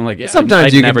 sometimes I'm like, yeah, Sometimes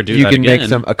I'd you never can, do you that can again.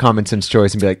 make a common sense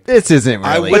choice and be like, this isn't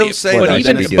I really. will say what that I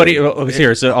even should if- be doing.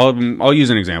 here, so I'll use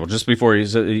an example just before you.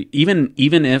 So even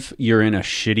if you're in a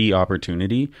shitty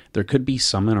opportunity, there could be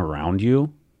someone around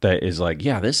you that is like,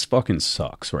 yeah, this fucking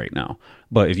sucks right now.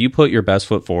 But if you put your best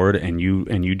foot forward and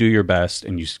you do your best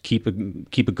and you keep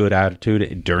a good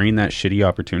attitude during that shitty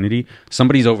opportunity,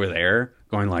 somebody's over there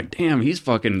going like, damn, he's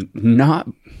fucking not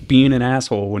being an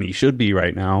asshole when he should be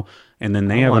right now. And then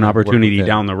they have an wanna work opportunity with him.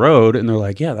 down the road and they're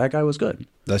like, yeah, that guy was good.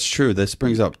 That's true. This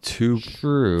brings up two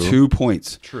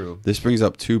points. True. This brings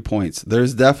up 2 points.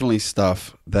 There's definitely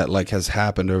stuff that, like, has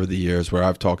happened over the years where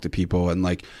I've talked to people and,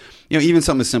 like, even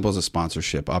something as simple as a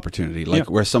sponsorship opportunity, like,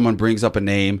 where someone brings up a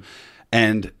name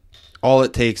and all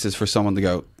it takes is for someone to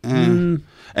go,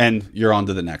 and you're on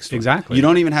to the next one. Exactly. You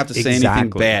don't even have to say anything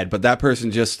Exactly. bad, but that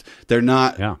person they're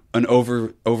not Yeah. an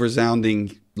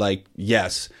oversounding, like,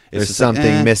 yes. It's There's just like,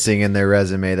 something missing in their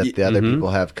resume that the other Mm-hmm. people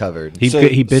have covered. He So-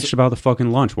 bitched about the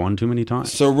fucking lunch one too many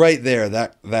times. So right there,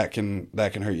 that can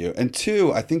hurt you. And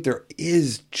two, I think there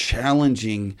is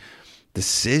challenging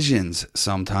decisions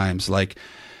sometimes, like,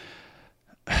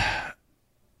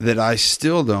 that I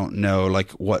still don't know,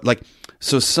 like, what, like,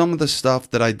 so some of the stuff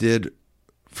that I did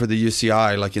for the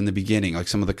UCI, like, in the beginning, like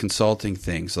some of the consulting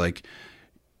things, like,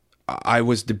 I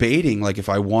was debating, like, if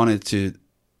I wanted to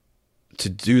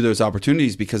do those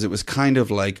opportunities, because it was kind of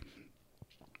like,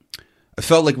 I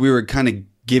felt like we were kind of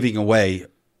giving away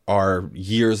our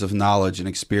years of knowledge and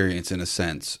experience, in a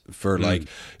sense, for like,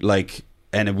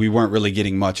 and we weren't really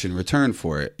getting much in return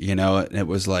for it, and it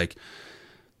was like,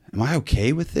 am I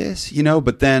okay with this?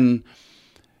 But then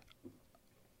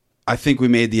I think we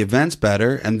made the events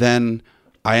better, and then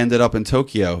I ended up in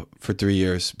Tokyo for 3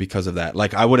 years because of that.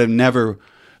 Like, I would have never,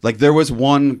 like, there was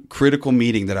one critical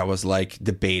meeting that I was, like,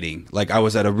 debating. Like, I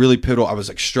was at a really pivotal, I was,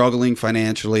 like, struggling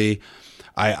financially.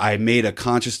 I made a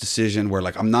conscious decision where,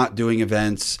 like, I'm not doing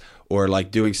events or,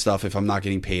 like, doing stuff if I'm not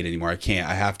getting paid anymore. I can't.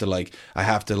 I have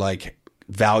to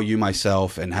value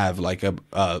myself and have, like,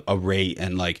 a rate,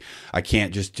 and, like, I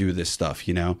can't just do this stuff,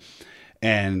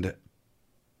 And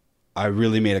I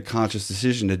really made a conscious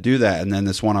decision to do that. And then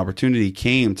this one opportunity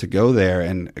came to go there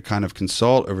and kind of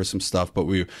consult over some stuff, but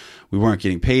we weren't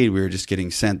getting paid. We were just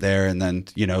getting sent there. And then,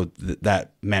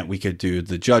 that meant we could do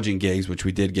the judging gigs, which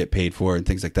we did get paid for and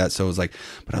things like that. So it was like,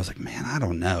 but I was like, man, I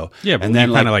don't know. Yeah, but and then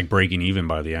then, kind of like breaking even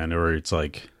by the end, or it's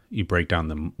like you break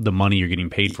down the money you're getting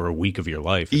paid for a week of your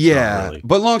life. It's not really.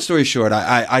 But long story short,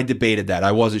 I debated that.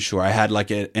 I wasn't sure. I had,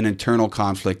 like, an internal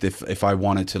conflict if I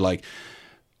wanted to, like,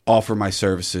 offer my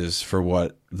services for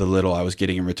what the little I was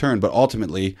getting in return. But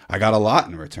ultimately, I got a lot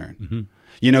in return.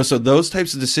 Mm-hmm. So those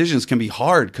types of decisions can be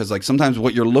hard because, like, sometimes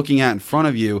what you're looking at in front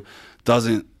of you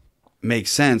doesn't make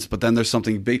sense, but then there's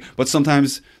something big. But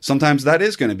sometimes that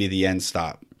is going to be the end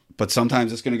stop. But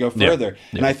sometimes it's going to go further.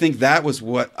 Yeah. And I think that was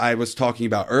what I was talking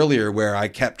about earlier, where I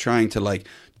kept trying to, like,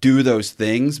 do those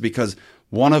things because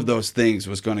one of those things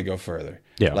was going to go further.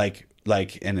 Yeah.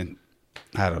 And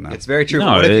I don't know. It's very true. No,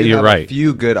 But what if you you're have right. a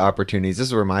few good opportunities? This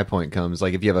is where my point comes.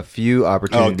 Like if you have a few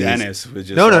opportunities. Dennis was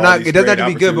just No, all not these it doesn't have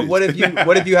great to be good. But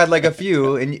what if you had like a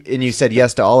few and you said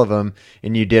yes to all of them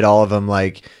and you did all of them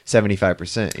like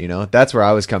 75%? You know, that's where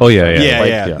I was coming. Oh, yeah, from. yeah. Like,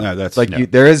 yeah. yeah. No, that's It's like yeah.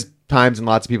 there is times in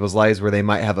lots of people's lives where they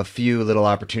might have a few little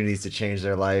opportunities to change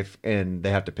their life and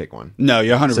they have to pick one. No,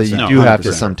 you're 100%. So you No, do have to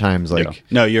 100%. sometimes like.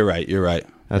 No, you're right. You're right.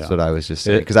 That's Yeah. what I was just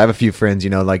saying. Because I have a few friends, you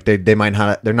know, like they might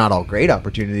not, they're not all great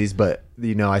opportunities, but,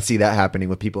 you know, I see that happening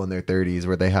with people in their 30s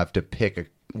where they have to pick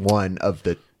one of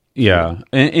the. Yeah.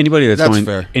 Anybody that's That's going,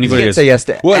 fair. You anybody can't that's say yes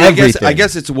to Well, everything. I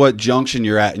guess it's what junction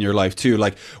you're at in your life too.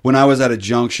 Like when I was at a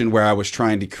junction where I was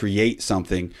trying to create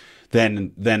something,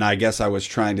 then I guess I was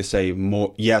trying to say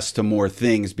more yes to more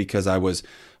things because I was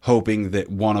hoping that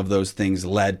one of those things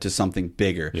led to something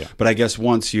bigger. Yeah. But I guess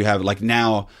once you have like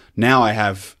now I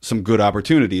have some good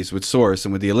opportunities with Source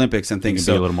and with the Olympics and things.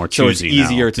 can be a little more so it's choosy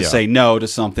easier now. to Yeah. say no to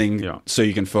something Yeah. so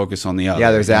you can focus on the other.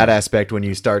 Yeah, there's that aspect when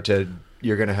you start to,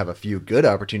 you're going to have a few good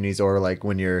opportunities, or like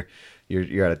when you're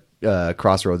at a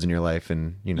crossroads in your life,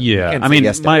 and you know. you yeah. can't I say my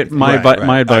yes to my everything. my, Right, right.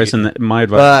 my advice I and my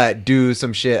advice But do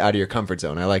some shit out of your comfort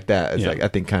zone. I like that. It's Yeah. like I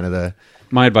think kind of the.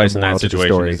 my advice in moral that to the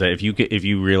situation story. is that if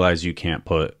you realize you can't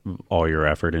put all your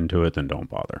effort into it, then don't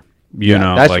bother. You Yeah,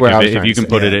 know, that's like where I was if trying you to can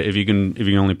say, put yeah. it, if you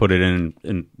can only put it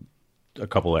in a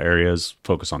couple of areas,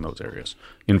 focus on those areas.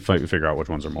 You can figure out which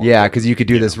ones are more. Yeah, important. because you could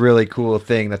do this really cool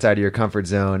thing that's out of your comfort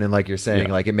zone, and like you're saying,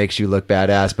 Yeah. like it makes you look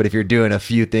badass. But if you're doing a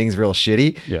few things real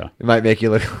shitty, Yeah. it might make you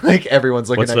look like everyone's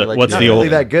looking What's at the- you like what's you're the not old- really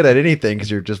that good at anything because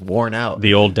you're just worn out.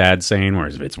 the old dad saying, where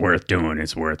if it's worth doing,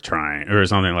 it's worth trying, or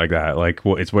something like that. Like,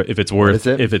 well, if it's worth is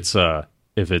it?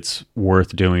 if it's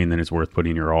worth doing, then it's worth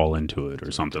putting your all into it,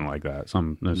 or something like that.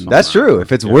 There's That's something true. around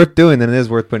If it's there. worth doing, then it is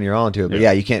worth putting your all into it. But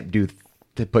Yeah. yeah, you can't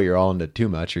to put your all into too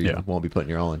much, or you Yeah. won't be putting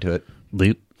your all into it.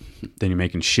 then you're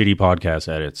making shitty podcast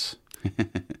edits.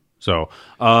 So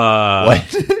I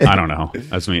don't know.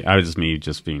 That's me. I was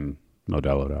just being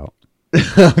Modelo'd out.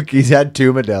 He's had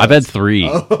 2 Modelo's. I've had 3,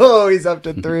 Oh, he's up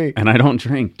to 3. and I don't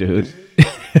drink, dude.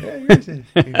 He's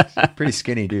a pretty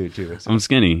skinny dude too. So. I'm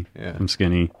skinny. Yeah. I'm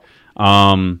skinny.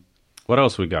 What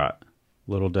else we got?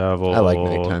 Little Devil. I like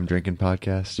nighttime drinking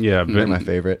podcasts. Yeah, they're but- my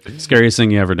favorite. Scariest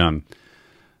thing you ever done,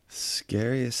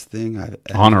 Scariest thing I've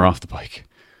ever on or off the bike?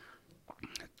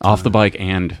 Off the bike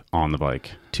and on the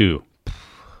bike. 2. I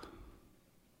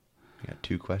got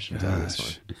 2 questions out of this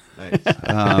Gosh. one. Nice.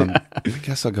 I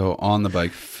guess I'll go on the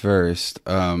bike first.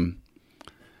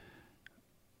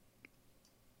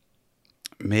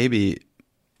 Maybe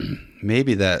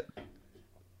that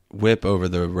whip over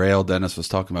the rail Dennis was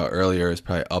talking about earlier is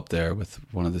probably up there with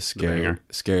one of the banger.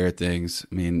 scarier things.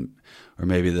 I mean, or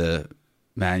maybe the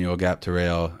manual gap to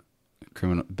rail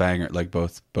criminal banger, like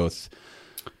both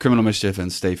Criminal Mischief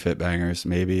and Stay Fit bangers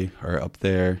maybe are up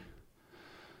there.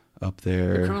 The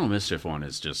Criminal Mischief one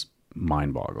is just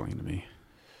mind-boggling to me,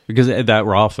 because that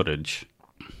raw footage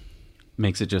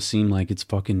makes it just seem like it's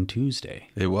fucking Tuesday.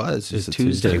 It was It's just a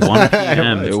Tuesday, 1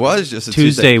 p.m. It was just a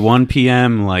Tuesday, 1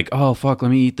 p.m. Like, oh fuck,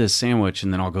 let me eat this sandwich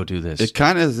and then I'll go do this. It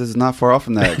kind of is not far off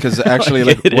from that because actually,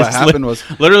 like It what is happened was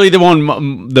literally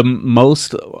the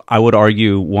most, I would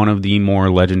argue, one of the more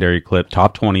legendary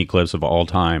top 20 clips of all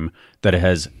time that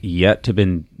has yet to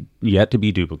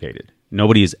be duplicated.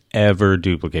 Nobody has ever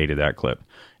duplicated that clip,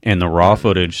 and the raw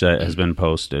footage that has been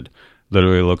posted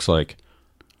literally looks like,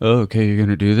 oh, okay, you're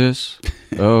gonna do this.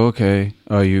 Oh, okay.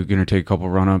 Oh, you're gonna take a couple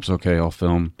run-ups. Okay, I'll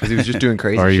film. Because he was just doing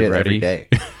crazy Are you shit ready? every day.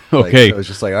 Okay. Like, it was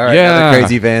just like, all right, Yeah. another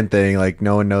crazy van thing. Like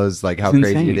no one knows like how It's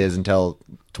crazy insane. it is until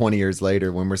 20 years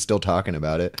later when we're still talking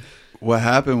about it. what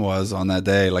happened was on that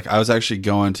day, like I was actually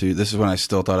going to, this is when I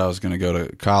still thought I was going to go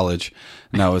to college,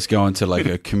 and I was going to like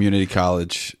a community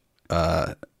college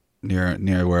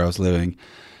near where I was living,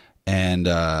 and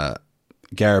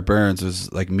Garrett Burns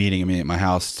was like meeting me at my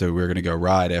house, so we were going to go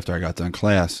ride after I got done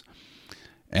class,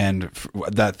 and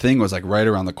that thing was like right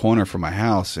around the corner from my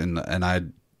house, and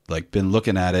I'd like been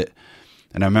looking at it.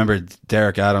 And I remember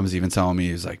Derek Adams even telling me,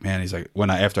 he's like, man, he's like,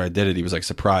 after I did it, he was like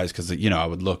surprised because, you know, I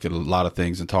would look at a lot of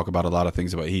things and talk about a lot of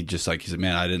things, but he said,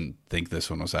 man, I didn't think this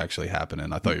one was actually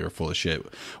happening. I thought you were full of shit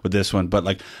with this one. But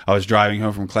like I was driving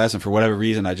home from class, and for whatever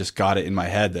reason, I just got it in my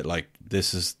head that like,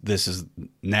 this is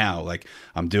now, like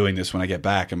I'm doing this when I get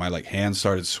back, and my like hands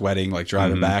started sweating, like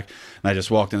driving back. And I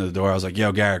just walked into the door. I was like,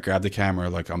 yo, Garrett, grab the camera.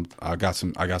 Like I got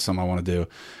something I want to do.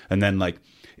 And then like,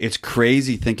 it's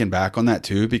crazy thinking back on that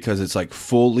too, because it's like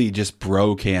fully just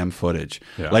bro cam footage.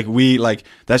 Yeah. Like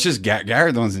that's just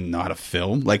Garrett Owens is not a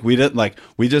film. Like we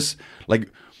just like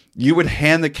you would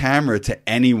hand the camera to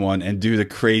anyone and do the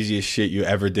craziest shit you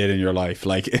ever did in your life.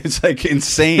 Like, it's like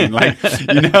insane. Like,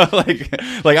 you know,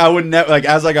 like I would never, like,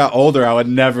 as I got older, I would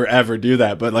never ever do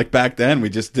that. But like back then we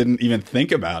just didn't even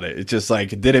think about it. It just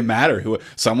like, it didn't matter who,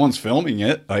 someone's filming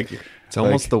it. Like, It's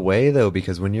almost the way though,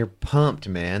 because when you're pumped,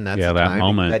 man, that's the that time,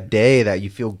 moment, that day that you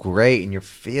feel great and you're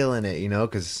feeling it, you know,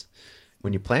 because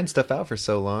when you plan stuff out for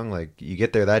so long, like you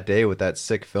get there that day with that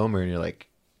sick filmer and you're like,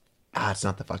 it's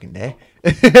not the fucking day,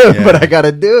 but I got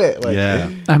to do it. Like, yeah.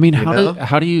 I mean, You know?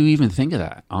 how do you even think of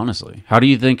that? Honestly, how do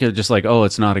you think of just like, oh,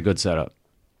 it's not a good setup?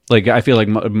 Like, I feel like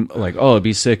oh, it'd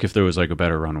be sick if there was like a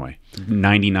better runway.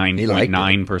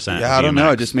 99.9%. Yeah, I don't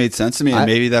know. It just made sense to me, and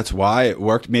maybe that's why it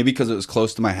worked. Maybe because it was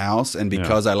close to my house, and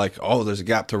because I like, there's a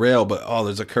gap to rail, but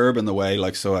there's a curb in the way.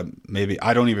 Like, so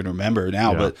I don't even remember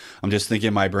now, but I'm just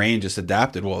thinking my brain just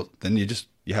adapted. Well, then you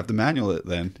have to manual it.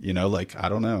 Then, you know, like, I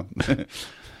don't know.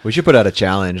 We should put out a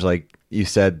challenge, like you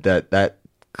said, that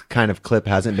kind of clip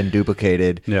hasn't been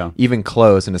duplicated, even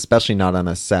close, and especially not on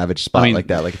a savage spot like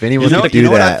that. Like, if anyone could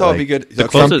do what that, I thought like, would be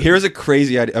good. Here's a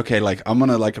crazy idea. Okay, like, I'm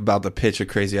gonna about to pitch a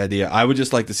crazy idea. I would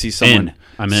just like to see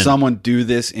someone do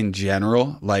this in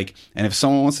general. Like, and if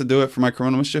someone wants to do it for my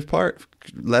Criminal Mischief part,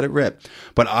 let it rip.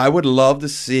 But I would love to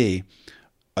see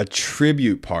a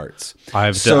tribute parts.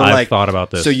 I've thought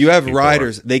about this. So you have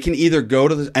riders, they can either go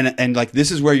to the and like, this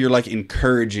is where you're like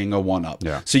encouraging a one up.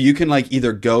 Yeah. So you can like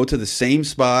either go to the same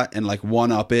spot and like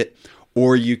one up it,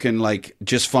 or you can like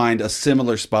just find a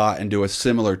similar spot and do a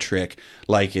similar trick.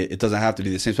 Like, it doesn't have to be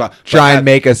the same spot. Try and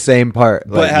make a same part,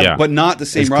 like, but not the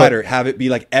same rider. Have it be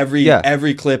like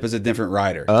every clip is a different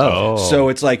rider. So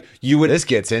it's like you would. This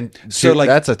gets in. So like,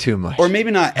 that's a too much. Or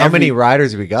maybe not. How many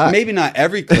riders we got? Maybe not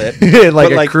every clip.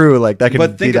 like a crew, like that.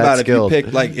 But think be about that it. skilled.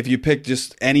 If you pick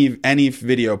just any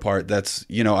video part that's,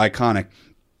 you know, iconic,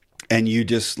 and you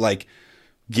just like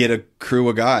get a crew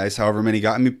of guys, however many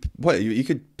guys. I mean, what, you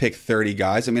could pick 30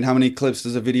 guys. I mean, how many clips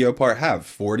does a video part have?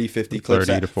 40, 50 clips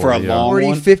 30 to 40, for a long 40,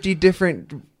 one? 50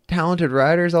 different talented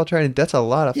riders all trying. That's a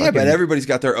lot of fucking... Yeah, but everybody's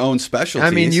got their own specialties.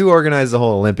 I mean, you organize the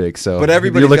whole Olympics, so but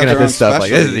everybody's you're looking got at their this own stuff like,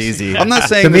 this is specialties. easy. I'm not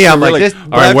saying to me, I'm like, this. All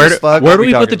right, where do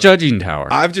we put the about? judging tower?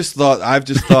 I've just thought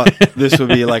this would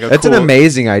be like That's an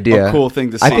amazing idea. a cool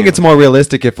thing to see. I think it's more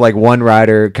realistic if like one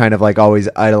rider kind of like always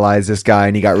idolized this guy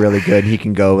and he got really good. And he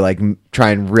can go like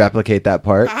try and replicate that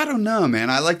part. I don't know, man.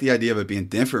 I like the idea of it being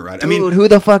different, right? Dude, I mean, who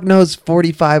the fuck knows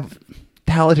 45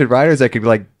 talented riders that could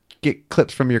like get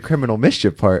clips from your Criminal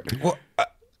Mischief part? Well,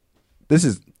 this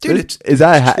is... dude, is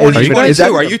that...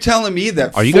 Are you telling me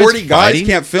that 40 guys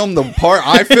can't film the part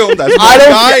I filmed as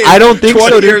I don't think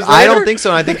so, dude. years I don't later? think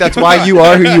so. And I think that's why you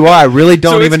are who you are. I really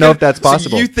don't So even know if that's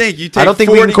possible. So you think you take I don't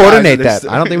think we can 40 guys coordinate and that.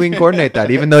 I don't think we can coordinate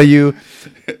that. Even though you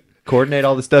coordinate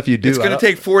all the stuff you do. It's going to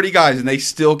take 40 guys, and they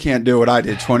still can't do what I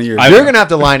did 20 years ago. You're going to have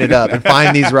to line it up and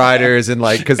find these riders and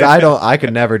like, because I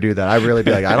could never do that. I really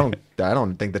be like, I don't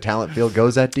think the talent field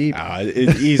goes that deep.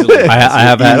 It easily does.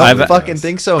 I don't fucking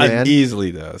think so, man. It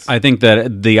easily does. I think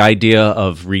that the idea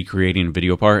of recreating a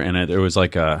video part, and there was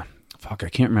like I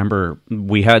can't remember.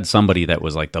 We had somebody that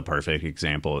was like the perfect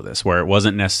example of this, where it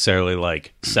wasn't necessarily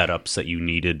like setups that you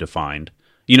needed to find,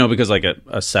 you know, because like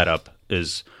a setup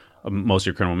is most of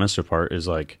your Criminal Mischief part is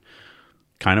like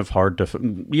kind of hard to,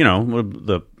 you know,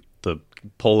 the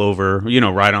pull over, you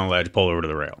know, ride on a ledge, pull over to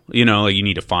the rail, you know, like you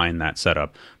need to find that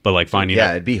setup, but like finding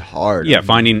it'd be hard. Yeah,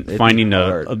 finding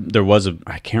there was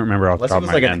I can't remember off the top of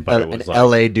my head, but it was an like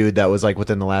LA dude that was like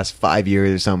within the last 5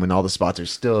 years or something, and all the spots are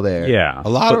still there. yeah, A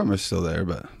lot of them are still there,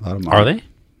 but a lot of them are they?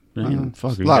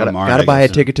 Fuck, A lot of them are. Gotta buy a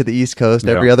ticket to the East Coast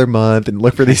every other month and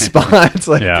look for these spots.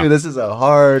 Like, Yeah. dude, this is a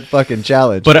hard fucking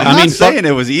challenge. But I'm I not mean, saying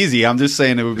it was easy. I'm just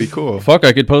saying it would be cool. fuck,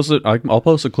 I could post it. I'll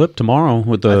post a clip tomorrow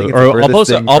with I think the, it's or the I'll furthest post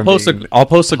thing I'll from post being a I'll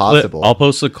post a clip. possible. I'll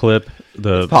post a clip.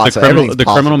 The possible. criminal Everything's the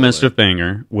Criminal possible, Mischief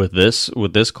banger with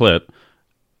this clip.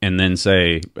 And then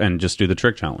just do the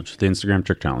trick challenge, the Instagram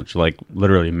trick challenge, like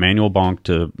literally manual bonk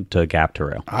to gap to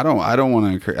rail. I don't want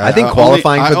to encourage. I think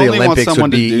qualifying for the Olympics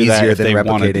would be easier than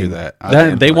replicating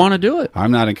that. They want to do it. I'm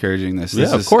not encouraging this.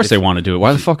 Yeah, of course they want to do it.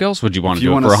 Why the fuck else would you want to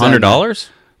do it wanna for send $100?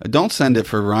 Don't send it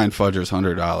for Ryan Fudger's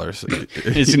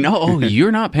 $100.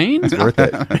 You're not paying. It's worth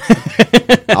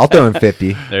it. I'll throw in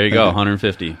 50. There you go,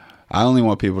 150. I only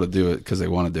want people to do it because they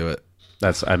want to do it.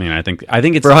 I think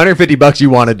it's For $150, you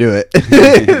want to do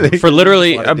it. for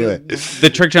literally Wanna do it.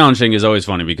 the trick challenge thing is always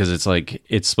funny because it's like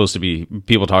it's supposed to be,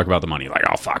 people talk about the money like,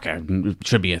 oh fuck, it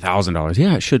should be $1,000.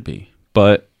 Yeah, it should be,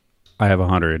 but I have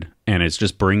 100, and it's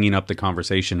just bringing up the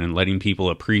conversation and letting people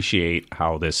appreciate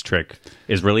how this trick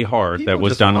is really hard. People that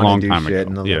was just done a wanna long do time shit,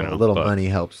 ago. and You a know, little but- money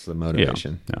helps the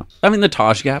motivation. Yeah. I mean, the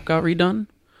Tosh Gap got redone.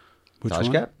 Tosh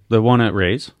Gap? The one at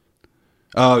Ray's.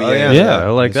 Oh yeah, Yeah,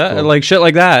 like That's that, cool. like shit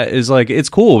like that is like it's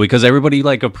cool because everybody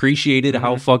like appreciated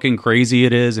how fucking crazy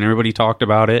it is, and everybody talked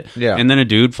about it. Yeah. and then a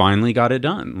dude finally got it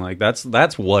done. Like that's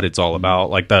what it's all about.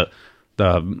 Like the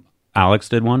Alex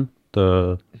did one,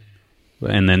 and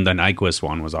then the Nyquist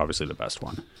one was obviously the best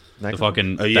one. The Nyquist?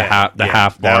 fucking Oh, yeah. the Yeah,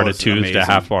 half that bar to was tooth to amazing.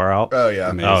 half bar out. Oh,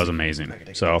 yeah. that was amazing.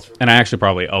 So, and I actually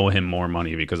probably owe him more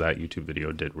money because that YouTube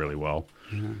video did really well.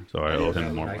 So I owe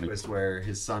him more money. Nyquist where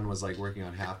his son was like working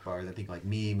on half bars. I think like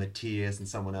me, Matthias, and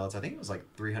someone else. I think it was like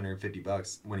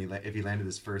 $350 when if he landed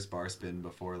his first bar spin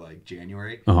before like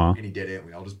January, Uh-huh. and he did it. And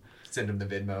we all just send him the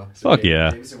Venmo. Fuck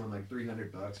yeah. Gave someone like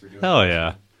 $300 for doing. Hell it.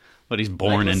 yeah, but he's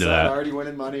born Nyquist's into son that. Already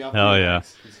winning money off. Hell the yeah.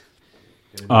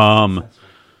 He's-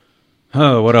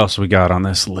 Oh, what else we got on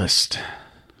this list?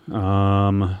 Being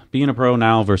a pro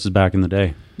now versus back in the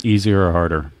day, easier or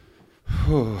harder?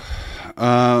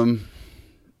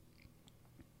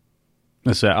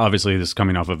 Obviously, this is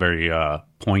coming off a very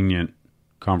poignant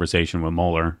conversation with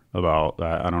Moeller about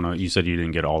that. I don't know. You said you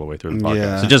didn't get all the way through the podcast.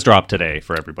 Yeah. So just dropped today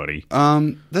for everybody.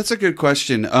 That's a good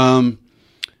question.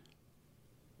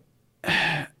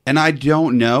 And I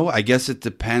don't know. I guess it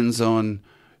depends on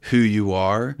who you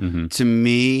are. To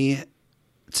me,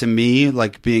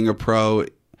 like being a pro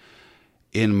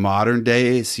in modern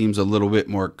day seems a little bit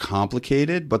more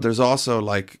complicated, but there's also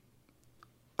like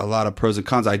a lot of pros and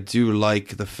cons. I do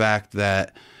like the fact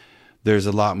that there's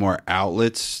a lot more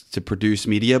outlets to produce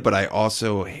media, but I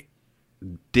also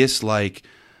dislike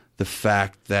the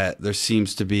fact that there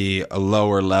seems to be a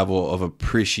lower level of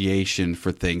appreciation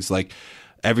for things. Like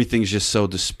everything's just so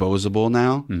disposable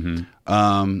now.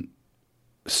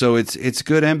 So it's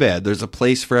good and bad. There's a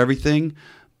place for everything,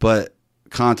 but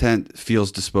content feels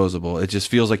disposable. It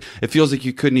feels like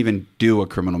you couldn't even do a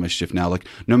Criminal Mischief now. Like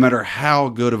no matter how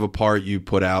good of a part you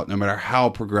put out, no matter how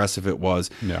progressive it was,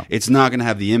 it's not going to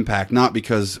have the impact. Not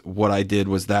because what I did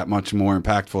was that much more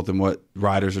impactful than what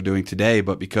riders are doing today,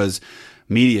 but because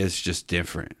media is just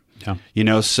different. Yeah. You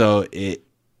know, so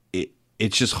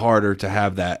it's just harder to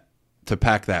have that, to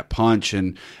pack that punch,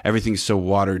 and everything's so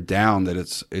watered down that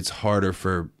it's harder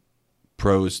for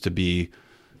pros to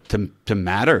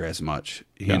matter as much,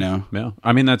 you know? Yeah.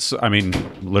 I mean,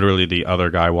 literally the other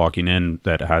guy walking in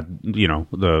that had,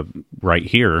 the right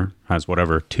here has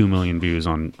whatever 2 million views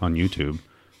on YouTube.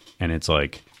 And it's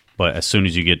like, but as soon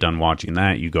as you get done watching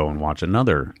that, you go and watch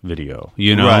another video,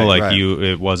 Right.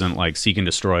 it wasn't like Seek and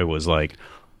Destroy was like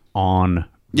on.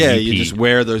 Yeah, repeat you just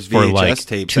wear those for VHS like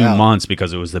tapes 2 out. months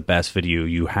because it was the best video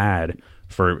you had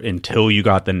until you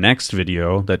got the next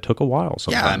video that took a while.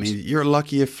 Sometimes. Yeah, I mean, you're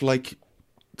lucky if like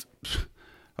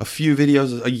a few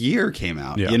videos a year came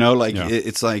out. Yeah. You know, like Yeah.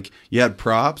 it's like you had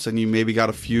props and you maybe got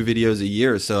a few videos a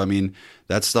year. So I mean,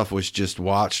 that stuff was just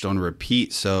watched on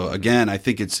repeat. So again, I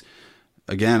think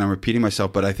I'm repeating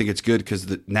myself, but I think it's good because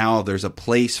now there's a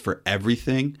place for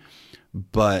everything,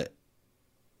 but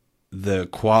the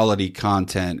quality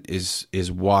content is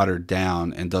watered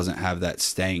down and doesn't have that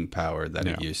staying power that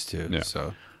it used to. Yeah.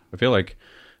 So I feel like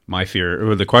my fear,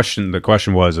 or the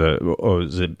question was,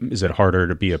 is it harder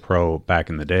to be a pro back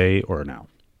in the day or now?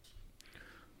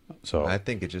 So I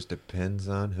think it just depends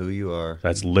on who you are.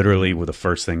 that's literally the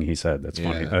first thing he said. That's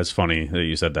funny. Yeah. That's funny that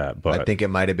you said that. But I think it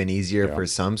might have been easier for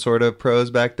some sort of pros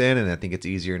back then, and I think it's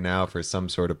easier now for some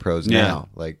sort of pros Yeah. now.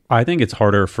 Like, I think it's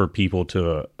harder for people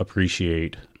to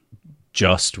appreciate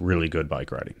just really good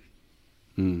bike riding.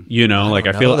 Like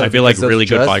I feel like because those really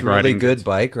good just bike really riding. good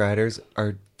bike riders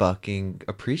are fucking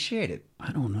appreciated.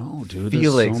 I don't know, dude.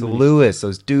 Felix, There's so many- Lewis,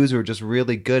 those dudes who are just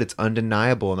really good. It's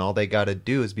undeniable, and all they got to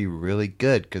do is be really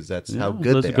good because that's how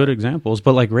good those they are good are. examples.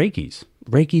 But like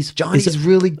Johnny's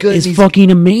really good. He's He's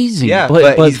fucking amazing. Yeah,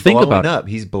 but he's think blowing about up.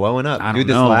 Hehe's blowing up. I don't Dude,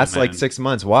 this know, last man. like 6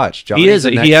 months, watch. He Johnny's is.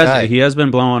 the next He guy. has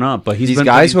been blowing up, but he's These been,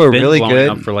 guys he's who are been really blowing good-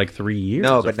 up for like 3 years.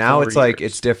 No, or but now 4 it's like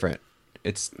years. it's different.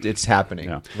 It's happening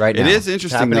Yeah. right now. It is It's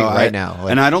interesting happening though, right now.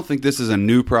 Like, and I don't think this is a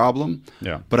new problem.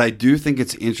 Yeah. But I do think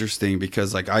it's interesting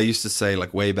because, like, I used to say,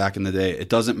 like, way back in the day, it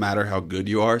doesn't matter how good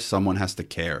you are, someone has to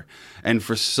care. And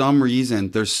for some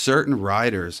reason, there's certain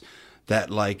riders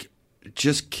that like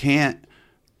just can't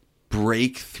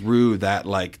break through that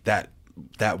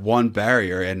that one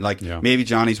barrier. And like maybe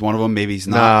Johnny's one of them, maybe he's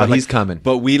not. Nah, but, like, he's coming.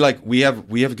 But we have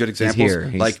good examples. here.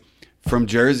 He's- Like from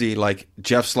Jersey, like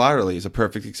Jeff Slattery is a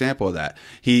perfect example of that.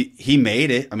 He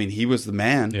made it. I mean, he was the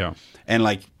man. Yeah. And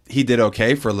like he did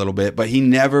okay for a little bit, but he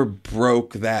never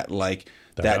broke that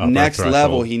that upper next threshold.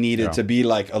 level he needed Yeah. to be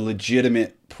like a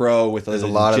legitimate pro with a There's a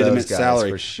lot of legitimate those guys,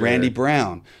 salary. for sure. Randy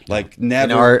Brown, like in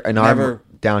our never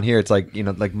down here, it's like,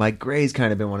 like Mike Gray's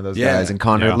kind of been one of those Yeah. guys, and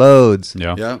Connor Yeah. Lodes.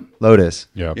 Yeah. Yeah. Lotus.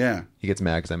 Yeah. Yeah. He gets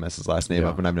mad because I mess his last name Yeah.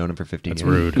 up, and I've known him for 15 That's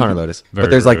years. rude. Connor Lotus. Very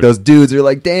But there's like rude. those dudes who are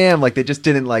like, damn, like they just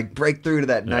didn't like break through to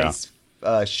that Yeah. nice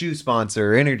shoe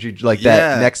sponsor, energy, like Yeah.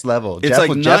 that next level. It's Jeff, like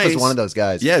Jeff was nice. one of those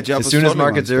guys. Yeah, Jeff As was soon as totally one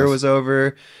Market of those Zero guys. was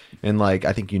over, and like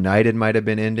I think United might have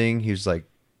been ending, he was like,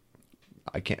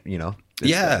 I can't,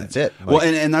 that's it. Like, Well,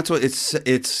 and that's what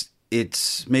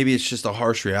it's maybe it's just a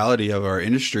harsh reality of our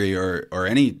industry or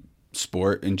any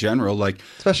sport in general. Like,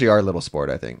 especially our little sport,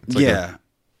 I think. It's like yeah.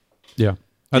 Yeah.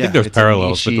 I Yeah. think there's it's a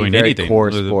parallels niche-y, between very anything. core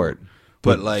The- sport.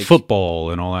 But with like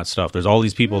football and all that stuff. There's all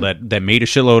these people that made a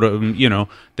shitload of,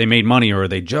 they made money or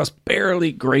they just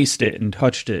barely graced it and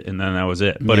touched it, and then that was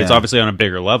it. But it's Yeah. obviously on a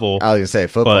bigger level. I was gonna say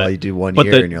football, you do one but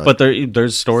year, the- and you're like, but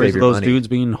there's stories save of your those money. dudes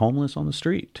being homeless on the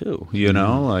street too.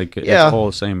 Like Yeah. it's all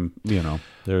the same.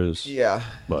 There's yeah,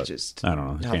 but just I don't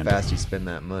know. how Can't- fast you spend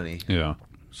that money. Yeah.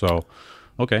 So,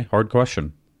 okay, hard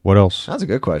question. What else? That's a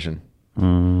good question.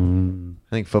 I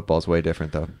think football's way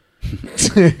different though.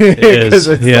 It is.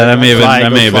 Yeah, that may have been. fly, That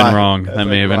go may have fly. been wrong. That's That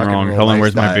may like have been rock and wrong. roll Hold on,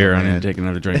 where's my lifestyle, beer? I man. need to take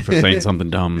another drink for saying something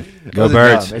dumb. It Go wasn't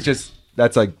Birds. dumb. It's just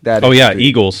that's like that. Oh yeah, industry.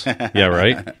 Eagles. Yeah,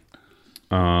 right.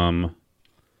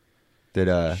 Did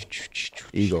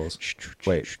Eagles?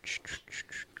 Wait,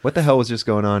 what the hell was just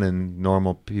going on in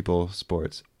normal people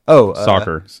sports? Oh,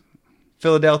 Soccer.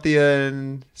 Philadelphia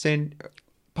and St.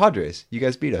 Padres. You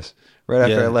guys beat us right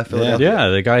after Yeah. I left Yeah. Philadelphia. Yeah,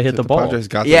 the guy hit the ball. Padres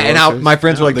got Yeah, the and Roosters. my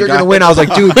friends were like, The "They're guy- gonna win." I was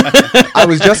like, "Dude, I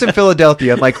was just in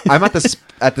Philadelphia. Like, I'm at the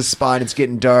spot. And it's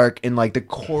getting dark, and like the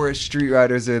chorus street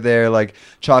riders are there. Like,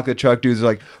 chocolate truck dudes are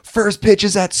like, first pitch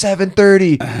is at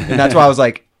 7:30, and that's why I was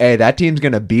like, "Hey, that team's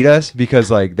gonna beat us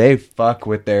because like they fuck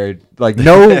with their like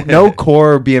no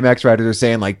core BMX riders are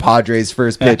saying like Padres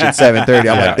first pitch at 7:30.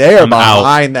 I'm like, they are I'm out.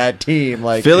 behind that team.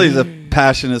 Like Philly's a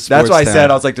passionate sports that's why I said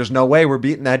town. I was like, "There's no way we're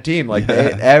beating that team." Like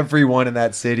everyone in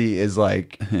that city is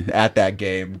like at that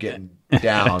game, getting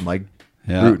down, like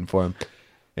Yeah. rooting for him.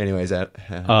 Anyways, that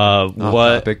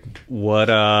topic.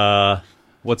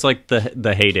 What's like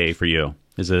the heyday for you?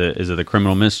 Is it the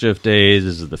criminal mischief days?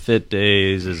 Is it the fit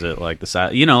days? Is it like the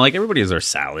like everybody has their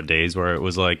salad days where it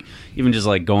was like even just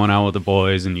like going out with the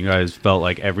boys and you guys felt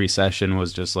like every session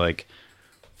was just like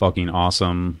fucking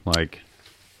awesome. Like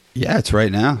Yeah, it's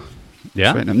right now. yeah,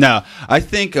 It's right now. No, I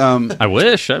think I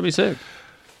wish that'd be sick.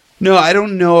 no, I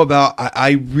don't know about.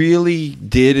 I really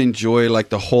did enjoy like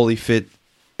the Holy Fit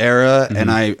era,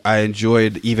 and I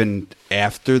enjoyed even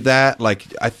after that. Like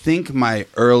I think my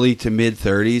early to mid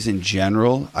 30s in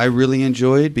general, I really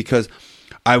enjoyed because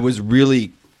I was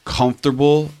really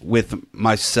comfortable with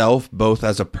myself, both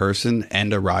as a person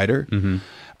and a rider.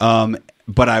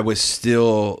 But I was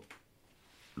still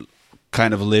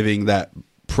kind of living that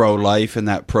pro life and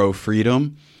that pro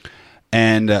freedom,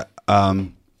 and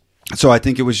so I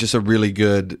think it was just a really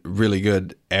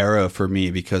good era for me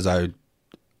because I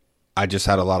just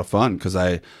had a lot of fun because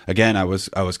I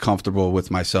was comfortable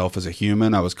with myself as a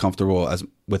human. I was comfortable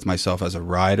with myself as a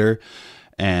rider,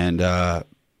 and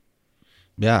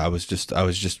yeah, I was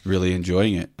just really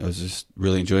enjoying it. I was just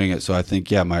really enjoying it. So I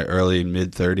think my early and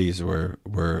mid 30s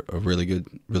were a really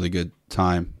good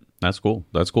time. That's cool.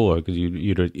 That's cool because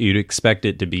you'd expect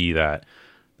it to be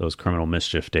those criminal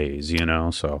mischief days,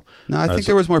 So No, I think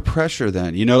there was more pressure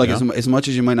then. Like Yeah. as much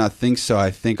as you might not think so,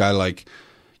 I think I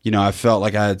I felt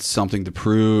like I had something to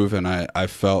prove, and I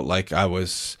felt like I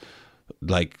was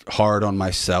like hard on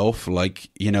myself, like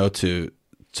to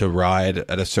ride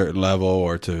at a certain level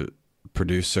or to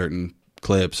produce certain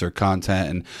clips or content,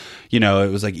 and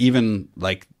it was like even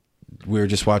like we were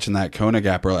just watching that Kona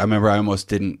Gap earlier. I remember I almost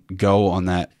didn't go on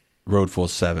that Road Full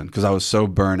 7 because I was so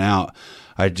burnt out.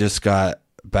 I just got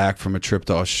back from a trip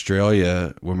to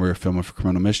Australia when we were filming for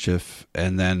Criminal Mischief,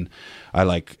 and then I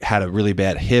like had a really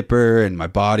bad hipper and my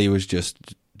body was just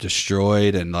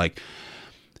destroyed, and like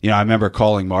I remember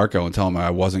calling Marco and telling him I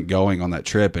wasn't going on that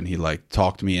trip, and he like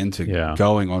talked me into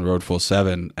going on Road Full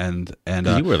 7, and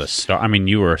you were the star. I mean,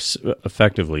 you were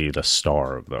effectively the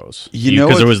star of those. You know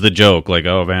because there what- was the joke like,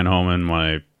 "Oh, Van Homan,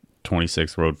 my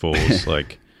 26th Road Fulls."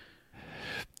 Like,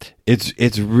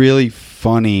 it's really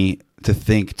funny to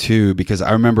think too, because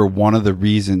I remember one of the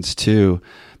reasons too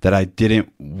that I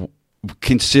didn't,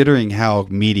 considering how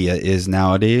media is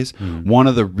nowadays, one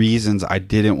of the reasons I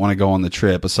didn't want to go on the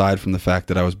trip, aside from the fact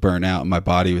that I was burnt out and my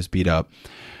body was beat up,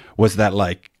 was that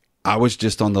like I was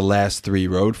just on the last 3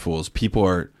 Road Fulls. People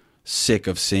are sick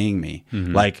of seeing me.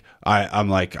 Like I'm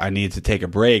like, I need to take a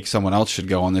break. Someone else should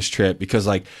go on this trip because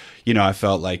like, I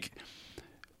felt like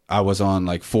I was on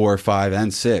like 4, 5,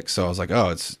 and 6. So I was like, oh,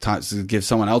 it's time to give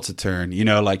someone else a turn,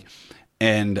 like,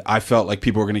 and I felt like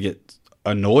people were going to get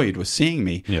annoyed with seeing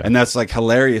me. Yeah. And that's like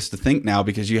hilarious to think now,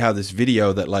 because you have this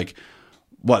video that like,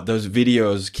 those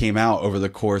videos came out over the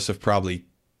course of probably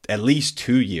at least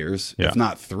 2 years, Yeah. if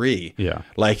not 3. Yeah.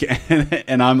 Like,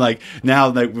 and I'm like,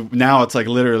 now it's like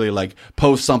literally like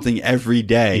post something every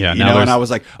day, Yeah, you now know? there's- And I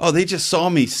was like, oh, they just saw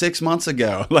me 6 months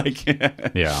ago. Like,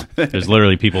 Yeah. There's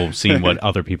literally people seeing what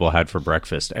other people had for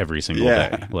breakfast every single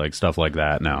Yeah. day. Like stuff like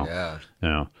that now. Yeah. You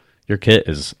know, your kit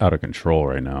is out of control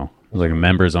right now. Like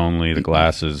members only, the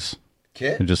glasses.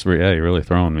 Kit? It just, yeah, you're really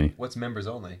throwing me. What's members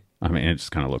only? I mean, it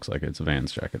just kind of looks like it's a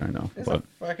Vans jacket, I know. It's But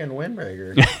a fucking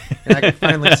windbreaker. And I can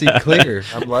finally see clear.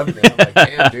 I'm loving it. I'm like,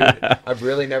 damn, dude. I've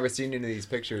really never seen any of these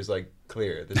pictures like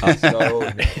clear. This is so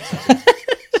nice.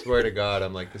 Swear to God,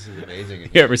 I'm like, this is amazing.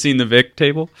 you ever seen the Vic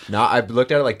table? No, I've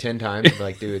looked at it like 10 times. And I'm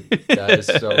like, dude, that is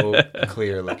so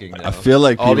clear looking now. I feel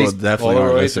like All people these definitely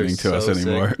aren't Polaroids are listening to us so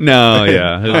anymore. sick. No,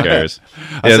 yeah. Who cares? I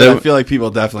Yeah, said, I there- feel like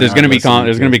people definitely there's gonna be aren't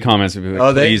there's gonna listening be comments. Of,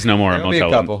 Oh, please, no more there'll be a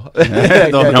Modelo. couple.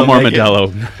 They'll- No more make it.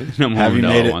 Modelo. No more Have you Modelo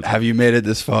made it? once. Have you made it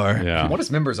this far? Yeah. What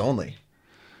is members only?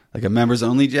 Like a members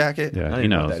only jacket. Yeah, don't he even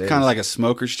know knows. what that is. Kind of like a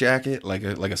smoker's jacket, like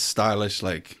a stylish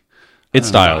like. It's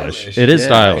stylish. Stylish. It is Yeah,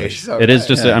 stylish. it's It is alright.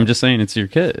 just. Yeah. I'm just saying, it's your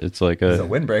kit. It's like It's a a.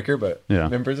 windbreaker, but Yeah.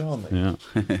 members only. Yeah.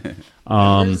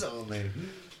 Members only.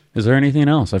 Is there anything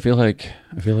else? I feel like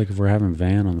if we're having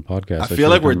Van on the podcast, I feel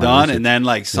like we're done, and then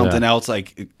like something Yeah. else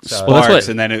like So- sparks, Well, that's what-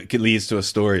 and then it leads to a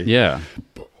story. Yeah.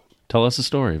 Tell us a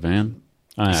story, Van.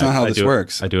 That's not how this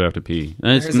works. I do have to pee.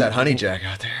 There's that honey jack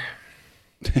out there.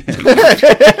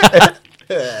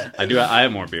 I do. I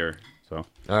have more beer. So.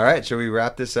 All right, should we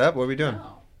wrap this up? What are we doing?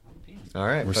 All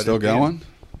right, We're Fudge still and Peanut. going.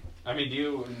 I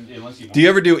mean, unless you. Do you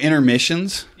ever do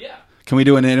intermissions? Yeah. Can we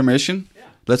do an intermission? Yeah.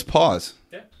 Let's pause.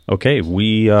 Okay,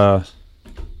 we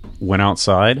went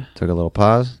outside. Took a little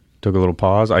pause. Took a little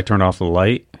pause. I turned off the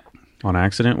light on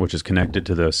accident, which is connected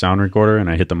to the sound recorder, and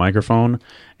I hit the microphone.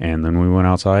 And then we went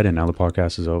outside, and now the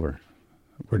podcast is over.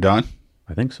 We're done.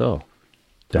 I think so. All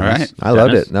Dennis? right. I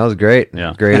loved Dennis? it. That was great.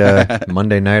 Yeah. Great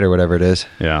Monday night or whatever it is.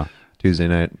 Yeah. Tuesday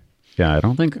night. Yeah, I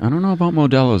don't know about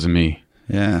Modelo's and me.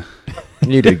 Yeah.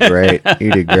 You did great.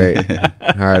 You did great.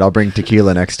 All right, I'll bring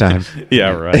tequila next time.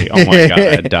 Yeah, right. Oh my God,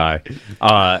 I'd die.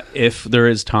 If there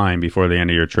is time before the end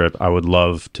of your trip, I would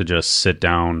love to just sit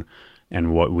down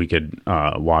and we could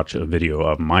watch a video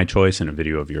of my choice and a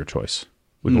video of your choice.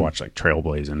 We could watch like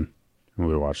Trailblazing. We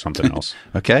would watch something else.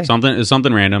 Okay.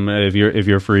 Something random. If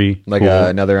you're free, Like cool.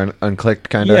 another unclicked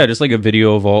kind of. Yeah, just like a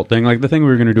video vault thing, like the thing we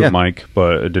were gonna do Yeah. with Mike,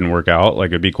 but it didn't work out. Like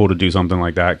it'd be cool to do something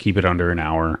like that. Keep it under an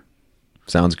hour.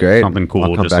 Sounds great. Something cool.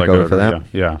 I'll come just back like over for that.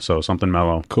 Yeah. So something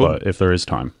mellow. Cool. But if there is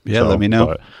time, Yeah, So, let me know.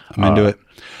 but, I'm into it.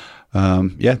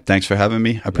 Yeah, thanks for having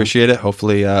me. I appreciate it.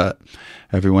 Hopefully,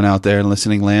 everyone out there in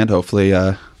listening land, hopefully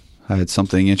I had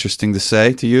something interesting to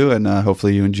say to you, and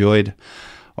hopefully you enjoyed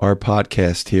our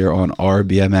podcast here on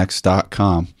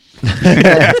rbmx.com.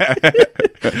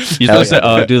 You're supposed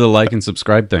to do the like and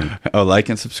subscribe thing. Oh, like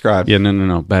and subscribe. Yeah,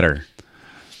 no, better.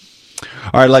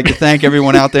 All right, I'd like to thank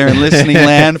everyone out there in listening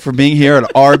land for being here at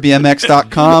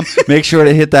rbmx.com. Make sure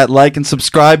to hit that like and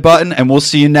subscribe button, and we'll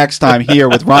see you next time here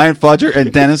with Ryan Fudger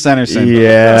and Dennis Anderson.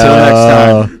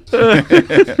 Yeah. Until next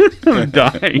time. I'm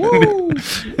dying.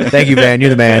 Thank you, Van.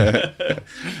 You're the man.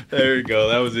 There you go.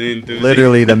 That was the enthusiasm.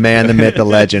 Literally the man, the myth, the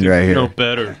legend right here. No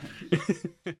better.